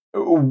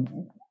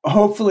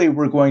hopefully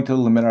we're going to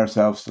limit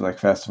ourselves to like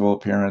festival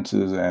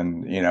appearances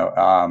and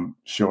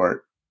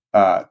short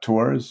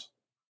tours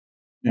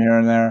here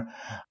and there.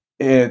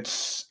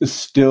 It's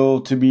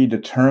still to be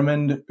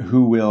determined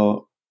who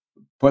will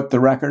put the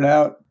record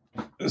out.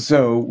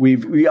 So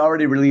we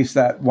already released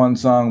that one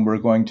song. We're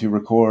going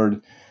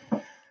to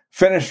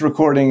finish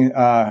recording.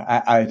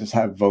 I just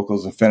have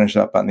vocals to finish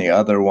up on the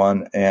other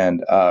one,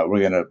 and we're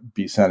going to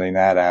be sending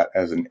that out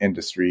as an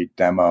industry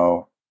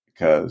demo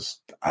because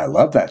I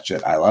love that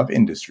shit. I love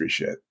industry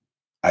shit.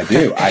 I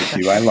do.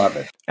 I love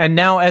it. And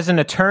now as an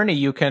attorney,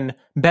 you can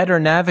better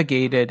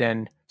navigate it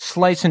and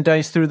slice and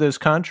dice through those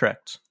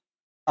contracts.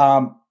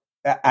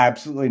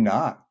 Absolutely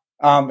not.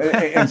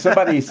 And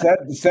somebody said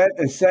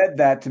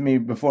that to me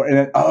before. And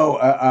then,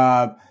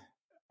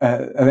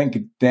 I think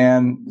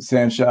Dan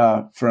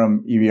Sanshaw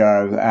from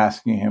EVR, I was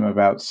asking him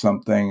about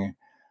something.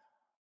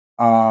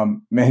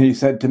 And he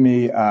said to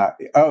me,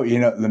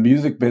 the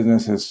music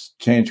business has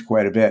changed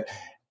quite a bit.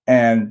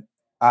 And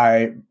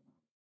I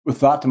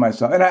thought to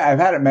myself, and I've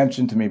had it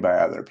mentioned to me by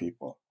other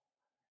people.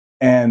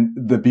 And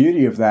the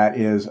beauty of that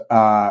is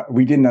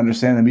we didn't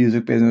understand the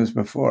music business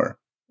before.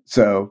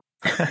 So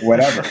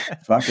whatever,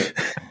 fuck it.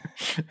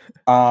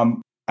 I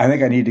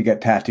think I need to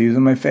get tattoos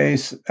on my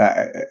face.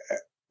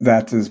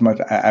 That's as much.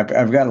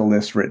 I've got a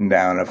list written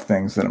down of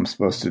things that I'm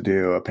supposed to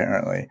do,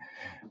 apparently.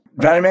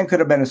 Drowningman could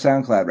have been a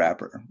SoundCloud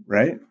rapper,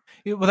 right?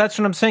 Well, that's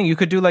what I'm saying. You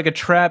could do like a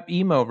trap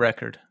emo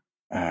record.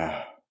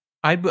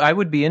 I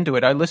would be into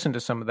it. I listened to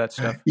some of that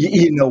stuff.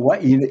 You know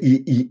what?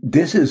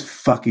 This is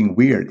fucking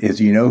weird.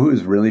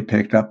 Who's really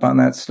picked up on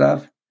that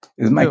stuff?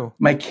 Is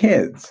my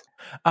kids.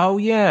 Oh,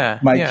 yeah.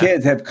 My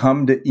kids have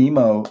come to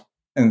emo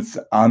and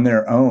on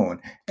their own,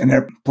 and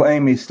they're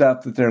playing me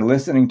stuff that they're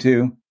listening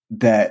to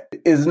that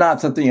is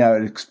not something I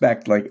would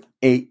expect like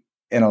 8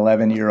 and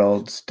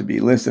 11-year-olds to be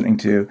listening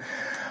to.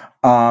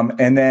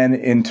 And then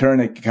in turn,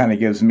 it kind of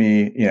gives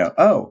me,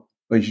 well,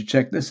 you should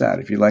check this out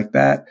if you like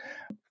that.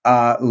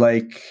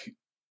 Like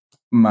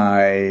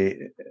my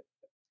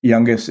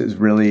youngest is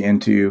really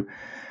into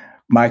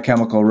My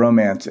Chemical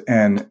Romance,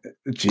 and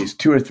geez,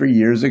 2 or 3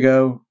 years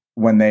ago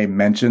when they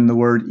mentioned the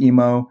word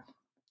emo,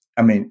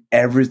 I mean,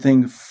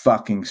 everything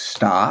fucking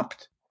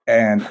stopped.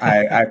 And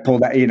I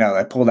pulled out,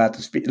 I pulled out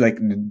the speed. Like,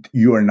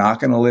 you are not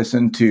going to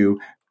listen to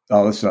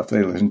all the stuff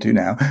they listen to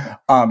now.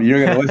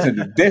 You're going to listen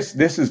to this.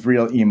 This is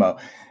real emo.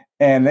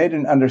 And they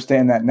didn't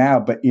understand that now,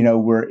 but,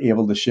 we're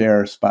able to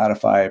share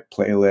Spotify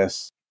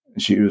playlists.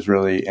 She was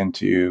really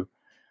into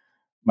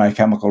My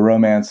Chemical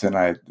Romance, and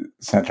I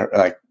sent her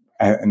like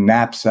a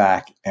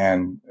Knapsack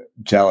and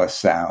Jealous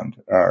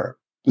Sound are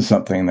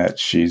something that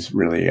she's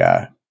really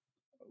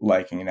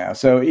liking now.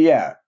 So,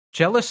 yeah.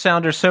 Jealous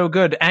Sound are so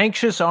good.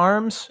 Anxious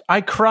Arms,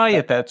 I cry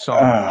at that song.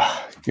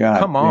 Oh, God.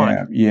 Come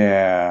on.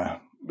 Yeah.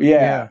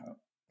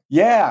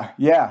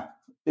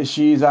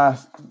 she's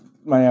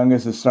my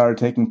youngest has started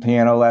taking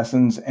piano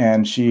lessons,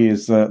 and she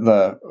is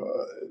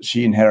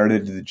she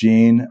inherited the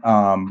gene.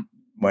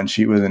 When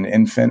she was an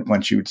infant,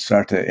 when she would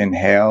start to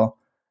inhale,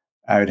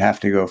 I would have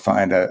to go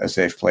find a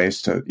safe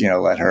place to,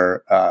 let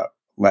her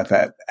let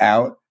that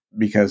out,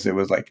 because it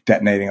was like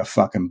detonating a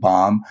fucking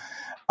bomb.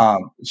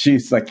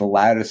 She's like the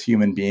loudest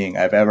human being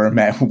I've ever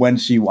met when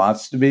she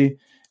wants to be.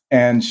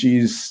 And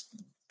she's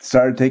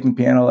started taking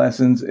piano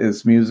lessons,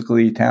 is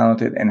musically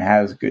talented, and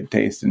has good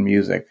taste in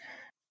music.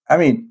 I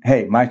mean,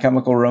 hey, My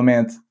Chemical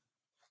Romance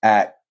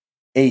at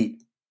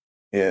 8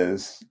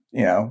 is,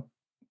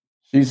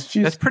 she's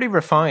That's pretty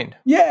refined.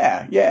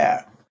 Yeah,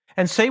 yeah.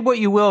 And say what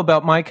you will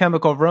about My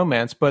Chemical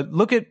Romance, but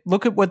look at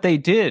what they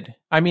did.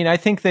 I mean, I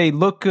think they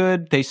look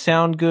good, they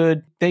sound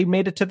good, they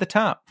made it to the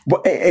top.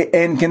 Well,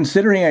 and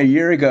considering a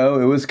year ago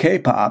it was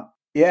K-pop,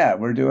 yeah,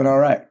 we're doing all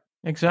right.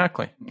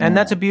 Exactly. And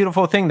that's a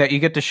beautiful thing, that you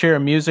get to share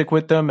music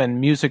with them,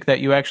 and music that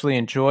you actually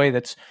enjoy.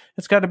 That's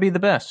got to be the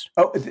best.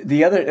 Oh,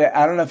 the other,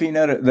 I don't know if you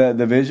know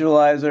the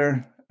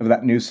visualizer of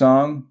that new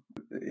song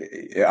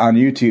on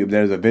YouTube.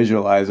 There's a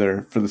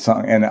visualizer for the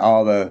song, and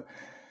all the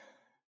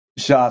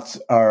shots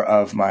are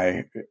of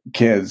my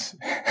kids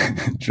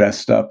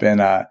dressed up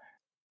in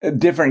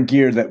different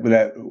gear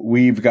that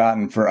we've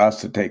gotten for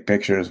us to take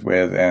pictures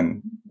with,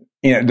 and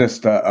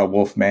just a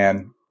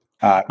Wolfman.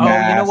 Oh,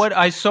 you know what?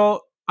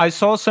 I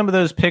saw some of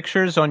those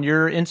pictures on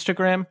your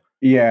Instagram.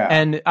 Yeah,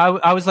 and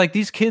I was like,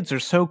 these kids are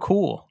so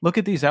cool. Look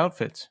at these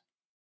outfits.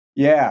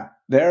 Yeah,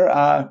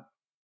 they're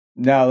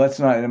no, let's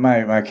not.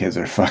 My kids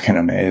are fucking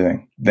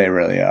amazing. They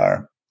really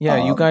are.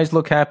 Yeah, you guys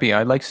look happy.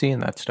 I like seeing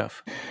that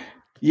stuff.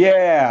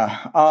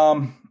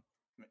 Yeah,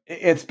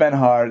 it's been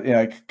hard,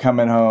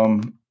 coming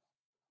home,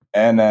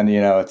 and then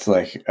it's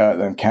like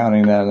I'm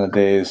counting down the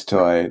days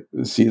till I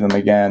see them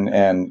again,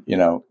 and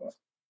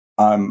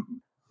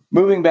I'm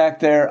moving back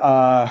there.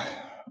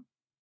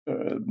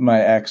 My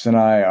ex and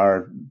I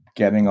are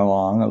getting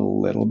along a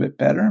little bit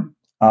better.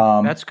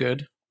 That's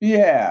good.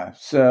 Yeah,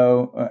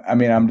 so I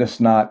mean, I'm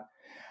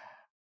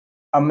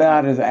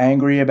not as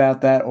angry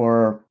about that,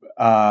 or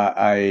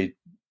I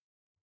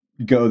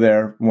go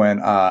there when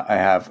I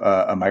have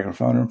a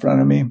microphone in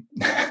front of me.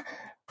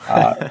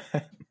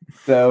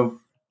 So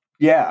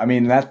yeah, I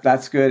mean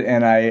that's good.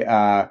 And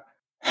I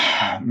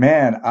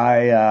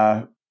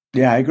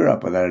grew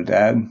up without a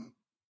dad,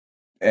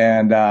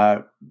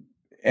 and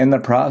in the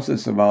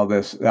process of all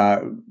this,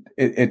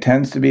 it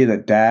tends to be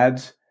that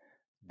dads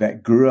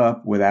that grew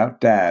up without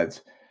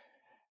dads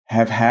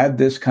have had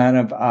this kind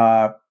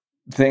of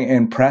thing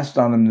impressed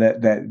on them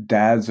that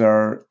dads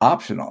are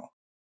optional.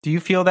 Do you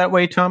feel that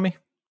way, Tommy?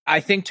 I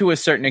think to a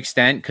certain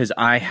extent, because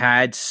I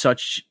had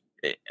such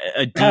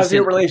a decent... How's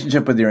your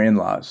relationship with your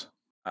in-laws?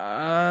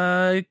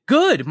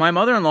 Good. My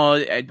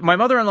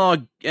mother-in-law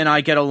and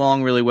I get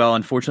along really well.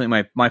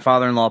 Unfortunately, my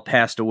father-in-law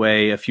passed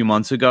away a few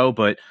months ago,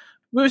 but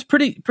it was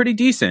pretty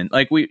decent.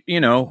 Like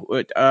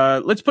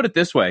let's put it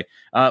this way.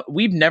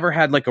 We've never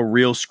had like a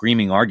real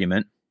screaming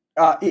argument.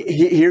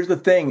 Here's the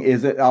thing: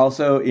 is it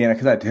also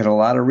because I did a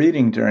lot of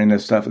reading during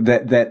this stuff,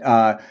 that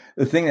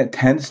the thing that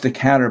tends to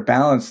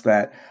counterbalance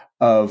that,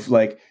 of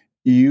like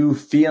you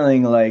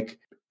feeling like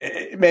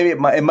maybe it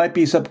might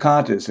be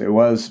subconscious. It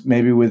was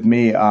maybe with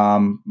me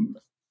of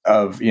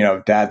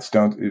dads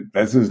don't.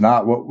 This is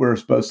not what we're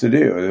supposed to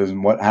do. It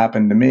isn't what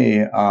happened to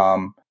me.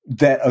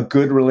 That a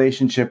good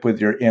relationship with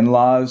your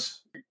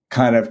in-laws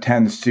kind of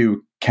tends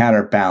to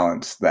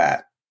counterbalance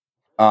that.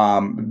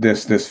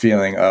 This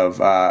feeling of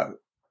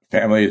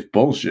family is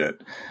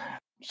bullshit.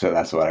 So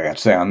that's what I got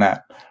to say on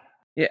that.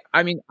 Yeah,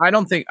 I mean,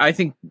 I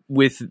think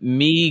with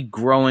me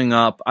growing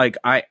up, like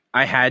I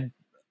had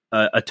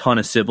a ton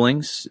of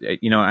siblings.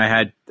 I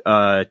had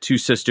 2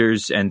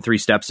 sisters and 3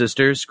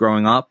 stepsisters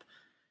growing up.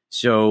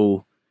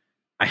 So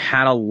I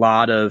had a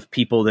lot of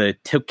people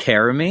that took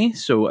care of me.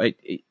 So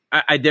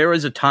I there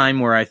was a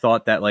time where I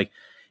thought that like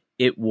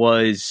it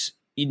was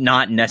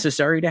not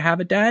necessary to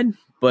have a dad,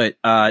 but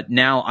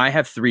now I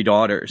have 3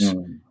 daughters,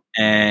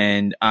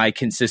 and I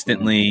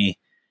consistently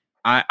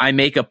I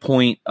make a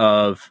point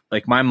of,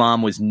 like, my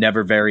mom was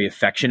never very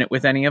affectionate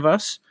with any of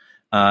us.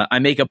 I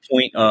make a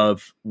point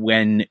of,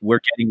 when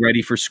we're getting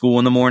ready for school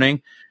in the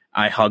morning,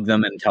 I hug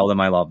them and tell them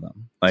I love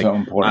them. Like, so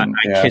important.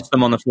 I kiss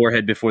them on the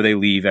forehead before they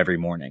leave every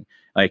morning.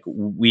 Like,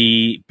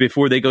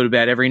 before they go to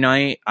bed every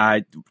night,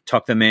 I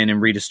tuck them in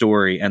and read a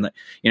story. And,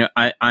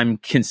 I'm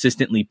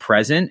consistently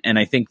present. And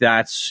I think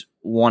that's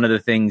one of the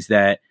things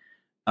that,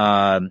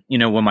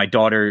 when my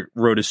daughter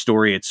wrote a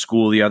story at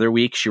school the other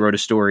week, she wrote a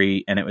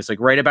story and it was like,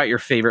 write about your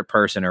favorite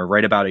person, or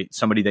write about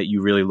somebody that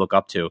you really look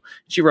up to.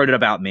 She wrote it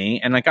about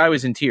me, and like I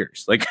was in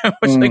tears. Like, I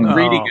was like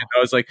reading it.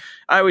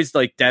 I was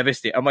like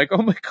devastated. I'm like,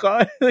 oh my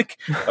God, like,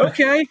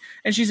 okay.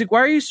 And she's like,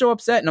 why are you so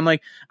upset? And I'm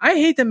like, I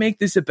hate to make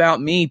this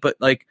about me, but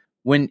like,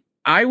 when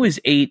I was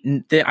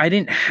 8, I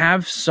didn't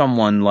have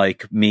someone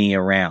like me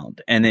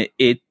around, and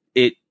it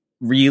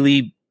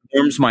really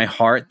warms my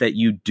heart that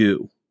you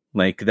do.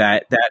 Like,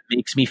 that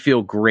makes me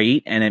feel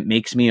great, and it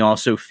makes me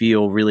also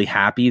feel really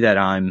happy that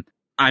I'm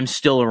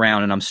still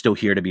around and I'm still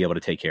here to be able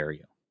to take care of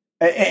you.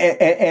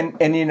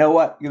 And you know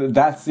what?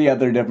 That's the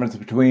other difference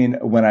between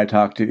when I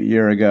talked to you a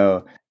year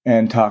ago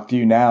and talked to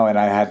you now. And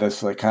I had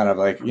this like kind of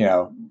like,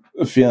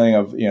 feeling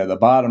of, the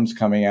bottom's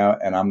coming out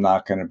and I'm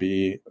not going to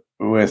be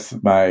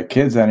with my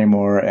kids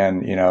anymore.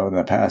 And, in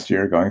the past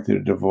year going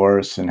through a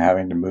divorce and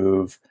having to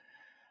move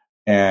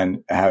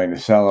and having to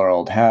sell our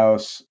old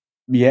house.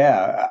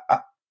 Yeah.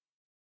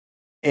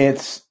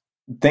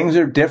 Things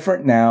are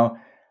different now.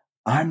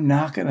 I'm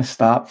not going to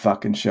stop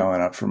fucking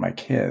showing up for my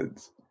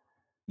kids.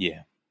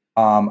 Yeah.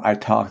 I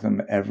talk to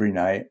them every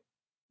night.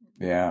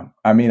 Yeah.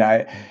 I mean,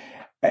 I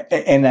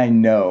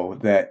know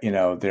that,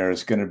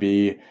 there's going to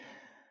be,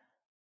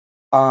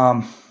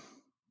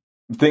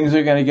 things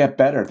are going to get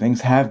better.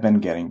 Things have been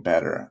getting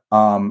better.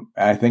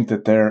 I think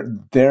that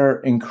they're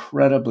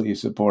incredibly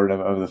supportive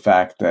of the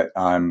fact that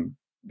I'm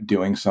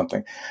doing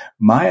something.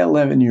 My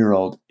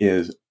 11-year-old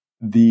is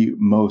the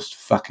most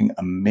fucking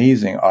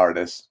amazing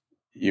artist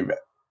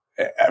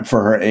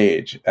for her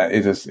age.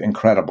 It is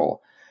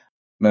incredible.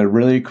 They're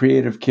really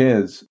creative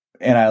kids.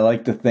 And I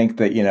like to think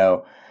that,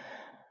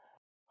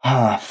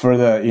 for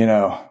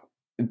the,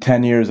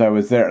 10 years I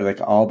was there, like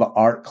all the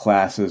art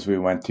classes we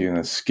went to and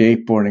the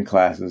skateboarding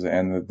classes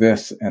and the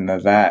this and the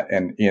that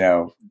and,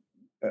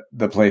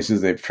 the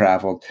places they've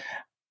traveled,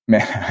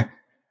 man,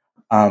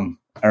 I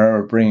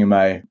remember bringing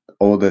my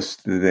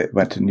oldest that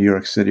went to New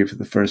York City for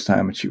the first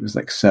time when she was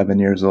like 7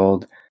 years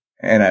old.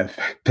 And I have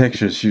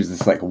pictures, she was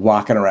just like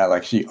walking around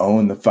like she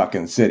owned the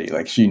fucking city.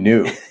 Like she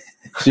knew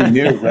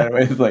right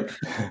away. It's like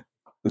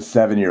the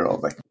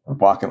 7-year-old, like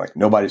walking like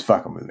nobody's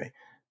fucking with me.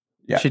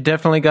 Yeah. She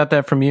definitely got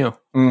that from you.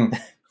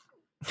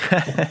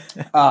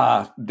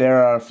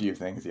 There are a few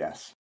things,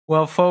 yes.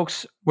 Well,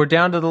 folks, we're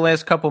down to the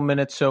last couple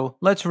minutes, so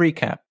let's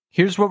recap.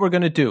 Here's what we're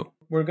going to do.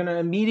 We're going to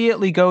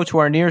immediately go to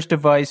our nearest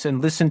device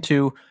and listen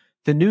to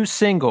the new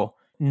single,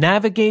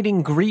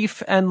 Navigating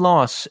Grief and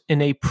Loss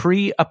in a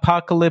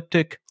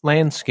Pre-Apocalyptic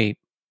Landscape.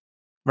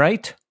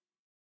 Right?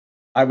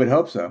 I would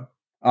hope so.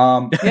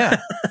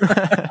 Yeah.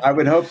 I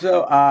would hope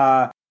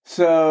so.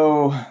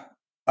 So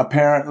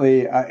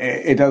apparently,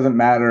 it doesn't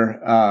matter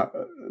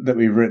that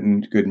we've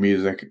written good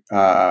music.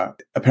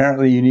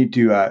 Apparently, you need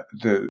to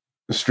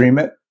stream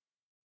it.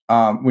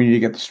 We need to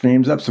get the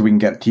streams up so we can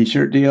get a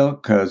T-shirt deal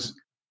because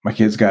my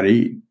kids got to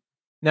eat.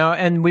 Now,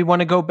 and we want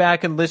to go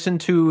back and listen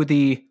to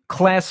the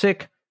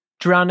classic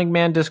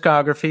Drowningman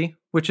discography,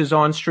 which is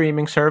on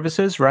streaming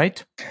services,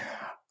 right?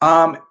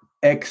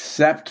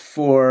 Except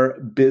for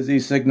Busy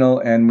Signal,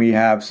 and we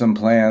have some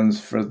plans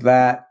for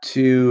that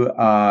too.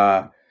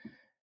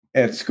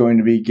 It's going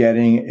to be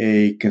getting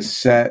a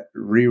cassette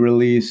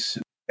re-release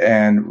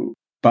and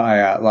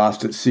by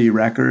Lost at Sea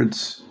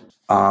Records,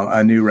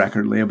 a new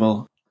record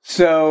label.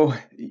 So,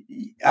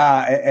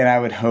 and I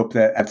would hope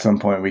that at some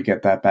point we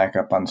get that back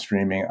up on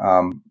streaming.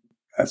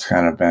 That's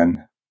kind of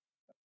been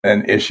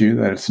an issue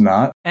that it's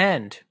not.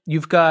 And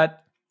you've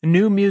got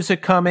new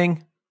music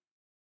coming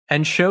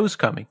and shows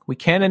coming. We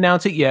can't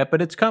announce it yet,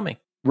 but it's coming.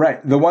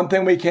 Right. The one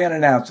thing we can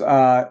announce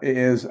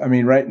is,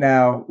 right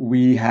now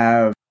we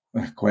have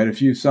quite a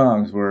few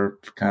songs. We're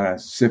kind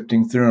of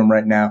sifting through them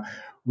right now.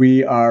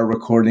 We are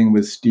recording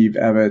with Steve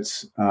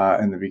Evans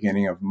in the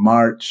beginning of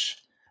March.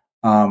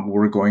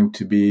 We're going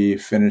to be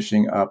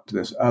finishing up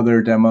this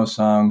other demo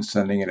song,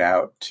 sending it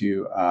out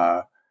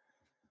to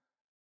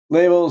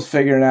labels,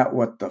 figuring out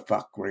what the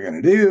fuck we're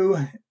going to do.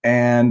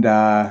 And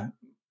and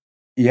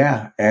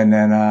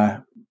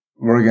then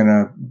we're going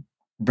to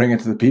bring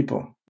it to the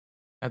people.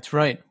 That's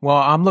right. Well,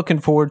 I'm looking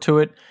forward to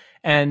it.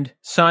 And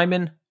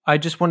Simon, I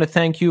just want to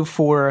thank you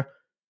for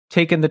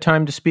taking the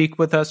time to speak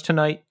with us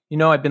tonight.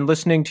 I've been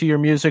listening to your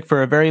music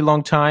for a very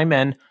long time,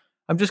 and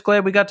I'm just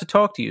glad we got to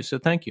talk to you. So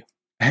thank you.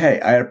 Hey,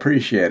 I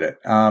appreciate it.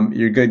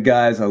 You're good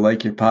guys. I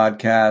like your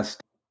podcast.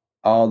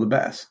 All the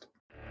best.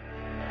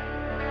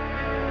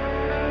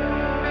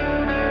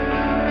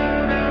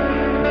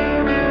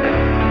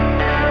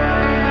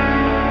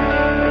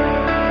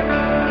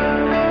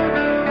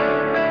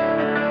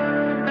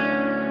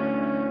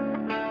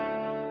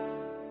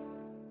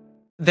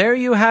 There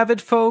you have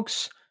it,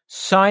 folks.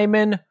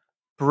 Simon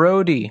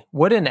Brody.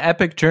 What an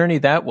epic journey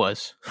that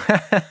was.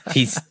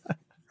 He's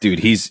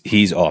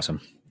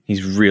awesome.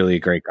 He's really a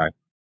great guy.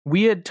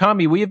 We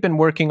have been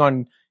working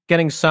on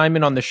getting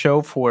Simon on the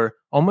show for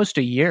almost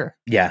a year.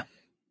 Yeah.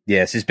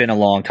 Yes, it's been a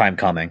long time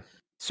coming.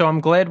 So I'm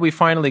glad we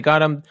finally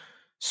got him.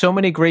 So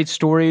many great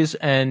stories,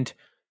 and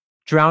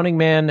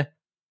Drowningman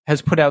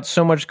has put out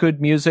so much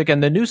good music,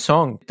 and the new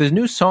song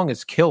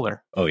is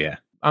killer. Oh yeah.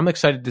 I'm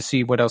excited to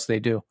see what else they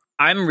do.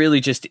 I'm really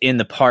just in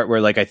the part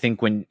where, like, I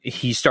think when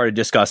he started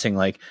discussing,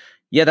 like,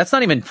 yeah, that's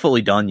not even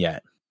fully done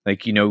yet.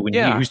 Like, when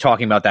he was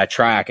talking about that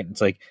track, and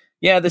it's like,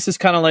 yeah, this is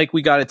kind of like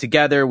we got it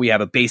together. We have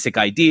a basic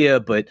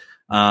idea, but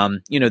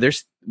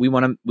we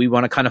want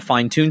to kind of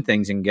fine tune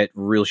things and get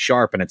real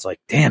sharp. And it's like,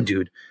 damn,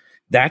 dude,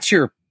 that's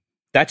your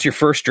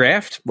first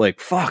draft. Like,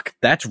 fuck,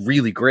 that's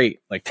really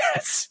great. Like,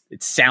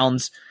 it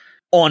sounds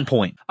on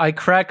point. I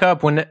crack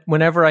up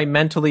whenever I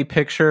mentally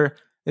picture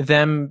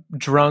them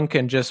drunk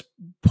and just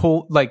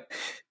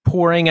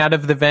pouring out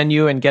of the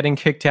venue and getting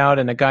kicked out,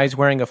 and a guy's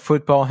wearing a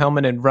football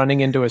helmet and running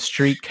into a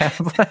street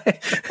cab.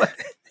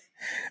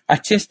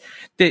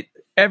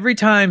 Every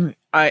time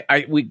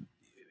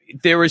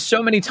there were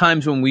so many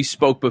times when we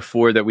spoke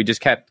before that we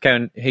just kept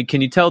hey,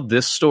 can you tell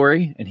this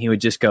story? And he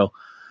would just go,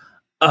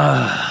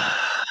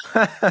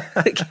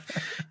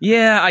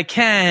 yeah, I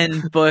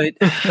can, but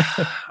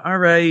all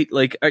right.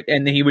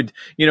 And he would,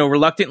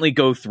 reluctantly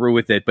go through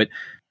with it, but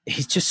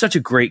he's just such a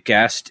great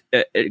guest,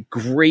 a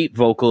great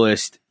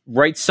vocalist,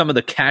 writes some of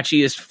the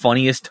catchiest,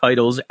 funniest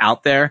titles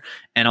out there.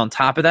 And on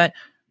top of that,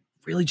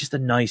 really just a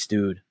nice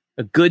dude,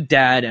 a good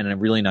dad, and a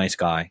really nice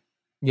guy.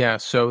 Yeah.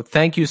 So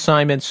thank you,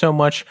 Simon, so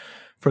much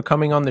for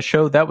coming on the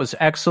show. That was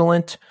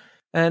excellent.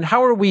 And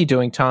how are we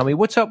doing, Tommy?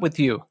 What's up with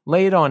you?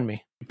 Lay it on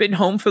me. Been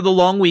home for the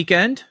long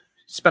weekend.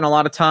 Spent a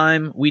lot of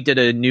time. We did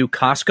a new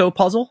Costco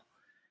puzzle.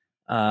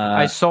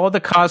 I saw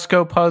the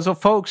Costco puzzle.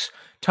 Folks,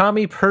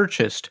 Tommy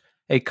purchased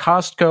a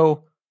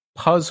Costco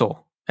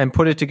puzzle and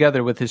put it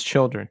together with his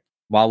children.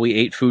 While we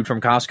ate food from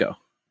Costco.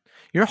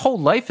 Your whole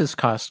life is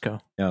Costco.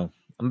 No,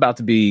 I'm about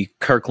to be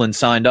Kirkland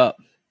signed up.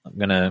 I'm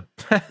going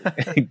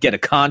to get a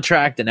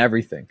contract and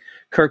everything.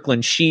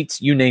 Kirkland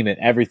sheets, you name it,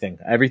 everything,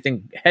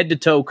 head to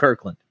toe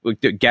Kirkland.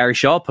 Gary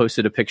Shaw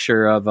posted a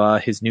picture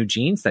of his new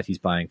jeans that he's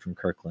buying from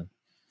Kirkland.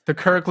 The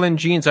Kirkland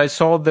jeans, I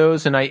saw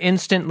those and I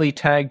instantly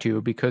tagged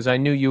you because I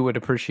knew you would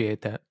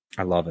appreciate that.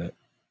 I love it.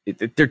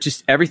 They're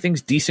just,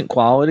 everything's decent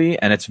quality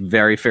and it's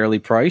very fairly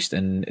priced.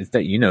 And it's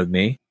that,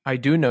 me. I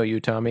do know you,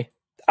 Tommy.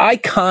 I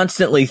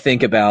constantly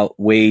think about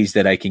ways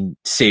that I can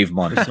save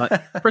money.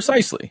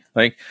 Precisely.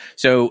 But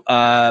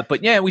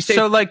yeah, we save.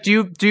 So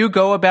do you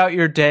go about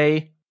your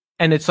day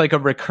and it's like a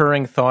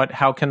recurring thought?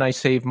 How can I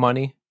save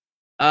money?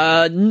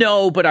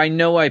 No, but I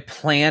know I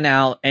plan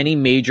out any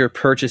major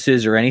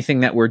purchases or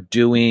anything that we're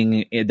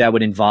doing that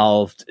would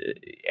involve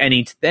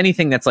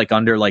anything that's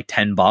under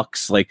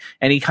 $10,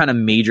 any kind of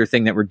major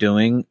thing that we're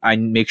doing. I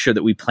make sure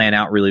that we plan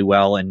out really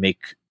well and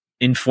make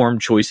informed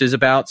choices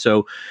about.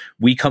 So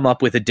we come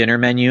up with a dinner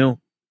menu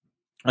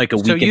like a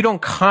week. So you don't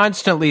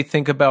constantly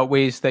think about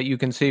ways that you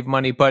can save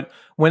money, but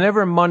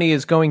whenever money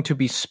is going to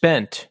be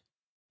spent,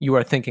 you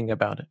are thinking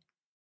about it.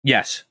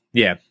 Yes.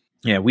 Yeah.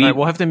 Yeah.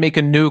 We'll have to make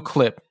a new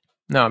clip.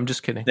 No, I'm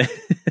just kidding.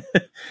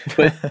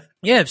 But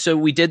yeah, so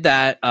we did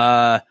that.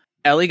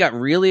 Ellie got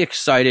really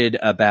excited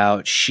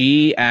about,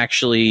 she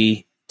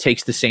actually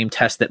takes the same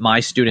test that my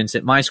students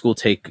at my school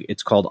take.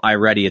 It's called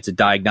iReady. It's a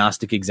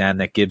diagnostic exam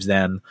that gives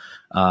them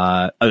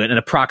an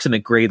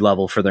approximate grade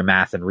level for their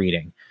math and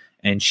reading.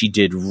 And she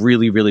did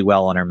really, really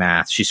well on her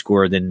math. She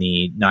scored in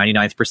the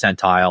 99th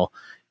percentile,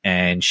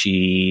 and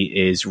she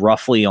is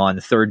roughly on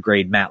third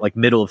grade math,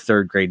 middle of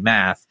third grade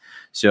math.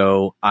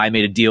 So I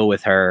made a deal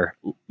with her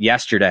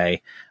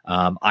yesterday.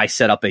 I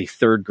set up a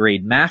third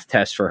grade math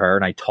test for her,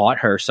 and I taught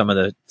her some of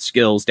the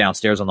skills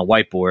downstairs on the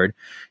whiteboard.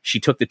 She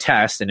took the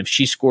test, and if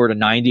she scored a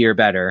 90 or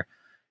better,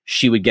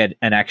 she would get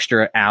an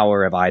extra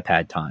hour of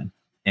iPad time.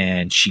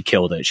 And she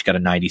killed it. She got a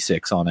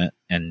 96 on it.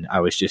 And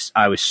I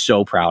was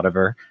so proud of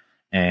her.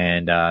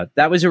 And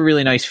that was a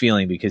really nice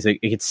feeling, because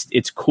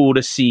it's cool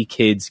to see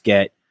kids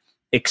get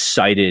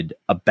excited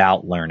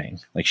about learning.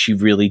 She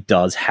really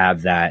does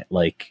have that,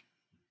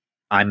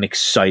 I'm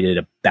excited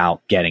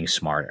about getting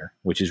smarter,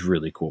 which is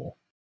really cool.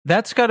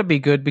 That's got to be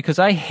good, because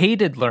I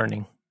hated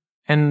learning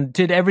and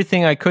did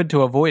everything I could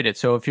to avoid it.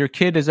 So if your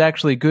kid is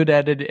actually good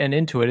at it and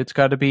into it, it's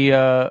got to be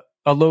a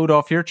load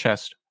off your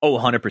chest. Oh,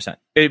 100%.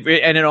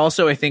 And it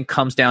also, I think,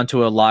 comes down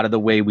to a lot of the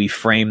way we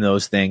frame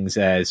those things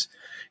as,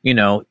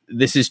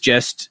 this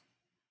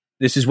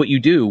is what you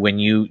do when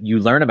you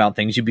learn about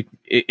things.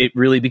 It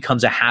really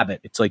becomes a habit.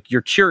 It's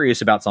you're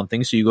curious about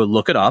something, so you go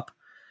look it up,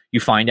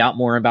 you find out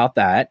more about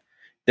that.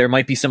 There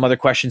might be some other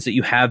questions that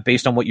you have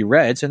based on what you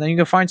read, so then you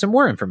go find some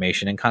more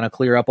information and kind of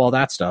clear up all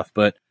that stuff.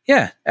 But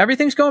yeah,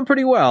 everything's going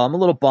pretty well. I'm a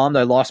little bummed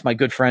I lost my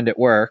good friend at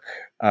work.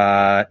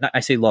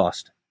 I say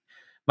lost.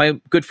 My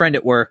good friend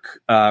at work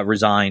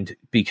resigned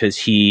because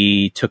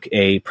he took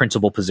a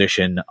principal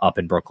position up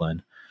in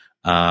Brooklyn.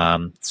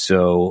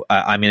 So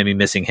I'm going to be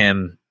missing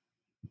him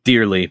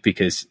dearly,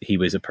 because he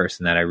was a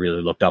person that I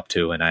really looked up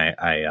to, and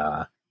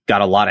I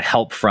got a lot of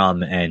help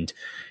from, and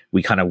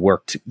we kind of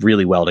worked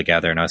really well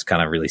together. And I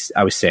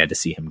was sad to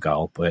see him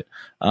go, but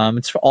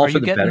it's all for the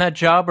better. Are you getting that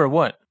job or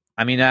what?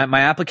 I mean,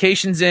 my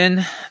application's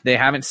in. They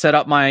haven't set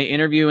up my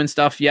interview and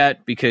stuff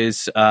yet,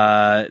 because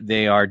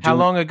they are. How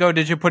long ago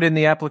did you put in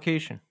the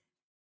application?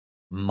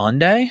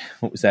 Monday.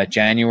 What was that?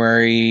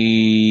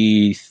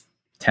 January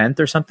 10th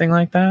or something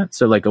like that.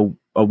 So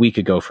a week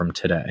ago from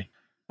today.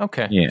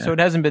 Okay. Yeah. So it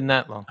hasn't been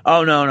that long.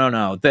 Oh,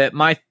 no.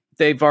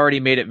 They've already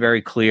made it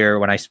very clear.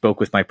 When I spoke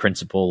with my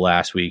principal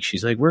last week,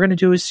 she's like, we're going to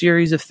do a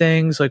series of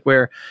things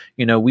where,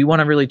 we want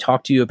to really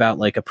talk to you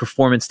about a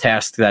performance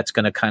task that's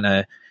going to kind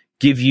of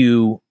give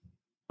you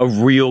a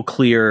real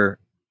clear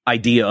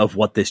idea of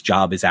what this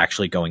job is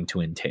actually going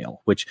to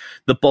entail, which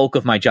the bulk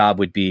of my job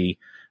would be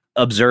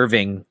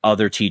observing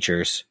other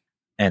teachers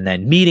and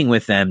then meeting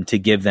with them to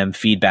give them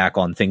feedback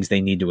on things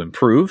they need to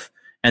improve,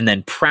 and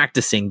then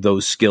practicing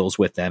those skills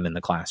with them in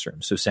the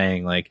classroom. So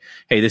saying like,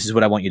 hey, this is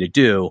what I want you to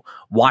do.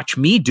 Watch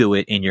me do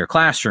it in your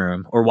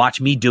classroom, or watch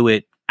me do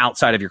it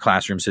outside of your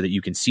classroom so that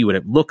you can see what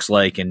it looks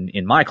like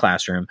in my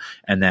classroom.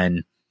 And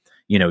then,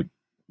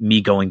 me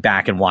going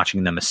back and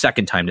watching them a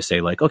second time to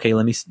say like, okay,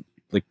 let me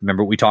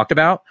remember what we talked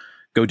about?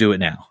 Go do it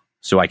now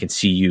so I can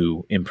see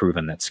you improve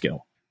on that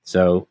skill.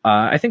 So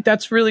I think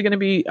that's really going to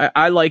be,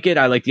 I like it.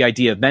 I like the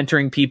idea of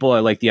mentoring people. I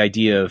like the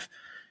idea of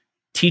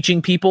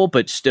teaching people,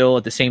 but still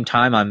at the same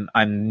time,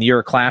 I'm near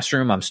a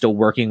classroom. I'm still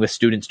working with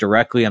students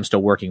directly. I'm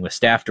still working with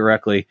staff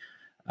directly.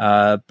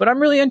 But I'm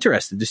really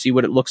interested to see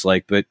what it looks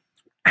like. But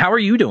how are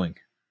you doing?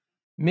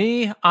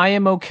 Me, I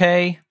am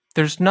okay.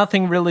 There's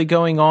nothing really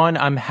going on.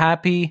 I'm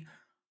happy.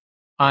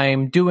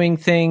 I'm doing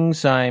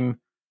things. I'm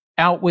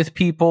out with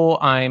people.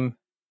 I'm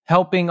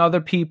helping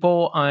other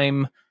people.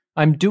 I'm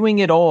doing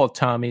it all,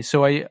 Tommy.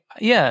 So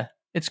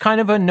it's kind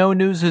of a no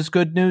news is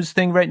good news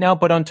thing right now.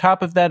 But on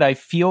top of that, I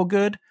feel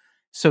good.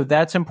 So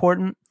that's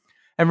important.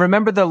 And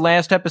remember the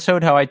last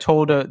episode, how I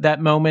told that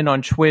moment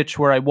on Twitch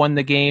where I won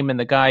the game and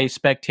the guy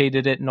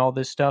spectated it and all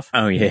this stuff?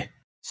 Oh, yeah.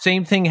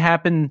 Same thing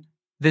happened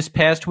this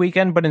past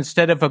weekend, but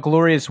instead of a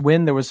glorious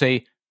win, there was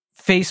a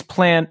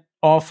faceplant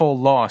awful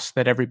loss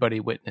that everybody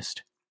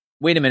witnessed.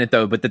 Wait a minute,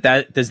 though, but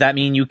does that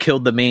mean you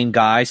killed the main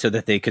guy so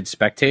that they could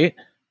spectate?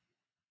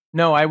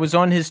 No, I was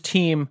on his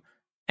team,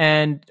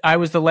 and I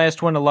was the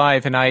last one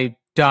alive, and I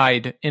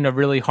died in a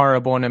really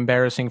horrible and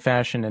embarrassing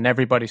fashion, and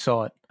everybody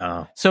saw it.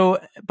 Oh.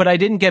 So, but I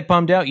didn't get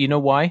bummed out. You know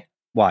why?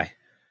 Why?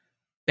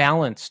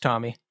 Balance,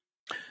 Tommy.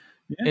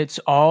 Yeah. It's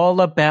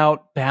all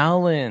about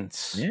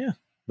balance. Yeah.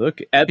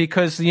 Look,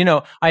 because,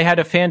 I had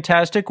a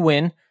fantastic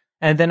win,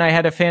 and then I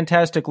had a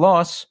fantastic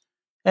loss,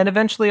 and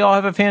eventually I'll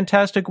have a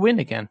fantastic win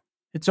again.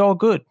 It's all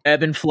good.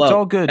 Ebb and flow. It's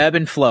all good. Ebb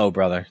and flow,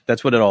 brother.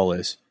 That's what it all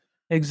is.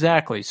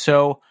 Exactly.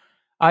 So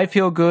I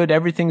feel good.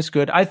 Everything's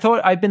good.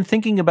 I've been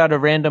thinking about a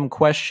random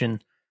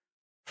question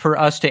for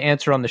us to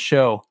answer on the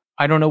show.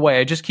 I don't know why.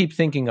 I just keep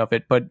thinking of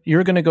it, but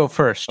you're going to go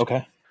first.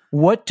 Okay.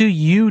 What do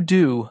you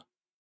do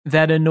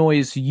that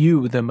annoys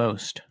you the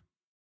most?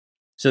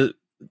 So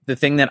the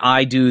thing that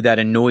I do that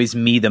annoys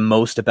me the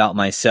most about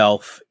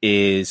myself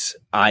is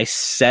I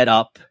set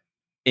up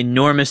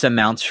enormous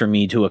amounts for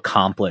me to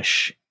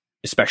accomplish,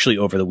 especially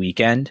over the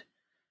weekend,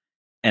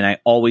 and I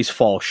always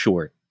fall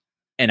short.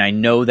 And I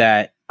know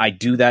that I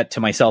do that to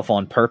myself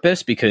on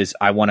purpose because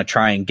I want to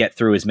try and get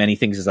through as many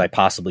things as I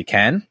possibly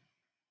can.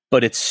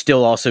 But it's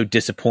still also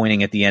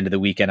disappointing at the end of the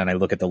weekend, and I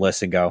look at the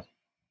list and go,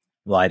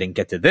 well, I didn't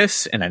get to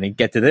this, and I didn't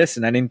get to this,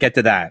 and I didn't get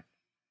to that.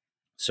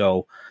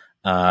 So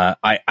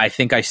I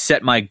think I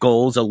set my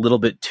goals a little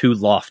bit too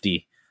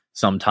lofty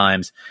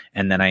sometimes,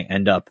 and then I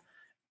end up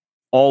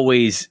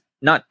always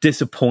not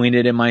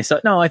disappointed in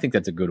myself. No, I think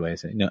that's a good way to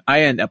say it. No,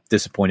 I end up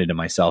disappointed in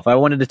myself. I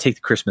wanted to take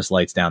the Christmas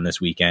lights down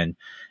this weekend,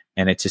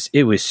 and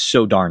it was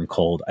so darn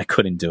cold. I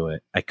couldn't do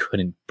it. I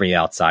couldn't be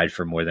outside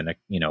for more than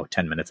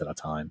 10 minutes at a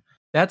time.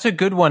 That's a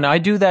good one. I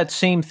do that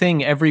same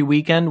thing every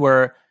weekend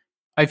where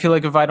I feel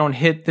like if I don't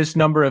hit this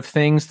number of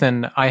things,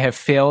 then I have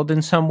failed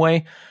in some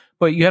way.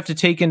 But you have to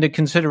take into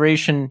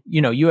consideration,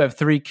 you have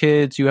 3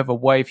 kids, you have a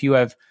wife, you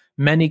have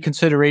many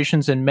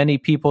considerations and many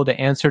people to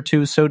answer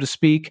to, so to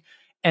speak.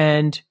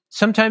 And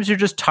sometimes you're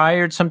just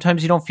tired.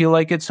 Sometimes you don't feel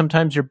like it.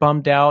 Sometimes you're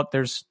bummed out.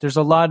 There's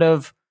a lot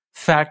of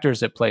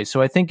factors at play.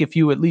 So I think if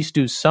you at least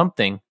do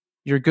something,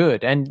 you're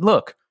good. And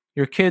look,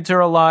 your kids are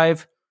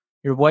alive.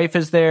 Your wife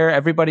is there.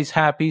 Everybody's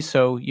happy.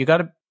 So you got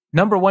to,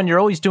 number one, you're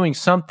always doing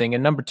something.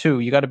 And number 2,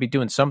 you got to be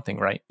doing something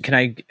right. Can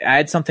I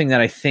add something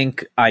that I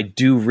think I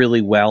do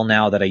really well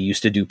now that I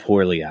used to do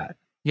poorly at?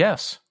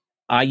 Yes.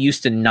 I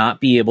used to not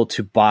be able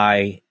to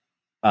buy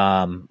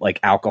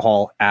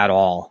alcohol at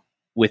all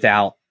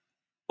without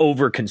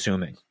over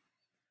consuming.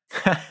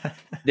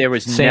 There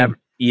was never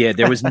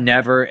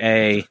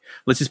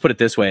let's just put it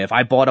this way. If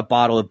I bought a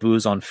bottle of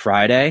booze on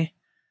Friday,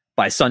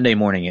 by Sunday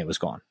morning, it was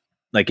gone.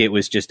 Like it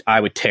was just, I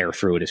would tear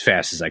through it as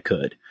fast as I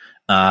could.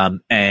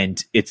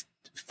 And it's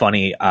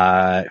funny,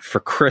 for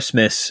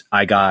Christmas,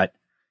 I got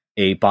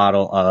a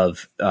bottle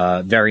of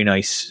very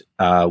nice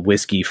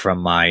whiskey from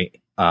my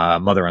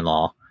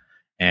mother-in-law,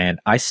 and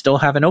I still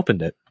haven't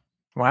opened it.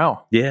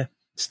 Wow. Yeah.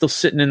 Still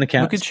sitting in the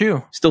cabinet. Look at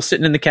you. Still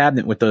sitting in the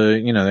cabinet with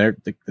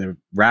the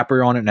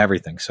wrapper on it and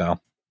everything.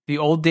 So the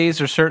old days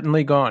are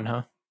certainly gone,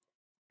 huh?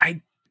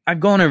 I've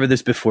gone over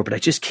this before, but I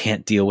just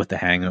can't deal with the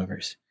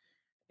hangovers.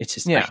 It's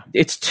just,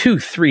 it's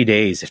 2-3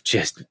 days of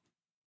just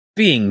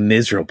being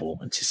miserable.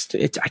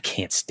 I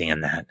can't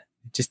stand that.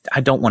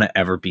 I don't want to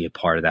ever be a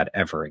part of that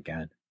ever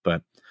again.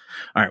 But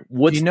all right,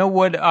 do you know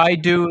what I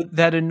do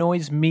that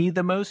annoys me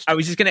the most? I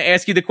was just going to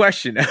ask you the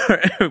question.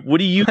 What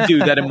do you do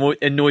that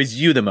annoys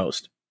you the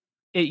most?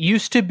 It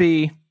used to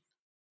be,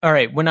 all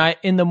right,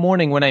 in the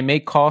morning when I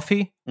make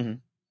coffee, mm-hmm.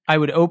 I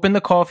would open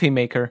the coffee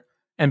maker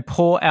and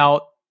pull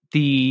out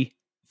the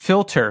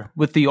filter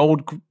with the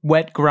old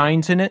wet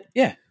grinds in it.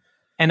 Yeah.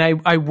 And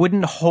I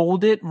wouldn't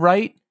hold it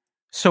right.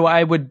 So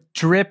I would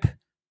drip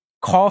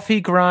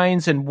coffee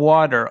grinds and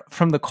water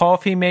from the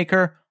coffee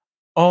maker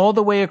all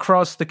the way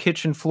across the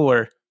kitchen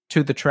floor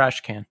to the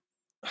trash can.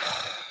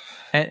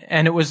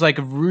 And it was like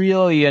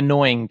really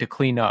annoying to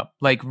clean up,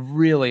 like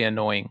really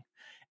annoying.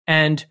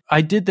 And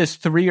I did this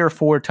 3 or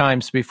 4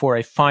 times before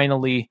I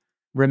finally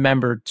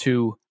remembered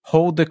to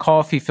hold the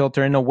coffee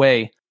filter in a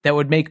way that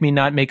would make me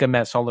not make a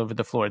mess all over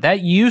the floor.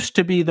 That used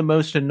to be the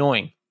most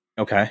annoying.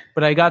 Okay.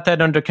 But I got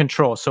that under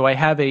control. So I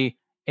have a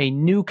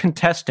new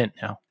contestant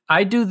now.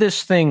 I do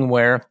this thing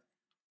where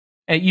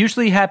it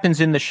usually happens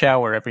in the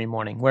shower every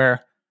morning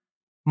where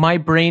my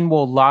brain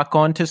will lock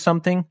onto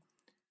something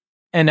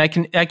and I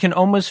can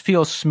almost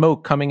feel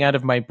smoke coming out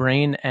of my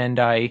brain, and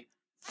I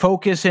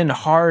focus in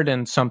hard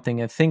on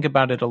something and think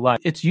about it a lot.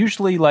 It's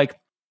usually like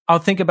I'll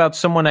think about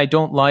someone I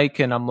don't like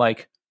and I'm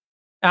like,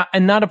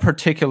 and not a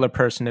particular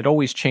person. It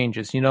always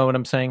changes. You know what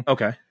I'm saying?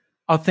 Okay.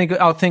 I'll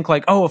think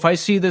like, oh, if I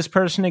see this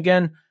person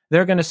again,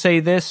 they're going to say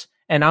this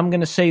and I'm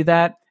going to say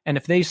that. And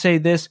if they say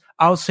this,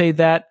 I'll say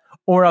that.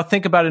 Or I'll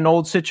think about an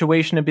old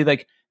situation and be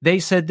like, they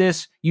said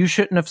this, you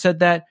shouldn't have said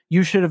that,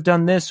 you should have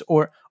done this.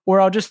 Or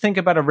I'll just think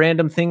about a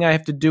random thing I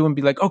have to do and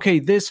be like, okay,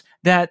 this,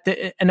 that,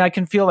 and I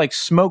can feel like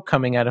smoke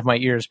coming out of my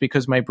ears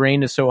because my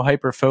brain is so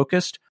hyper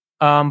focused.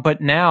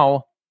 But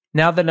now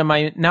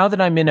that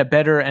I'm in a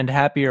better and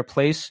happier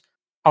place,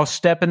 I'll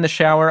step in the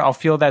shower, I'll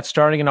feel that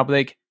starting, and I'll be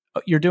like,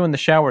 oh, you're doing the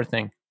shower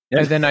thing.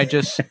 And then I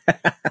just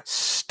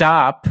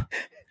stop.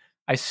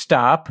 I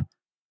stop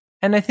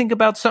and I think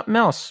about something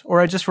else,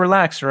 or I just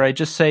relax, or I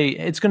just say,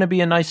 it's going to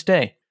be a nice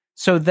day.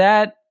 So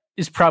that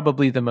is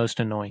probably the most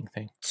annoying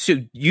thing. So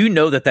you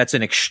know that's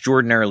an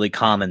extraordinarily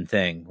common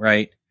thing,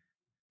 right?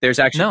 There's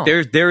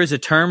actually there is a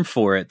term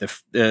for it.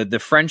 The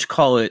French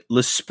call it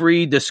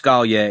l'esprit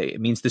d'escalier.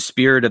 It means the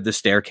spirit of the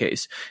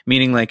staircase,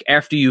 meaning like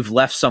after you've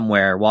left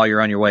somewhere while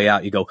you're on your way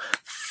out, you go,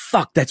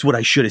 "Fuck, that's what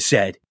I should have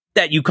said."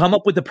 That you come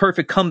up with the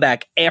perfect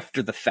comeback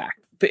after the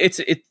fact.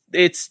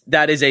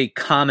 That is a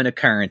common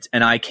occurrence,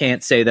 and I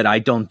can't say that I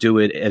don't do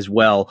it as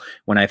well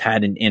when I've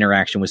had an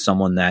interaction with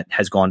someone that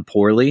has gone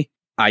poorly.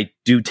 I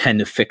do tend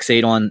to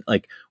fixate on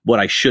like what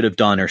I should have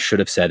done or should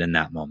have said in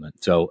that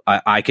moment. So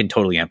I can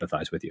totally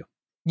empathize with you.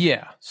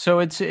 Yeah, so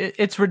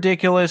it's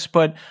ridiculous,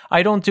 but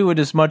I don't do it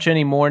as much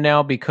anymore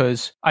now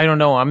because I don't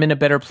know. I'm in a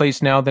better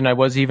place now than I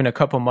was even a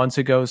couple months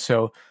ago.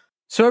 So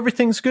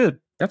everything's good.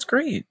 That's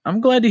great. I'm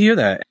glad to hear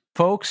that.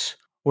 Folks,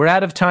 we're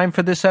out of time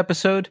for this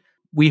episode.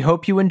 We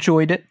hope you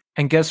enjoyed it.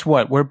 And guess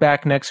what? We're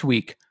back next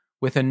week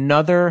with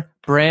another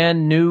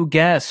brand new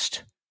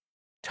guest.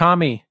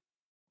 Tommy,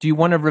 do you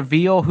want to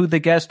reveal who the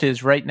guest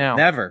is right now?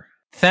 Never.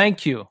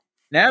 Thank you.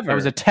 Never. That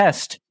was a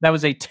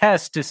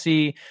test.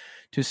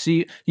 To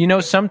see, you know,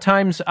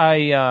 sometimes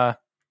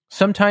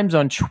sometimes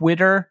on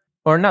Twitter,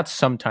 or not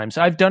sometimes,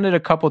 I've done it a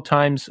couple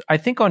times. I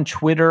think on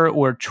Twitter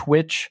or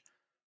Twitch,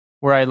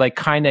 where I like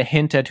kind of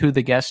hint at who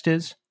the guest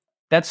is.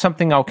 That's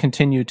something I'll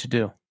continue to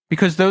do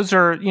because those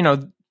are, you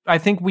know, I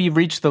think we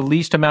reach the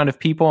least amount of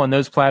people on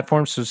those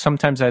platforms. So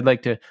sometimes I'd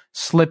like to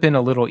slip in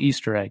a little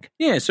Easter egg.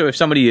 Yeah. So if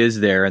somebody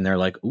is there and they're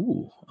like,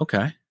 ooh,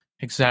 okay.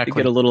 Exactly. You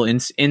get a little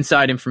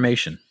inside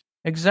information.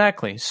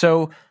 Exactly.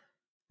 So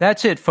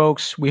that's it,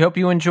 folks. We hope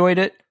you enjoyed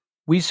it.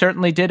 We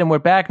certainly did. And we're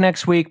back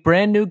next week.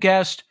 Brand new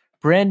guest,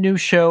 brand new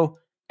show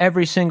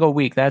every single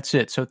week. That's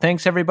it. So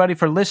thanks everybody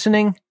for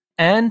listening.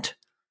 And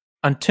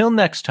until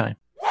next time.